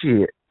 "Oh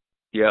shit!"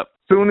 Yep.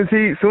 Soon as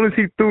he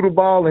threw the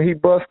ball and he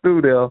bust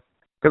through there,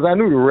 because I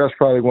knew the refs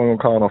probably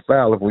weren't gonna call no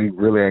foul if we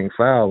really ain't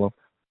foul him.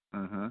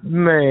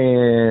 Mm-hmm.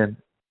 Man,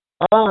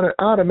 I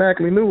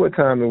automatically knew what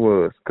time it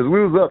was because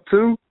we was up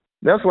 2.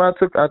 That's why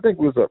I think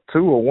we was up 2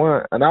 or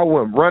 1, and I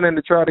went running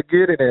to try to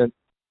get it, and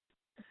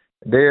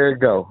there it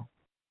go.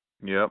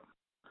 Yep.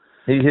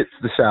 He hits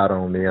the shot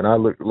on me, and I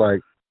look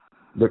like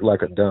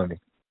a dummy.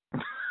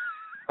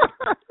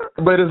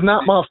 But it's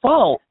not my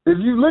fault. If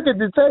you look at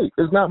the tape,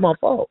 it's not my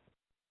fault.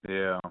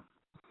 Yeah.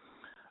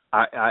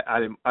 I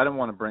didn't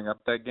want to bring up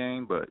that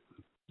game, but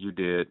you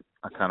did.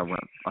 I kind of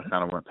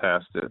went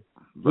past it.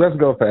 But let's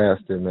go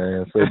past it,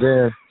 man. So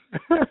then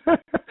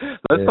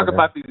let's talk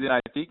about these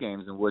NIT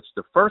games in which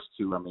the first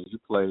 2, I mean, you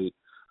played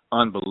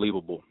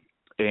unbelievable,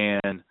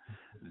 and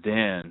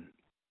then.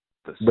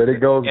 But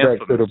it goes back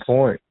to the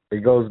point.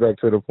 It goes back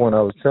to the point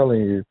I was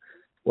telling you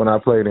when I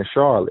played in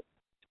Charlotte.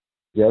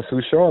 Guess who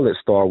Charlotte's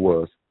star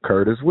was?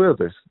 Curtis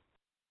Withers.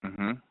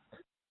 Mm-hmm.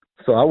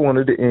 So I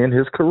wanted to end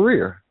his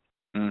career.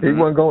 Mm-hmm. He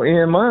wasn't going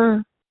to end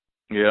mine.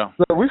 Yeah.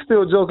 So we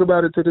still joke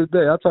about it to this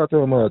day. I talked to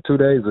him 2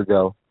 days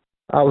ago.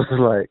 I was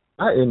like,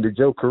 I ended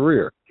your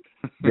career.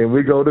 Then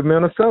we go to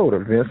Minnesota,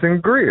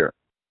 Vincent Greer.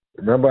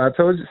 Remember I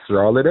told you,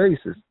 Charlotte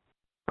Aces.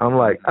 I'm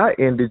like, I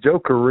ended your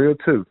career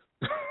too.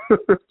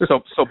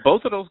 So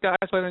both of those guys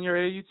played on your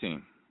AAU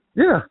team?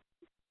 Yeah.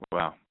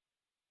 Wow.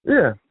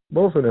 Yeah,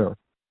 both of them.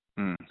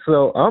 Mm.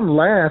 So I'm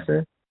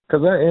laughing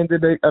because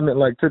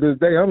to this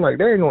day, I'm like,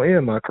 they ain't going to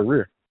end my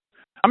career.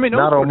 I mean,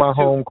 not on my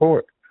home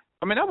court.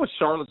 I mean, that was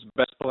Charlotte's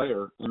best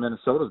player and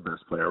Minnesota's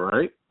best player,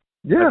 right?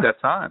 Yeah. At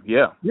that time.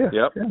 Yeah. Yeah.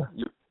 Yep.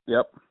 Yeah.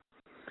 Yep.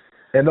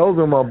 And those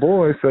are my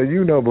boys, so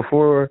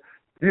before,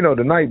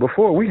 the night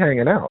before, we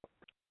hanging out.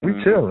 We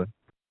chilling.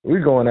 We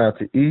going out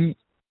to eat.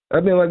 I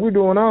mean, like, we're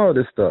doing all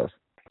this stuff.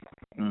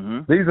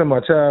 Mm-hmm. These are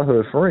my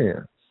childhood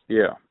friends.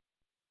 Yeah.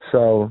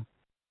 So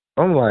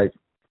I'm like,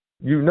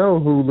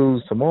 who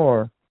lose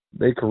tomorrow,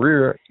 their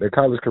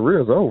college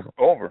career is over.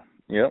 Over.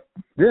 Yep.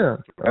 Yeah.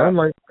 I'm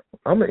like,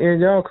 I'm going to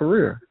end y'all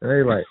career. And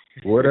they like,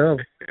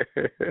 whatever.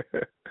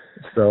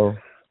 So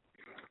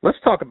let's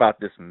talk about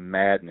this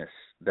madness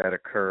that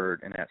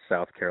occurred in that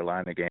South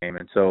Carolina game.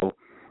 And so,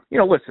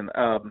 listen,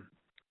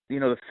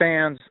 the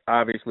fans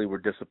obviously were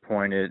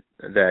disappointed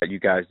that you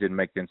guys didn't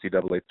make the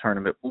NCAA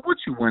tournament. But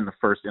once you win the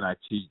first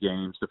NIT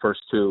games, the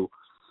first 2,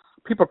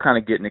 people are kind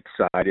of getting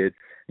excited.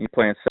 You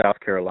play in South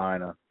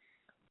Carolina.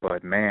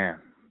 But, man,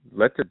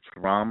 let the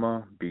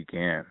drama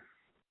begin.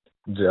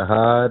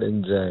 Jihad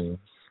and James.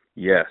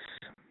 Yes.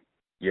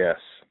 Yes.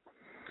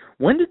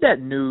 When did that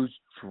news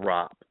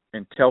drop?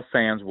 And tell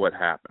fans what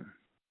happened.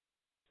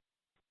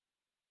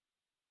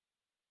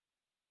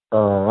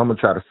 I'm going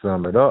to try to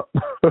sum it up.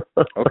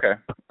 Okay.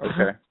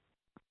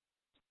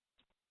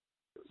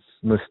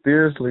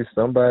 Mysteriously,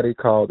 somebody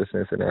called the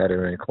Cincinnati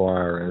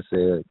Enquirer and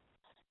said,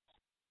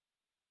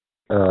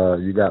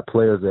 you got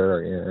players that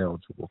are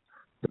ineligible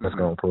that's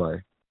going to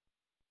play.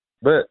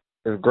 But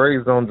if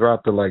grades don't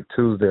drop to like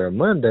Tuesday or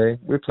Monday,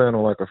 we're playing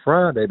on like a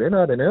Friday. They're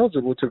not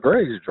ineligible till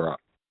grades drop.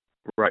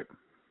 Right.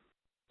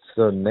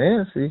 So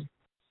Nancy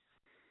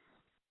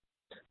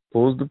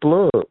pulls the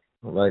plug.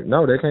 Like,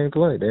 no, they can't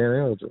play. They're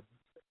ineligible.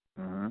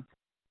 Mm-hmm.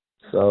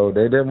 So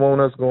they didn't want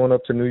us going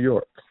up to New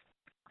York.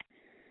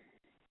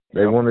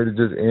 They wanted to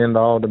just end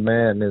all the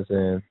madness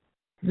and,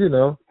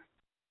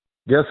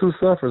 guess who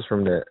suffers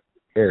from that?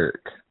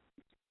 Eric.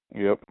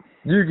 Yep.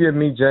 You give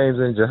me James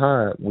and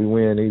Jihad, we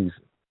win easy.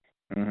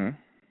 Mm-hmm.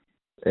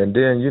 And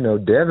then,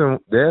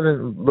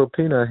 Devin, little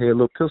peanut head,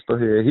 little pistol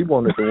head, he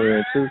wanted to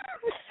win too.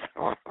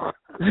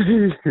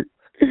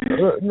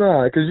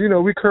 Nah, because,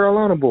 we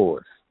Carolina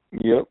boys.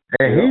 Yep.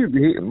 And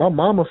he my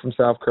mama from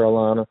South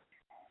Carolina.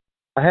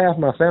 Half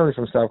my family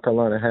from South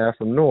Carolina, half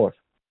from North.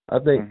 I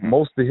think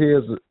most of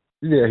his,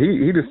 he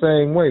the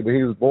same way, but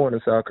he was born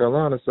in South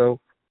Carolina, so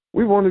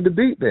we wanted to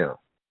beat them.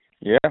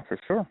 Yeah, for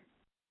sure.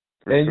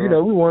 We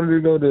wanted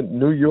to go to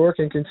New York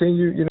and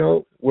continue,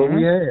 what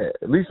we had.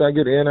 At least I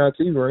get an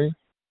NIT ring.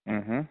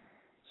 Mm-hmm.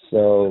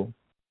 So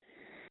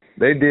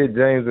they did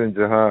James and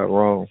Jihad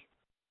wrong.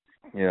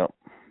 Yeah.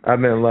 I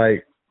mean,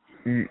 like,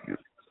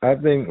 I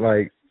think,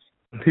 like,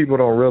 people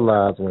don't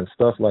realize when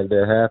stuff like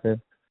that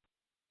happens,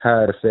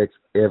 how it affects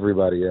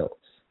everybody else.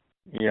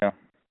 Yeah.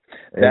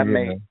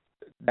 And,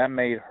 that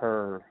made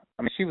her,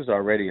 I mean, she was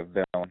already a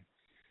villain.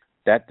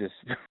 That just,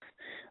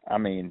 I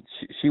mean,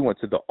 she went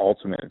to the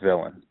ultimate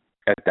villain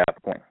at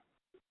that point.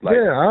 Like,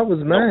 yeah, I was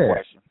mad. No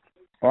question.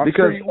 Well,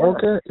 because,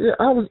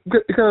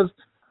 sure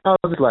I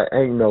was like,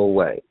 ain't no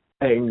way,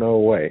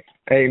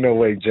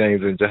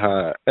 James and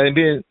Jihad. And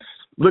then,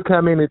 look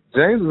how many,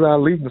 James was our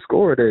leading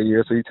scorer that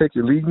year, so you take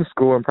your leading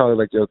score and probably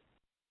like your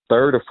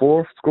third or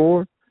fourth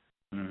score,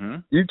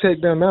 you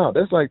take them out.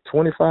 That's like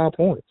 25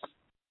 points.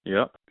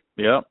 Yep.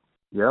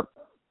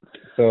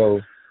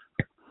 So,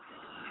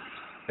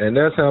 And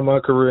that's how my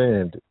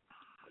career ended.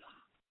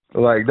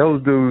 Like,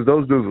 those dudes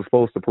were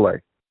supposed to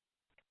play.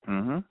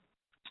 Mm-hmm.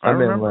 I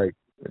mean, like,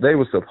 they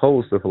were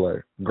supposed to play.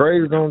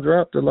 Grades don't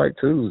drop till, like,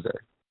 Tuesday.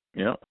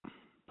 Yep.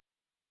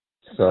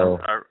 So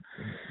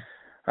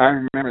I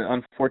remember,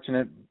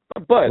 unfortunate,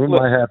 but we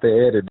might have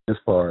to edit this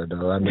part,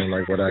 though. I mean,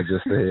 like what I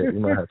just said, we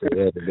might have to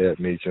edit that,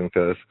 Meacham,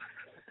 because,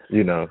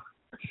 you know.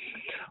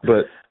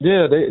 But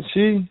yeah,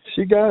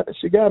 she got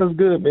us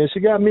good, man. She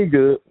got me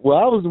good. Well,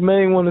 I was the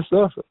main one to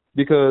suffer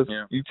because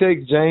you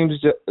take James.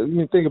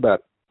 Think about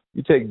it.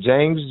 You take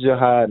James,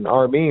 Jihad, and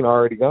Armin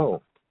already gone.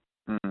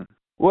 Mm-hmm.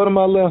 What am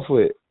I left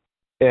with?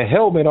 And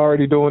Hellman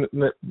already doing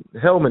it.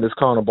 Hellman is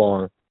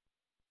cornerballing.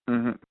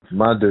 Mm-hmm.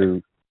 My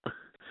dude.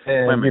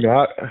 And you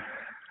know,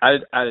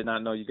 I did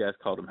not know you guys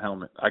called him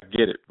Helmet. I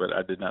get it, but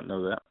I did not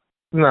know that.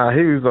 Nah,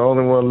 he was the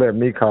only one let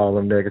me call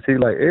him that because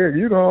he's like, Eric,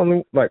 you the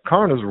only, like,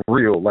 Connor's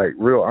real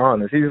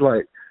honest. He's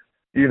like,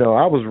 you know,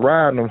 I was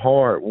riding him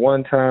hard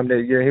one time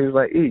that year. He was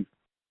like,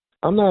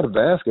 I'm not a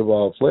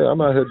basketball player.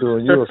 I'm out here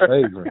doing you a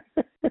favor.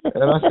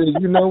 And I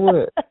said, you know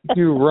what?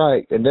 You're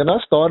right. And then I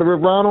started with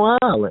Ronald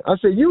Island. I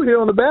said, you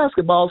here on the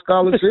basketball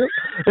scholarship,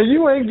 and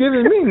you ain't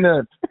giving me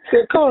nothing. I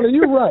said, Connor,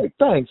 you're right.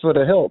 Thanks for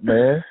the help,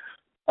 man.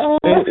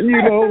 And,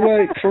 you know,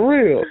 like, for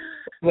real.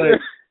 Like,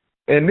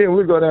 and then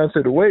we go down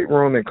to the weight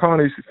room, and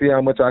Connor used to see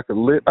how much I could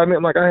lift. I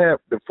mean, like, I have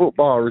the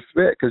football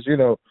respect because, you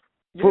know,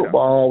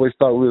 football always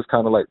thought we was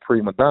kind of like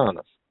prima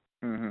donnas.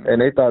 Mm-hmm.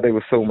 And they thought they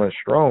were so much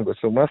stronger.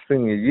 So my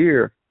senior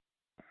year,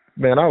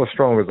 man, I was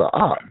strong as an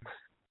ox.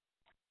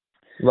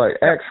 Like,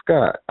 ask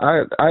Scott.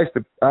 I used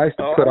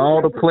to put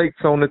all the plates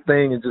on the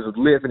thing and just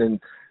lift it and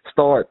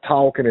start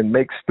talking and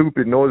make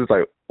stupid noises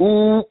like,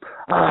 ooh,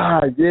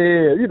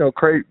 yeah, you know,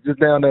 crazy,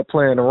 just down there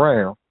playing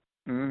around.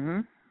 Mm-hmm.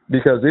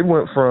 Because it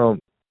went from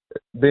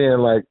being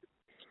like,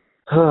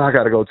 I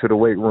got to go to the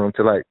weight room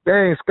to like,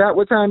 dang, Scott,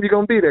 what time you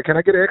going to be there? Can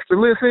I get an extra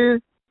lift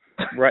in?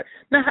 Right.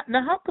 Now,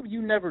 how come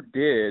you never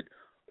did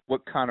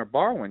what Connor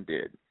Barwin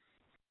did?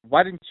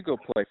 Why didn't you go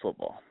play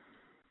football?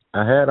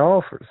 I had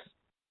offers.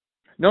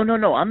 No.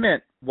 I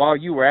meant while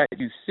you were at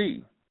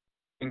UC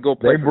and go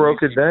play. They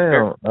broke it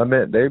down. I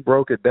meant they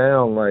broke it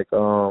down. Like,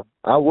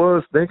 I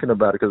was thinking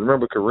about it because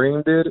remember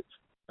Kareem did it?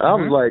 I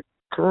was like,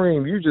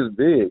 Kareem, you just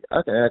big.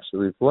 I can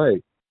actually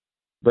play.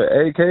 But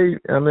AK,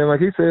 I mean, like,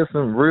 he said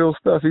some real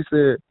stuff. He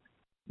said,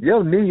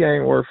 your knee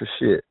ain't worth a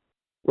shit.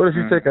 What if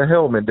you take a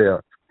helmet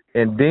down?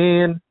 And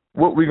then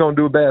what we going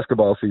to do if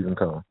basketball season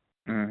come?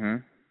 Mm-hmm.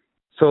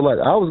 So, like,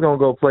 I was going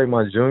to go play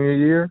my junior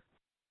year,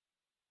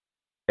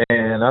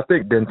 and I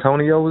think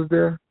D'Antonio was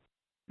there.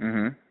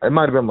 Mm-hmm. It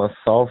might have been my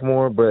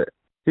sophomore, but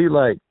he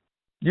like,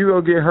 you go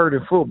get hurt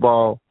in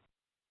football,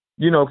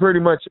 you know, pretty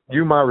much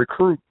you my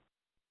recruit.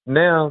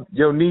 Now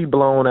your knee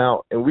blown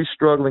out, and we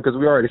struggling because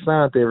we already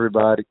signed to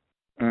everybody.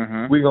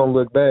 Mm-hmm. We gonna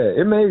look bad.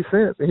 It made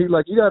sense, and he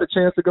like, you got a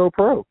chance to go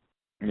pro.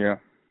 Yeah.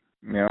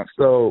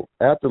 So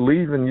after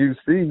leaving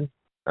UC,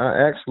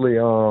 I actually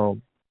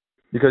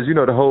because you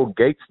know the whole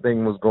Gates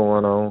thing was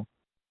going on,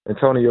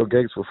 Antonio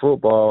Gates for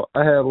football.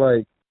 I had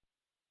like,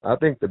 I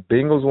think the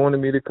Bengals wanted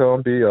me to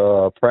come be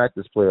a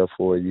practice player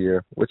for a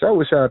year, which I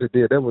wish I had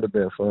did. That would have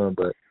been fun,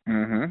 but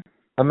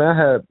I mean, I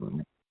had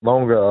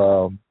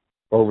longer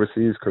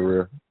overseas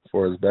career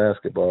for his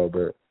basketball,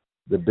 but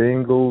the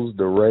Bengals,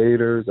 the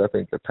Raiders, I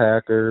think the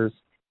Packers,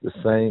 the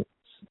Saints,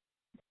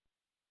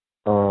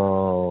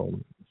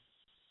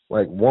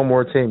 like one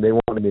more team, they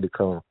wanted me to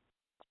come.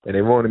 And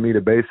they wanted me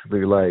to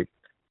basically like,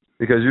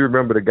 because you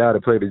remember the guy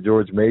that played at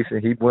George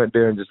Mason, he went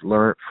there and just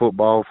learned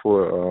football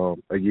for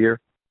a year.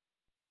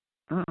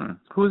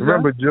 Who's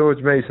remember that? George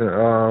Mason?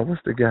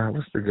 What's the guy?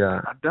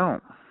 I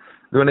don't.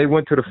 When they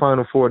went to the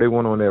Final Four, they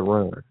went on that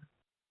run.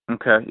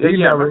 Okay.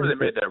 Yeah, I remember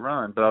they made that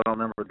run, but I don't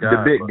remember the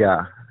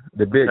guy.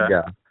 The big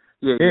guy.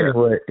 Yeah.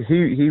 Anyway,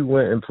 he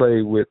went and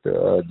played with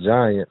the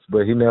Giants,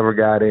 but he never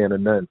got in or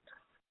nothing.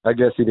 I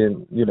guess he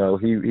didn't, you know,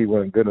 he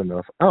wasn't good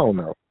enough. I don't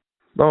know.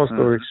 Long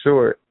story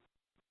short,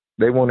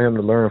 they wanted him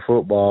to learn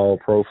football,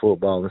 pro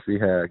football, and see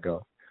how it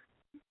go.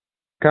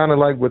 Kind of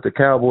like what the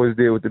Cowboys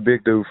did with the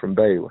big dude from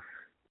Baylor.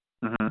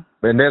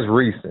 And that's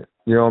recent.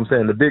 You know what I'm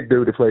saying? The big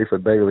dude that played for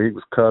Baylor, he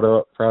was cut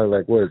up probably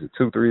like,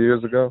 2-3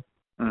 years ago?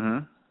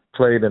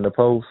 Played in the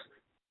post.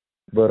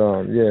 But,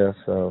 yeah,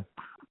 so.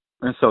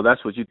 And so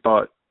that's what you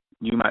thought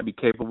you might be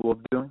capable of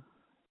doing?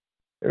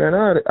 Man,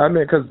 I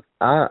mean, because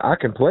I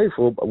can play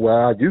football. Well,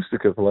 I used to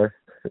could play.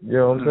 You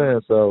know what I'm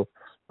saying? So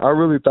I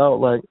really thought,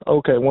 like,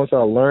 okay, once I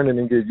learn it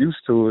and get used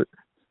to it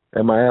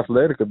and my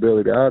athletic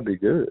ability, I'd be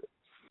good.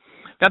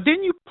 Now,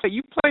 didn't you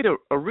played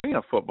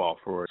arena football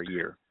for a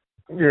year?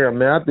 Yeah,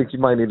 man, I think you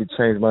might need to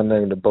change my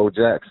name to Bo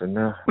Jackson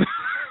now.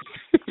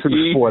 To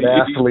the sport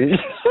athlete.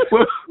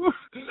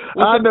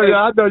 I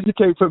know you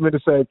can't put me in the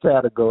same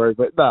category,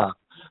 but nah.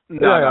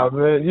 No,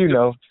 man, you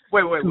know.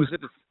 Wait, was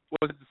it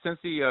the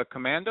Cincy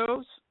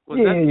Commandos?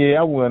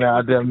 I went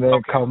out there,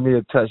 man, caught me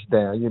a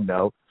touchdown, you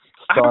know.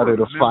 Started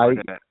a fight.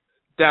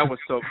 That was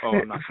so. Oh,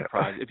 I'm not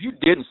surprised. If you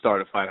didn't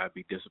start a fight, I'd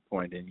be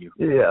disappointed in you.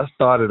 Yeah, I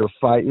started a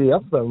fight. Yeah,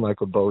 I'm something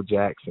like a Bo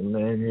Jackson,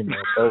 man. You know,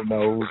 Bo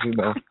knows. You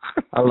know,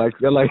 I like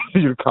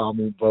you to call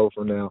me Bo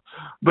for now.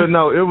 But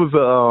no, it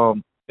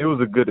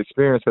was a good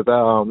experience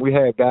because we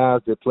had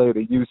guys that played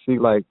at UC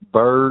like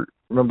Bird.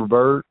 Remember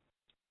Bird?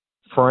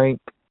 Frank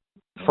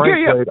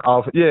played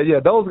off. Yeah,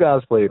 those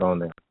guys played on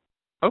there.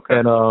 Okay.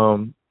 And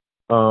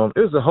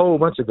it was a whole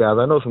bunch of guys.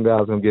 I know some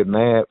guys are gonna get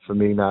mad for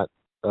me not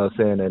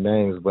saying their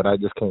names, but I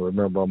just can't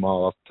remember them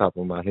all off the top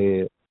of my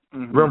head.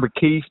 Mm-hmm. Remember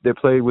Keith that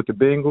played with the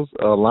Bengals,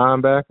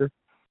 linebacker?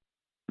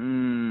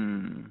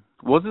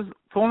 What's his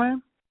full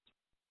name?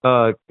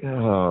 Oh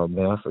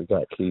man, I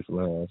forgot Keith's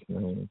last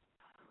name.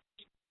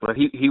 But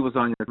he was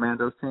on your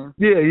Commandos team?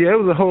 Yeah, it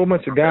was a whole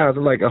bunch of guys,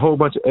 like a whole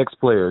bunch of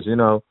ex-players, you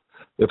know.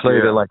 They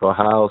played at like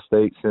Ohio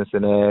State,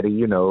 Cincinnati,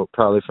 you know,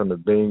 probably from the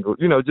Bengals,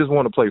 you know, just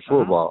want to play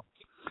football.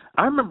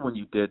 I remember when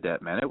you did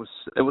that, man. It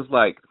was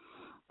like,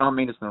 I don't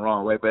mean this in the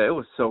wrong way, but it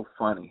was so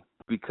funny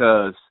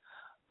because,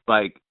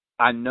 like,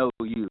 I know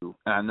you,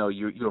 and I know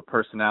you're a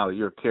personality,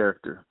 you're a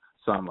character.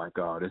 So I'm like,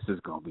 oh, this is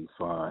gonna be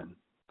fun.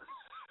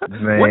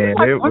 Man,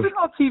 was it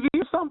on TV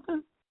or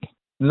something?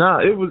 Nah,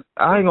 it was.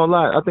 I ain't gonna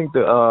lie. I think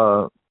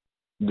the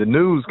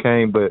news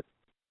came, but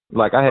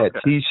like I had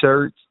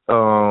T-shirts.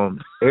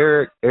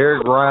 Eric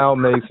Ryle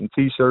made some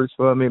T-shirts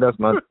for me. That's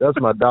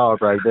my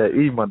dog right there.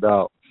 E, my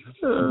dog,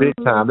 big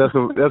time. That's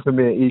what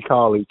me and E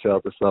call each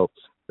other. So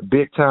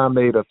big time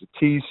made up the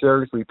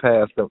T-shirts. We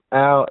passed them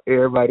out.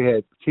 Everybody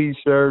had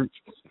T-shirts.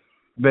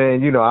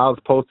 Man, you know, I was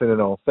posting it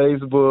on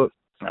Facebook.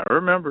 I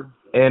remember.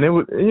 And it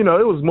was, you know,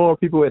 it was more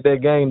people at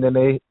that game than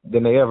they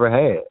ever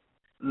had.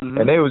 Mm-hmm.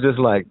 And they was just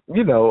like,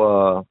 you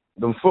know,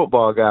 them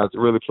football guys that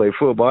really play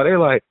football. They're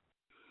like,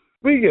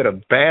 we get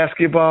a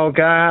basketball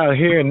guy out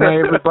here and now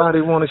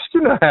everybody want to,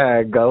 you know how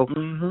it go.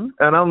 Mm-hmm.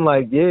 And I'm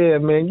like, yeah,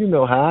 man, you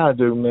know how I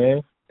do,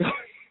 man.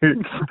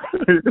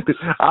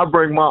 I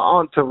bring my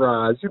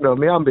entourage. You know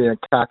me, I'm being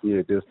cocky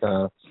at this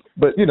time.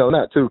 But, you know,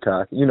 not too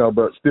cocky, you know,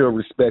 but still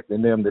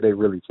respecting them that they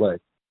really play.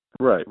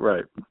 Right.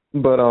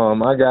 But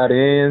I got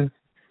in.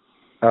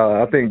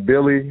 I think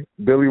Billy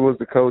was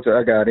the coach.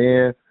 I got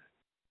in.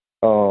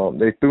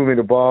 They threw me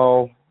the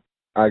ball.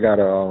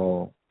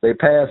 They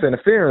passed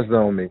interference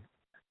on me.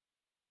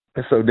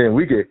 And so then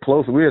we get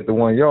closer. We're at the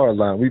 1 yard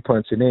line. We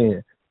punch it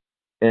in.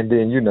 And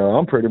then, you know,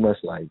 I'm pretty much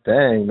like,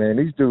 dang, man,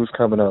 these dudes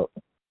coming up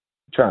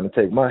trying to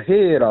take my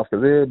head off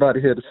because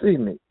everybody here to see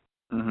me.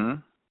 Mm-hmm.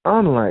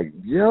 I'm like,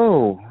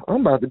 yo,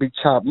 I'm about to be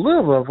chopped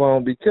liver if I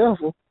don't be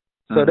careful.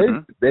 So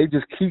they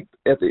just keep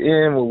at the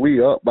end when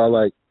we up by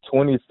like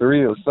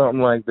 23 or something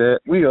like that.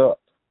 We up,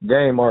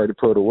 game already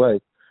put away.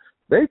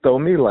 They throw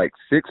me like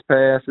 6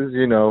 passes,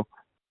 you know,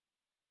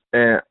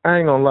 and I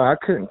ain't gonna lie,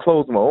 I couldn't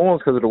close my arms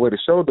because of the way the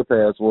shoulder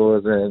pass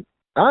was, and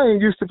I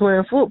ain't used to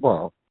playing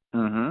football.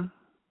 Mm-hmm.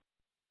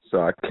 So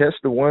I catch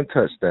the one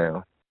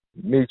touchdown,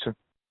 Meacham,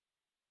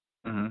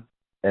 and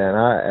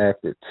I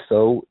acted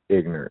so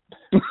ignorant.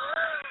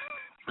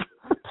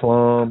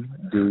 Plumb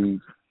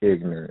D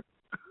ignorant.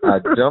 I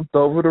jumped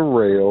over the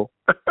rail,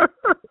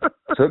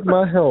 took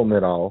my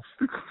helmet off,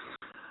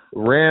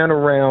 ran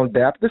around,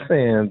 dapped the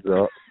fans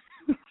up,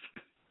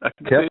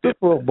 kept the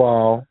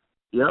football,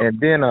 and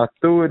then I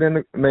threw it in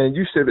the – man,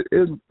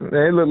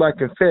 it looked like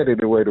confetti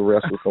the way the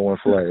rest was throwing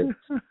flags.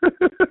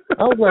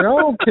 I was like,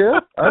 I don't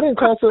care. I didn't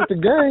cost us the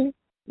game.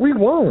 We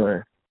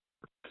won.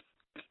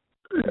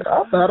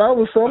 I thought I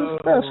was something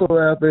special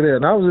after that,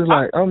 and I was just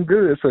like, I'm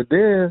good. So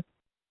then –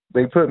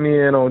 they put me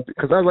in on,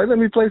 because I was like, let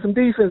me play some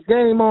defense.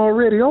 Game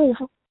already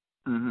over.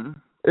 Mm-hmm.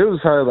 It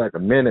was probably like a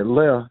minute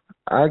left.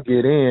 I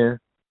get in.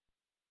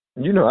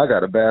 You know, I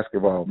got a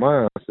basketball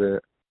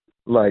mindset.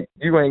 Like,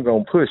 you ain't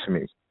going to push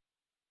me.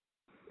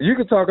 You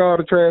can talk all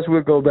the trash.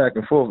 We'll go back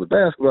and forth with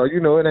basketball.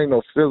 You know, it ain't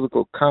no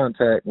physical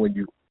contact when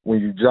you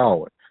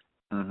jawing.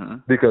 Mm-hmm.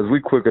 Because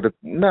we quicker to,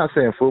 not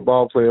saying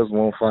football players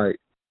won't fight.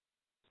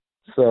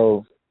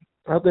 So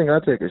I think I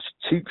take a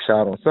cheap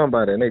shot on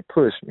somebody and they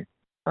push me.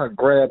 I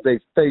grabbed their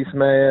face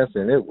mask,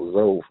 and it was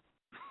over.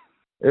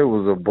 It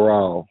was a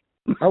brawl.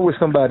 I wish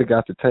somebody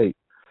got the tape.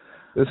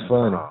 It's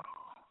funny.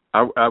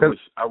 I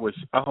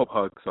hope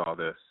Hug saw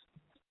this.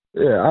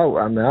 Yeah,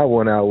 I mean, I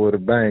went out with a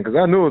bang because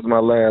I knew it was my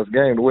last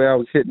game. The way I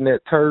was hitting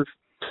that turf,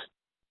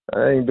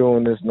 I ain't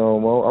doing this no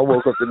more. I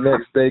woke up the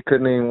next day,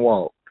 couldn't even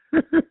walk.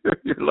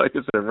 You're like,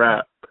 it's a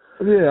wrap.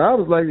 Yeah, I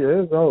was like,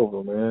 yeah, it's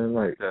over, man.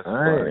 Like,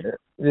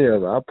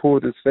 I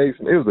pulled his face.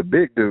 It was a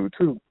big dude,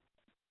 too.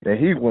 And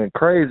he went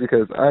crazy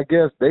because I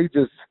guess they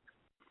just,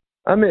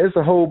 I mean, it's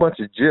a whole bunch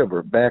of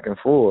gibber back and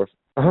forth.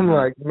 I'm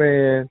like,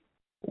 man,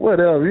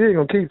 whatever. You ain't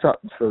going to keep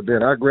talking. So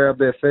then I grabbed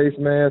that face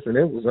mask and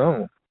it was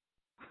on.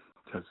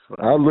 That's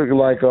funny. I look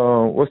like,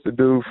 what's the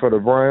dude for the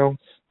Browns?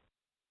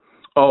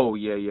 Oh,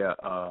 yeah.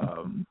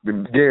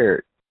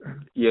 Garrett.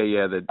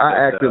 Yeah. I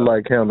acted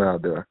like him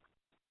out there.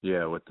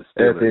 Yeah, with the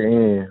Steelers.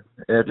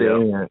 At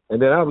the end.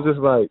 And then I was just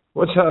like,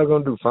 what y'all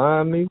going to do,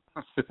 find me?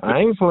 I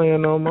ain't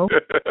playing no more.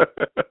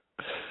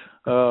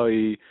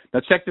 Now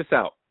check this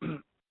out.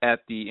 at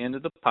the end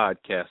of the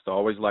podcast, I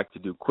always like to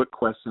do quick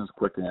questions,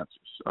 quick answers.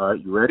 All right,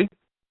 you ready?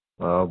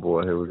 Oh,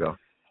 boy, here we go.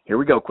 Here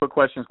we go. Quick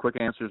questions, quick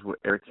answers with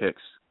Eric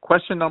Hicks.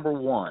 Question number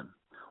 1.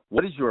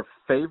 What is your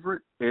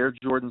favorite Air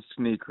Jordan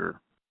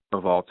sneaker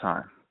of all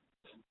time?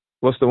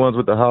 What's the ones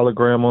with the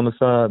hologram on the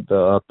side?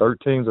 The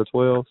 13s or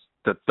 12s?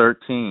 The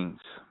 13s.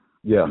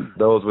 Yeah,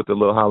 those with the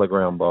little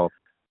hologram ball.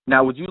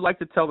 Now, would you like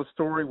to tell the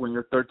story when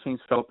your 13s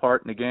fell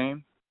apart in the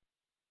game?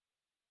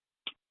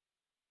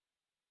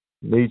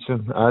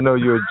 Meacham, I know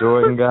you're a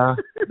Jordan guy.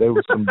 They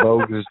were some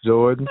bogus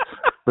Jordans,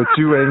 but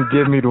you ain't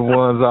give me the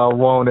ones I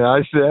wanted. I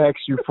used to ask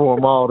you for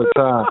them all the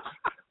time.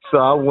 So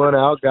I went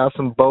out, got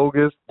some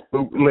bogus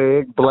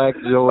bootleg black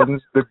Jordans,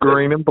 the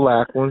green and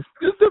black ones.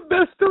 It's the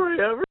best story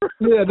ever.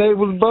 Yeah, they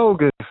was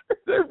bogus.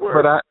 They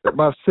were. But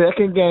my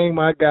second game,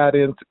 I got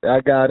in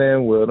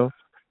with them,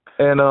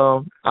 and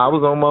I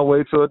was on my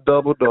way to a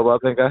double-double. I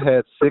think I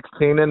had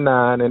 16 and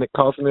 9, and it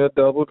cost me a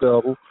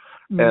double-double.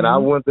 Mm-hmm. And I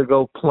went to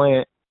go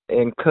plant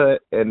and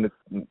cut, and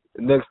the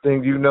next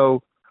thing you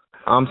know,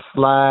 I'm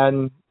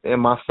sliding in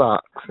my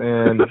socks,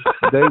 and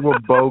they were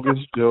bogus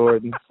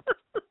Jordans.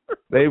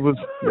 They was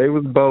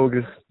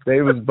bogus.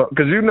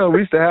 Because we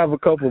used to have a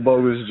couple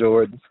bogus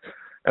Jordans.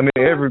 I mean,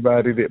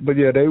 everybody did, but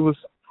yeah, they were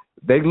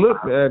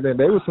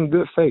some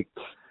good fakes.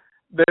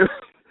 They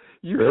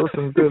were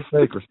some good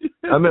fakers.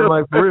 I mean,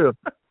 like, for real,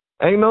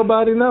 ain't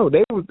nobody know.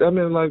 They were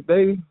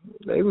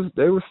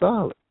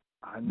solid.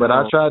 But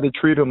I tried to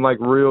treat them like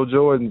real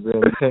Jordans,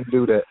 and you can't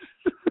do that.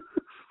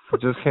 You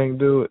just can't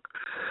do it.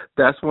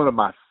 That's one of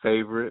my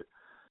favorite.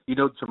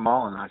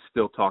 Jamal and I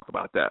still talk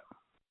about that.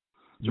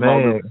 Jamal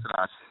and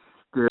I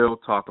still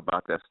talk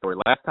about that story.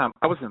 Last time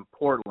I was in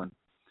Portland,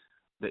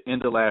 the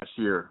end of last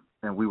year,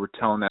 and we were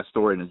telling that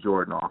story in the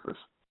Jordan office.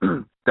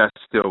 That's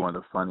still one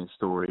of the funniest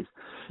stories.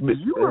 Do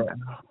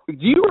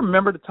you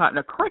remember the time?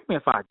 Now, correct me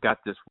if I got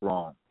this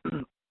wrong,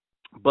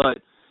 but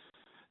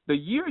the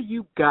year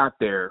you got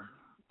there,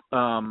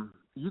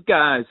 you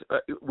guys,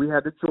 we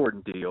had the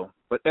Jordan deal,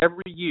 but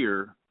every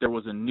year there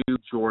was a new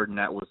Jordan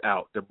that was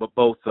out. There were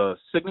both a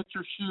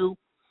signature shoe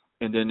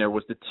and then there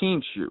was the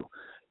team shoe.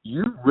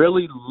 You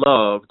really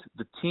loved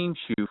the team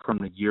shoe from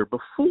the year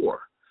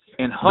before,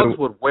 and Huggs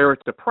would wear it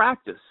to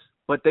practice,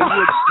 but they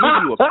would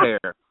give you a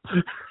pair.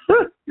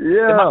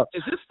 Yeah.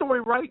 Is this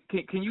story right?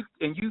 Can you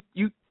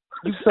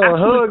So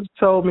Huggs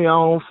told me I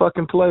don't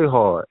fucking play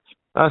hard.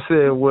 I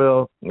said,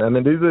 well, I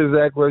mean, these are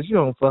exact words. You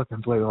don't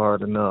fucking play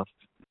hard enough.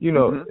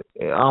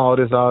 All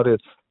this.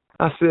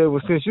 I said,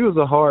 well, since you was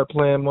a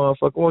hard-playing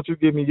motherfucker, why don't you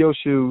give me your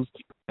shoes,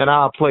 and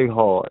I'll play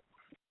hard.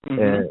 Mm-hmm.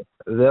 And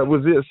that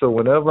was it. So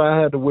whenever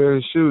I had to wear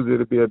his shoes, it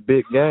would be a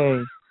big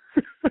game,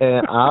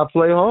 and I'll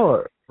play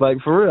hard. Like,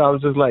 for real, I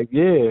was just like,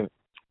 yeah.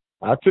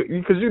 I took,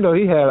 because,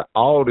 he had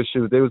all the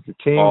shoes. There was the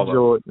Team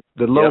Jordan.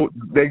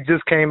 They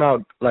just came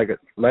out, like,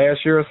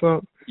 last year or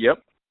something.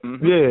 Yep.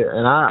 Mm-hmm. Yeah,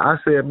 and I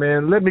said,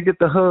 man, let me get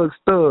the Huggs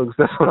Thugs.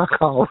 That's what I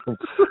call them.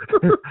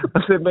 I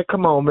said, man,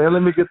 come on, man,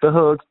 let me get the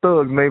Huggs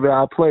Thugs. Maybe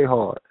I'll play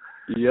hard.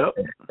 Yep.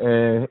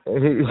 And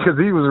because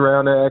he was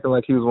around there acting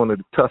like he was one of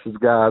the toughest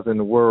guys in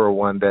the world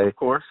one day. Of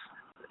course.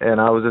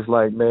 And I was just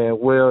like, man,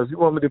 well, if you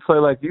want me to play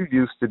like you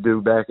used to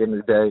do back in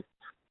the day,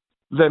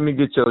 let me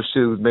get your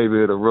shoes.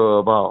 Maybe it'll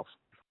rub off.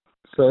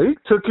 So he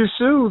took his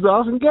shoes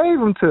off and gave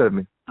them to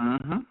me.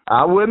 Mm-hmm.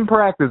 I wouldn't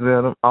practice in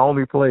them. I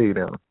only played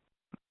in them.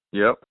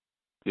 Yep.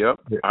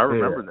 I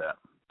remember that.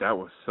 That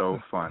was so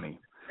funny.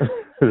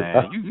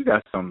 Man, you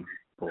got some,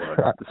 boy.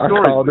 I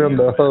call them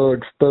the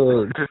Huggs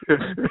Thugs.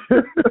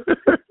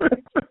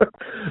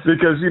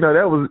 Because,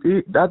 that was,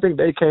 I think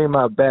they came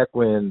out back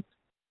when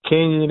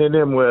Kenyon and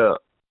them, well,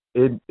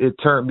 it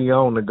turned me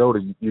on to go to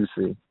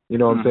UC. You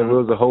know what I'm saying? It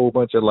was a whole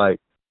bunch of like,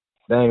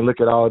 dang,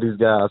 look at all these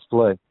guys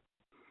play.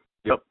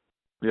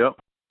 Yep.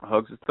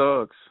 Huggs and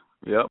Thugs.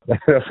 Yep.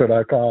 That's what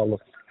I call them.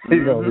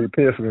 He's going to be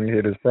pissed when he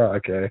hear this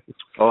podcast.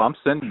 Oh, I'm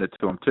sending it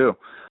to him, too.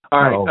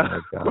 All right. Oh,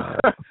 my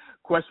God.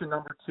 Question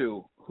number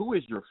 2. Who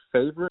is your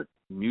favorite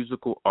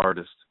musical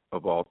artist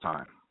of all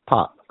time?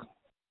 Pac.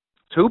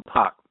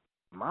 Tupac.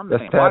 My man.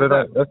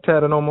 That's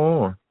tatted on my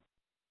arm.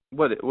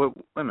 Wait a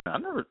minute. I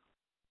never.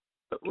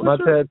 My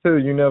tattoo,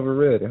 you never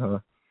read it, huh?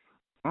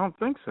 I don't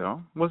think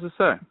so. What's it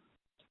say?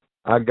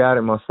 I got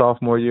it my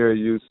sophomore year at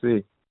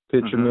UC.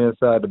 Picture me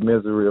inside the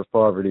misery of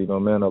poverty. No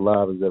man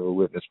alive has ever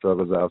witnessed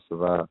struggles I've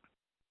survived.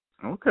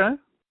 Okay.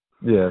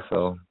 Yeah,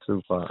 so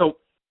Tupac. So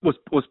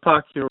was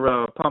Pac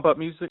your pump up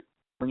music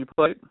when you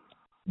played?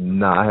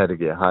 Nah, I had to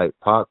get hyped.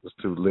 Pac was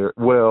too lyric.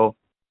 Well,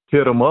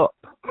 Hit 'Em Up.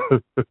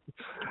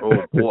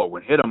 Oh boy,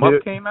 when Hit 'Em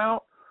Up came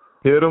out.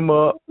 Hit 'Em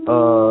Up.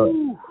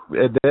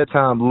 At that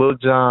time, Lil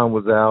Jon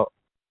was out.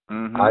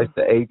 I used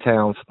to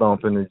A-Town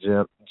stomp in the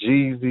gym.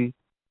 Jeezy.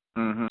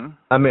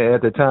 I mean,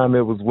 at the time,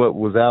 it was what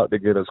was out to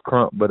get us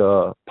crunk. But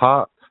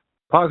Pac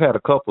had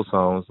a couple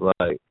songs.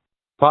 Like,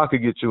 Pac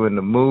could get you in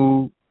the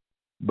mood.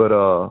 But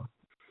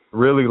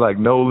really, like,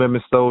 No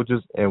Limit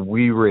Soldiers and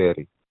We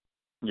Ready.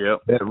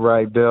 Yep. That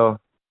right there.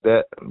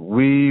 That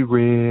We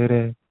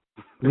Ready.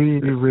 We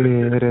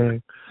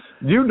Ready.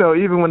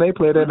 Even when they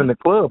play that in the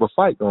club, a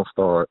fight gonna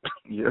start.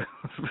 Yeah.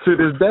 To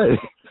this day.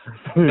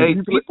 Hey,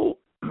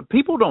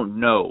 people don't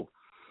know,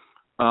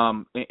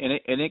 and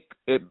it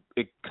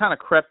kind of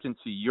crept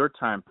into your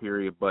time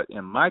period, but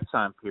in my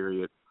time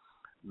period,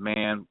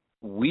 man,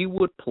 we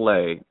would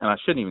play, and I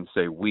shouldn't even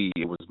say we.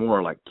 It was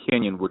more like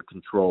Kenyon would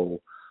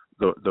control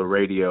the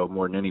radio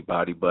more than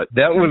anybody. But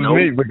that was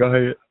me. But go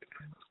ahead.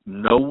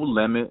 No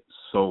Limit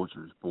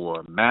Soldiers,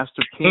 boy,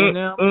 Master P and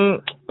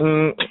them.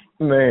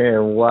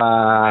 Man,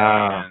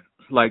 wow. Man,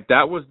 like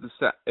that was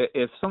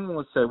if someone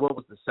would say what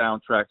was the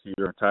soundtrack to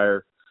your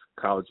entire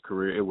college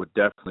career, it would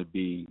definitely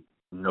be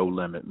No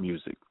Limit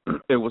music.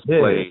 It was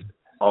played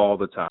all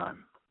the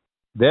time.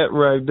 That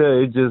right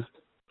there,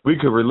 we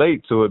could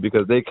relate to it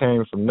because they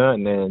came from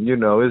nothing, and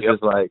it's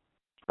just like,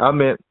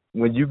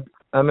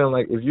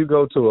 like if you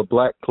go to a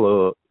black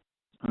club,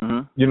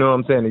 you know what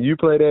I'm saying, and you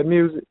play that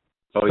music,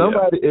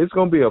 it's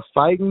gonna be a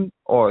fighting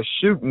or a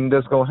shooting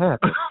that's gonna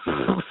happen.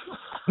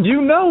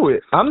 You know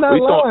it. I'm not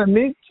lying,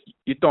 me.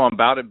 You throwing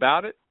bout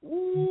it?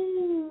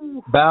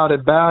 Ooh. Bout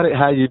it.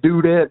 How you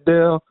do that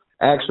there?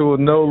 Actual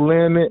No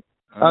Limit.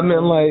 I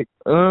mean like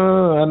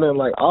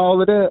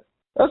all of that.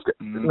 That's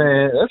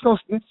man.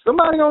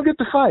 Somebody gonna get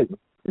to fighting.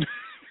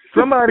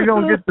 Somebody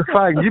gonna get to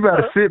fighting. You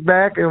better sit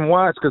back and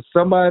watch because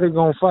somebody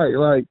gonna fight.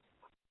 Like,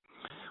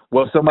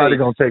 somebody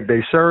gonna take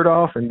their shirt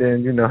off, and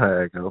then you know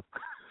how it goes.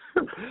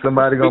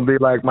 Somebody gonna be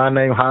like, my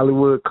name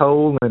Hollywood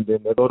Cole, and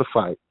then they go to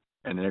fight.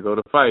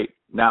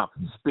 Now,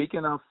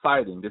 speaking of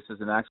fighting, this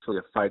isn't actually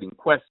a fighting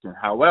question.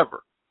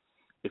 However,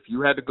 if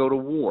you had to go to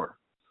war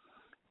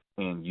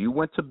and you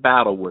went to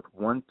battle with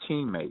one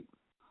teammate,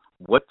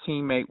 what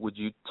teammate would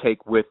you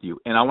take with you?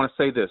 And I want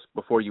to say this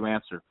before you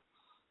answer.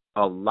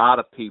 A lot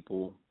of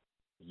people,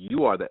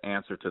 you are the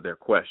answer to their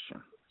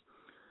question.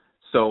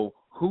 So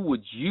who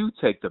would you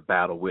take to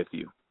battle with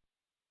you?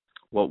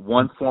 Well,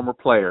 one former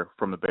player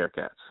from the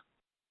Bearcats.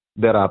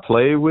 That I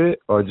played with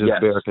or just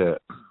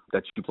Bearcat?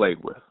 That you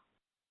played with.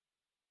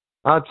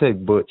 I'll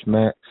take Butch,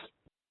 Max.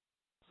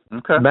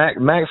 Okay.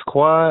 Max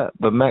quiet,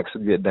 but Max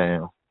will get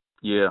down.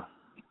 Yeah.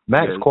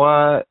 Max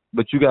quiet,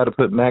 but you got to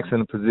put Max in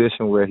a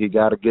position where he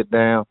got to get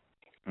down.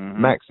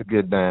 Max will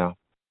get down.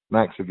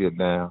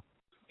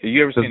 Have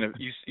you ever seen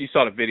you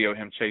saw the video of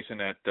him chasing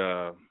that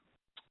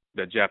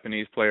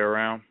Japanese player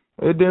around?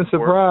 It didn't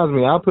surprise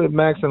me. I put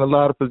Max in a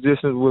lot of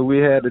positions where we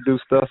had to do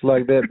stuff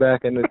like that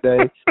back in the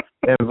day,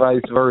 and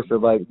vice versa.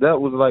 Like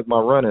that was like my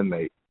running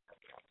mate.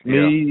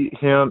 Me,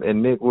 him,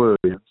 and Nick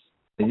Williams.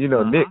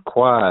 And Nick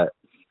quiet,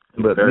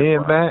 but me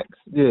and Max,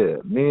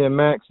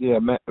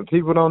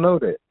 people don't know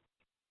that.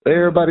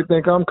 Everybody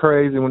think I'm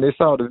crazy when they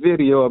saw the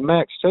video of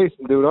Max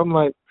chasing dude. I'm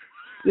like,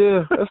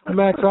 yeah, that's the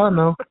Max I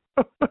know.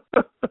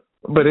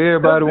 But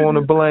everybody want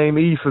to blame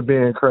E for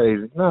being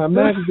crazy. Nah,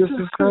 Max is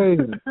just as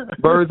crazy.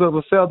 Birds of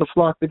a feather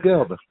flock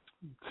together.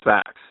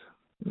 Facts.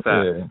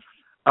 Yeah.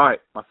 All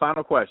right, my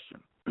final question.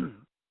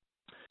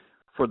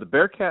 For the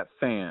Bearcat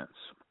fans,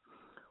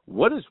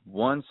 what is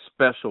one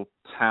special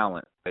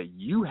talent that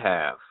you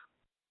have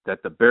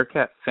that the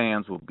Bearcat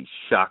fans will be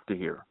shocked to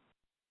hear?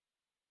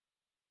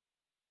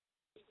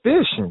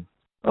 Fishing.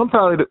 I'm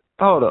probably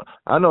hold up.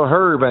 I know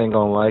Herb ain't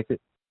gonna like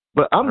it,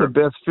 but I'm the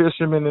best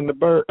fisherman in the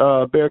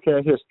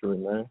Bearcat history,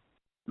 man.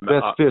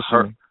 Best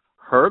fisherman.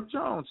 Herb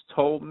Jones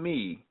told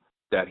me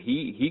that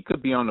he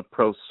could be on the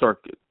pro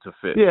circuit to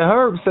fish. Yeah,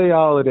 Herb say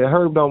all of that.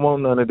 Herb don't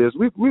want none of this.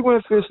 We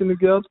went fishing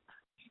together.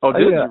 Oh,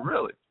 did you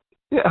really?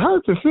 Yeah,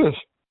 Herb can fish.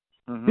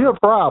 You're a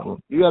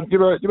problem. You got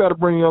to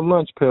bring your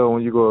lunch pail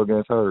when you go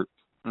against Herb.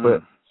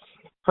 But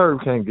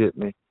Herb can't get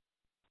me.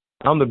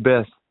 I'm the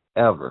best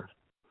ever.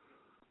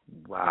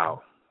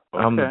 Wow.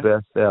 Okay. I'm the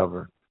best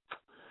ever.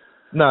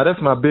 No, that's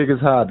my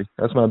biggest hobby.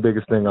 That's my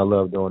biggest thing I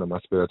love doing in my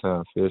spare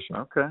time, fishing.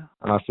 Okay.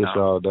 I fish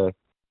all day.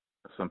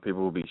 Some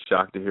people will be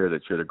shocked to hear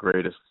that you're the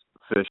greatest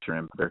fisher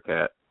in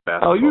Bearcat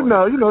basketball.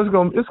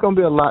 Oh, it's gonna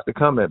be a lot to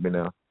come at me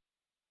now.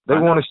 They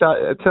want a shot.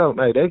 Tell them,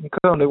 hey, they can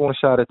come. They want a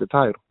shot at the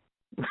title.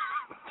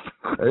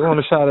 They want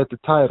a shot at the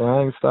title.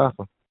 I ain't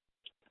stopping.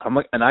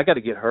 And I got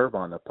to get Herb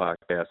on the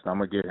podcast. And I'm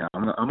gonna get him.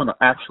 I'm gonna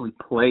actually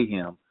play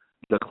him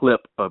the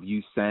clip of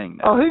you saying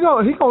that. Oh, he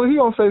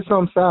gonna say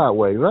something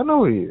sideways. I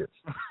know he is.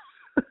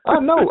 I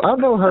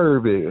know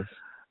Herb is.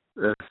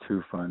 That's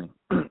too funny.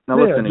 Now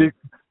listen,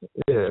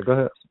 go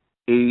ahead.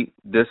 E,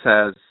 this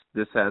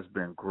has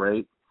been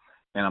great,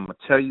 and I'm gonna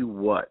tell you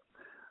what.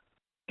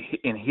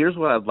 And here's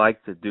what I'd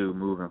like to do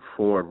moving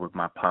forward with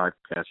my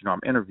podcast. I'm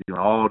interviewing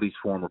all these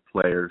former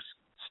players.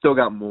 Still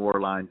got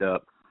more lined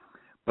up.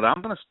 But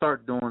I'm going to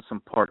start doing some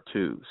part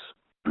twos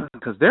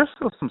because there's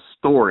still some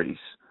stories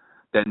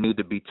that need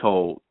to be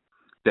told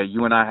that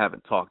you and I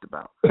haven't talked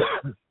about.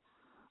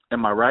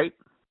 Am I right?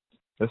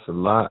 That's a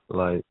lot.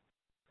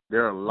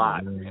 There are a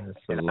lot.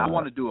 I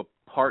want to do a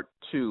part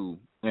 2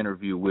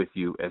 interview with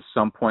you at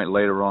some point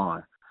later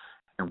on.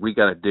 And we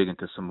got to dig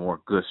into some more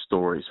good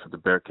stories for the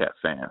Bearcat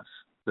fans.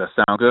 Does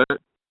that sound good? As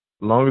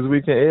long as we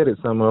can edit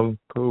some of them,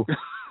 cool.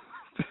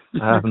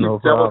 I have no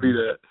problem. Me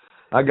that.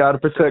 I got to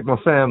protect my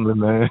family,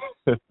 man.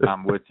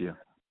 I'm with you.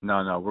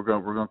 No, we're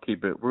gonna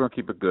keep it. We're gonna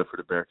keep it good for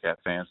the Bearcat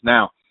fans.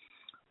 Now,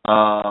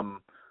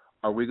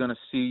 are we going to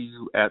see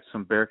you at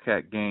some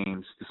Bearcat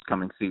games this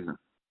coming season?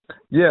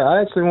 Yeah,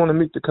 I actually want to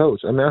meet the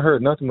coach. I mean, I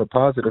heard nothing but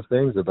positive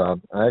things about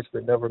him. I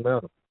actually never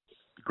met him.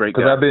 Great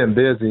guy. Because I've been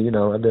busy,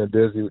 I've been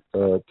busy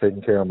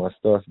taking care of my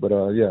stuff. But,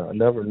 yeah, I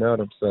never met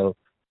him, so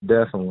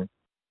definitely.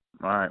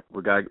 All right,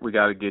 we got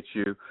to get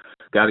you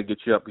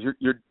up.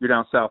 You're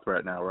down south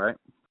right now, right?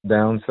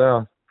 Down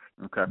south.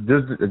 Okay.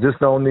 Just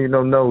don't need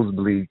no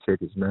nosebleed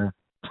tickets, man.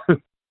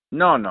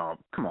 No,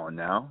 come on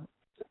now.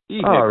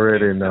 I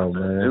already know,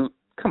 man. Dude,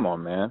 come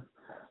on, man.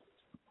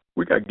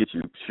 We gotta get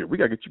you. We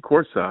gotta get you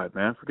courtside,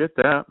 man. Forget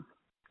that.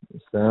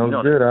 Sounds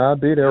good. I'll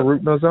be there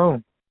rooting us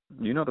on.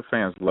 You know the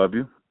fans love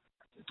you,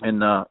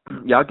 and I'll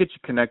get you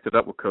connected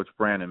up with Coach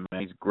Brandon.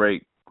 Man, he's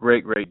great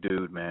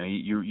dude, man.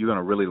 You're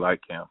gonna really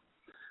like him.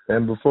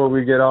 And before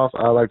we get off,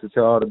 I'd like to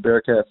tell all the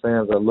Bearcat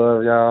fans I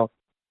love y'all.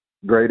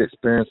 Great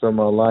experience of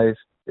my life.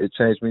 It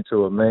changed me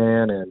to a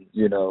man, and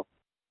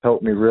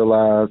helped me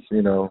realize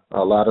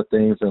a lot of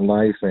things in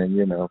life, and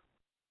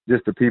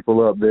just the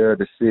people up there,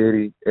 the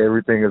city,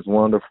 everything is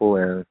wonderful,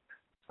 and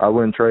I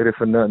wouldn't trade it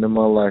for nothing in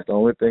my life. The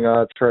only thing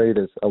I'd trade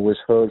is I wish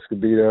Hugs could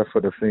be there for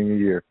the senior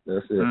year.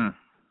 That's it.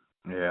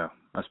 Yeah,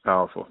 that's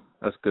powerful.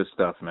 That's good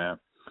stuff, man.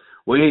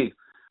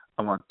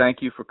 I want to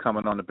thank you for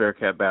coming on the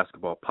Bearcat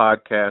Basketball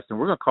Podcast, and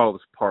we're going to call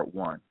this Part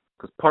 1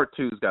 because Part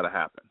 2's got to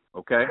happen,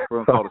 okay?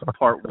 We're going to call this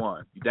Part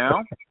 1. You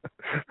down?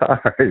 All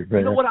right, man.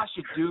 You know what I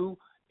should do?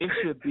 It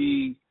should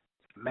be,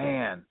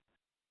 man,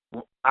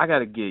 I got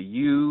to get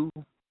you,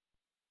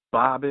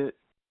 Bobbitt.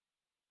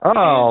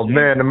 Oh,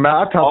 man,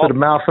 I talked to the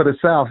Mouth of the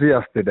South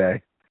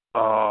yesterday.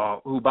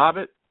 Who,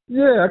 Bobbitt?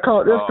 Yeah,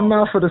 that's the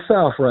Mouth of the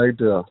South right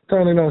there.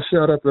 Tony don't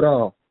shut up at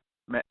all.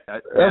 Man,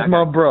 that's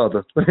my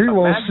brother. He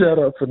won't shut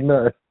up for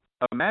nothing.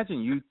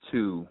 Imagine you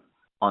two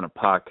on a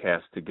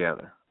podcast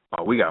together.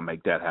 Oh, we got to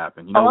make that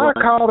happen. I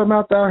called him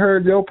after I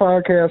heard your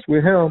podcast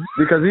with him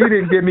because he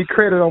didn't give me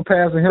credit on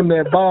passing him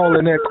that ball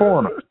in that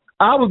corner.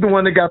 I was the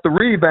one that got the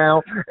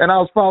rebound, and I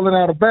was falling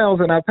out of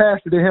bounds, and I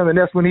passed it to him, and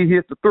that's when he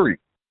hit the three.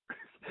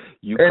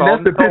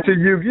 That's the picture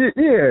you get.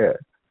 Yeah.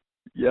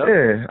 Yep.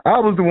 Yeah. I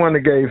was the one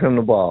that gave him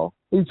the ball.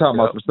 He talking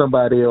about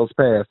somebody else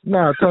pass.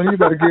 Nah, Tony, you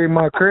better give him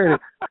my credit.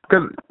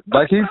 Because,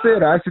 like he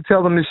said, I should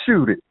tell him to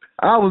shoot it.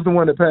 I was the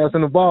one that passed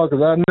him the ball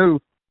because I knew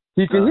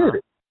he could hit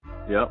it.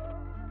 Yep.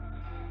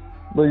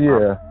 But,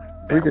 yeah,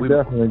 we could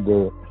definitely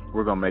do it.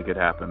 We're going to make it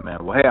happen,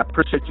 man. Well, hey, I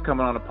appreciate you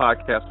coming on the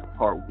podcast for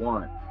Part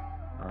 1.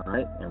 All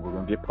right? And we're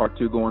going to get Part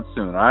 2 going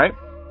soon, all right?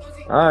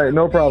 All right,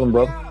 no problem,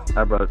 brother. All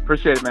right, brother.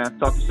 Appreciate it, man.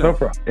 Talk to you soon. No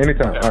problem.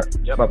 Anytime. Okay. All right.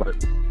 Yep. Bye-bye.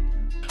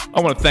 I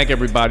want to thank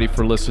everybody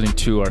for listening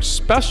to our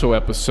special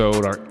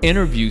episode, our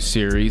interview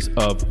series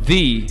of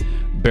the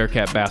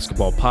Bearcat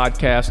Basketball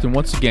Podcast. And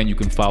once again, you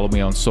can follow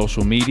me on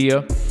social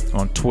media,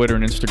 on Twitter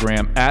and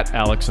Instagram at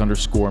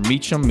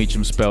Alex_Meacham.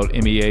 Meacham spelled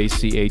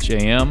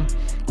Meacham.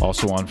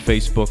 Also on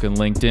Facebook and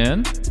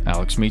LinkedIn,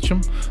 Alex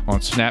Meacham. On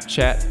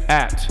Snapchat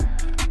at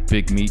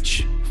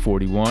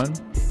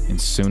BigMeach41. And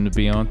soon to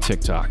be on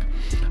TikTok.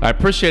 I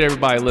appreciate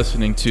everybody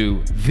listening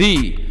to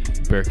the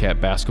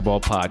Bearcat Basketball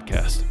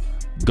Podcast.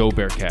 Go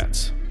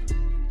Bearcats.